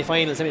win a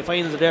semi-final.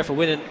 Semi-finals are there for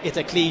winning. It's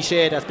a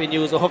cliche that's been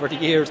used over the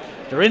years.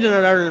 They're in an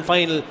Ireland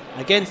final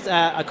against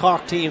a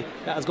Cork team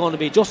that is going to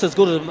be just as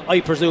good as them,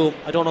 I presume.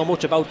 I don't know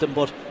much about them,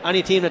 but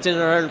any team that's in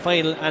an Ireland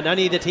final, and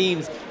any of the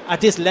teams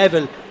at this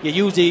level, you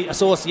usually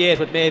associate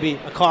with maybe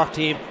a Cork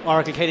team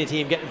or a Kilkenny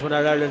team getting to an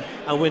Ireland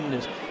and winning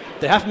it.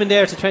 They haven't been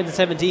there to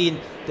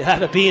 2017. They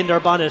have a bee in their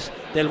bonnet.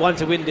 They'll want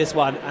to win this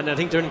one, and I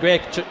think they're in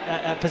great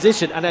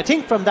position. And I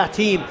think from that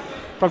team,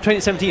 from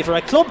 2017, for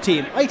a club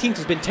team, I think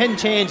there's been 10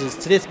 changes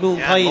to this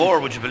Mooncoin. More,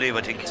 would you believe,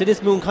 I think. To this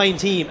Mooncoin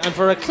team. And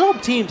for a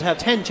club team to have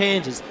 10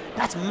 changes,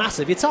 that's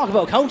massive. You talk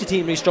about a county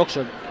team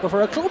restructuring, but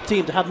for a club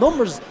team to have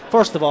numbers,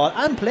 first of all,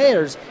 and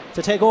players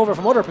to take over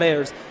from other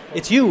players,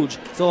 it's huge.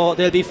 So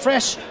they'll be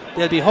fresh,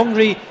 they'll be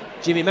hungry.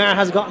 Jimmy Maher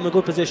has got them in a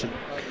good position.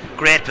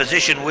 Great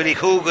position. Willie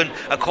Coogan,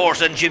 of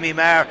course, and Jimmy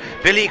Maher,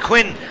 Billy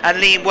Quinn and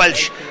Liam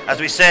Welsh. As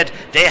we said,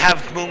 they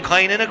have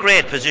Mooncoin in a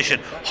great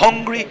position.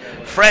 Hungry,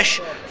 fresh,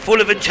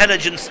 full of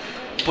intelligence,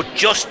 but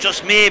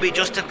just maybe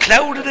just to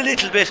cloud it a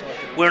little bit.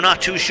 We're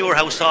not too sure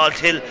how Salt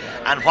Hill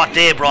and what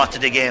they brought to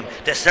the game.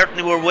 They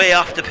certainly were way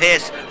off the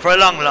pace for a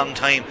long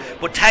time.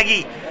 But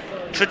Taggy,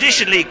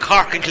 traditionally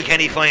Cork and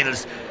Kilkenny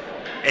finals,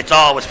 it's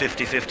always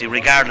 50-50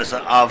 regardless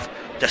of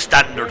the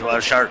standard, well,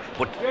 sure,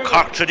 but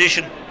Cork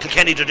tradition,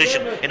 Kilkenny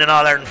tradition in an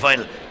All-Ireland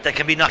final, there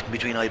can be nothing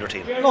between either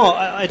team. No,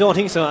 I don't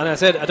think so, and I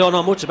said I don't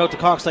know much about the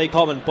Cork side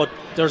coming, but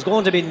there's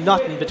going to be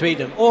nothing between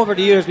them. Over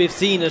the years we've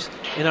seen it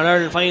in our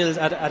Ireland finals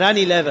at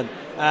any level.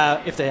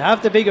 If they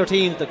have the bigger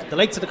teams, the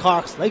likes of the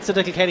Corks, likes of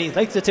the Kilkennys,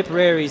 likes of the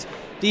Tipperaries,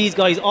 these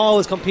guys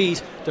always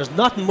compete. There's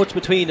nothing much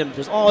between them.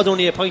 There's always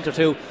only a point or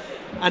two.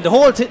 And the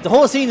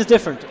whole scene is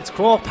different. It's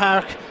Croke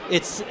Park.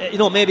 It's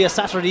maybe a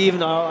Saturday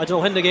evening, or I don't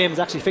know when the game is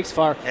actually fixed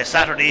for. A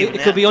Saturday evening.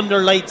 It could be under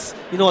lights.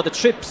 The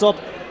trips up.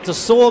 There's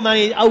so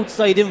many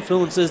outside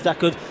influences that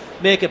could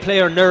make a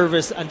player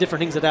nervous and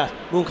different things like that.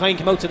 Mooncoin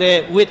came out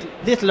today with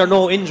little or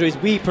no injuries,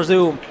 we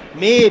presume.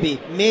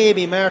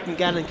 Maybe Martin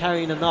Gannon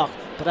carrying a knock,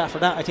 but after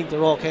that I think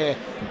they're okay.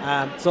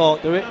 So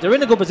they're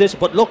in a good position.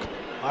 But look,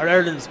 our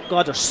Ireland's,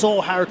 God, they're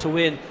so hard to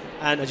win.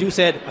 And as you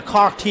said, a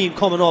Cork team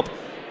coming up,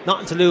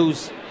 nothing to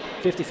lose.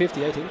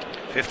 50-50, I think.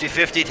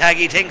 50-50,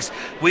 Taggy thinks.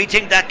 We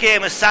think that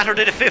game is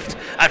Saturday the 5th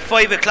at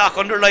 5 o'clock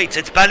under lights.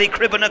 It's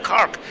Ballycribbon of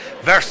Cork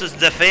versus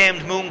the famed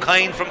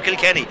Mooncoin from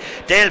Kilkenny.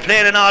 They'll play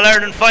in an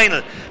All-Ireland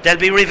final. There'll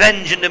be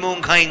revenge in the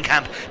Mooncoin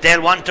camp.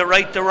 They'll want to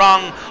right the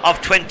wrong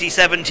of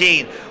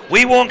 2017.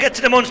 We won't get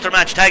to the Munster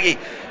match, Taggy.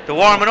 They're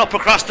warming up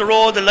across the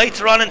road. The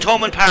lights are on in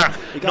Thomond Park.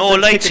 No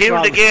lights here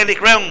in the Gaelic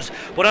grounds.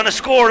 But on a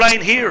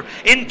scoreline here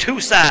in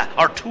Toos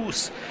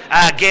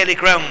Gaelic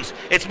grounds,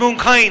 it's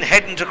Mooncoin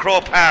heading to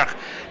Croke Park.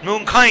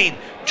 Mooncoin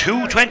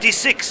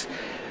 226.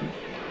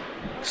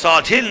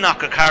 Salthill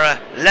Knocknacarra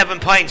 11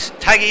 points.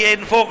 Taggy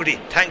Aidan Fogarty,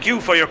 thank you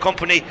for your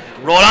company.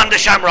 Roll on the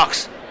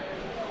Shamrocks.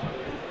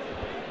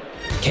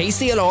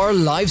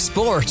 KCLR Live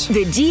Sport.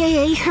 The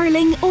GAA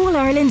Hurling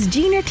All-Ireland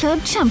Junior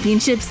Club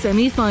Championship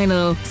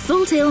semi-final.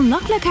 Salthill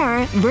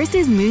Knocknacarra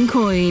versus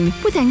Mooncoin.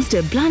 With thanks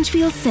to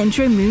Blanchfield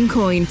Centra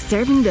Mooncoin,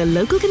 serving the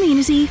local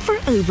community for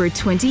over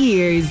 20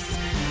 years.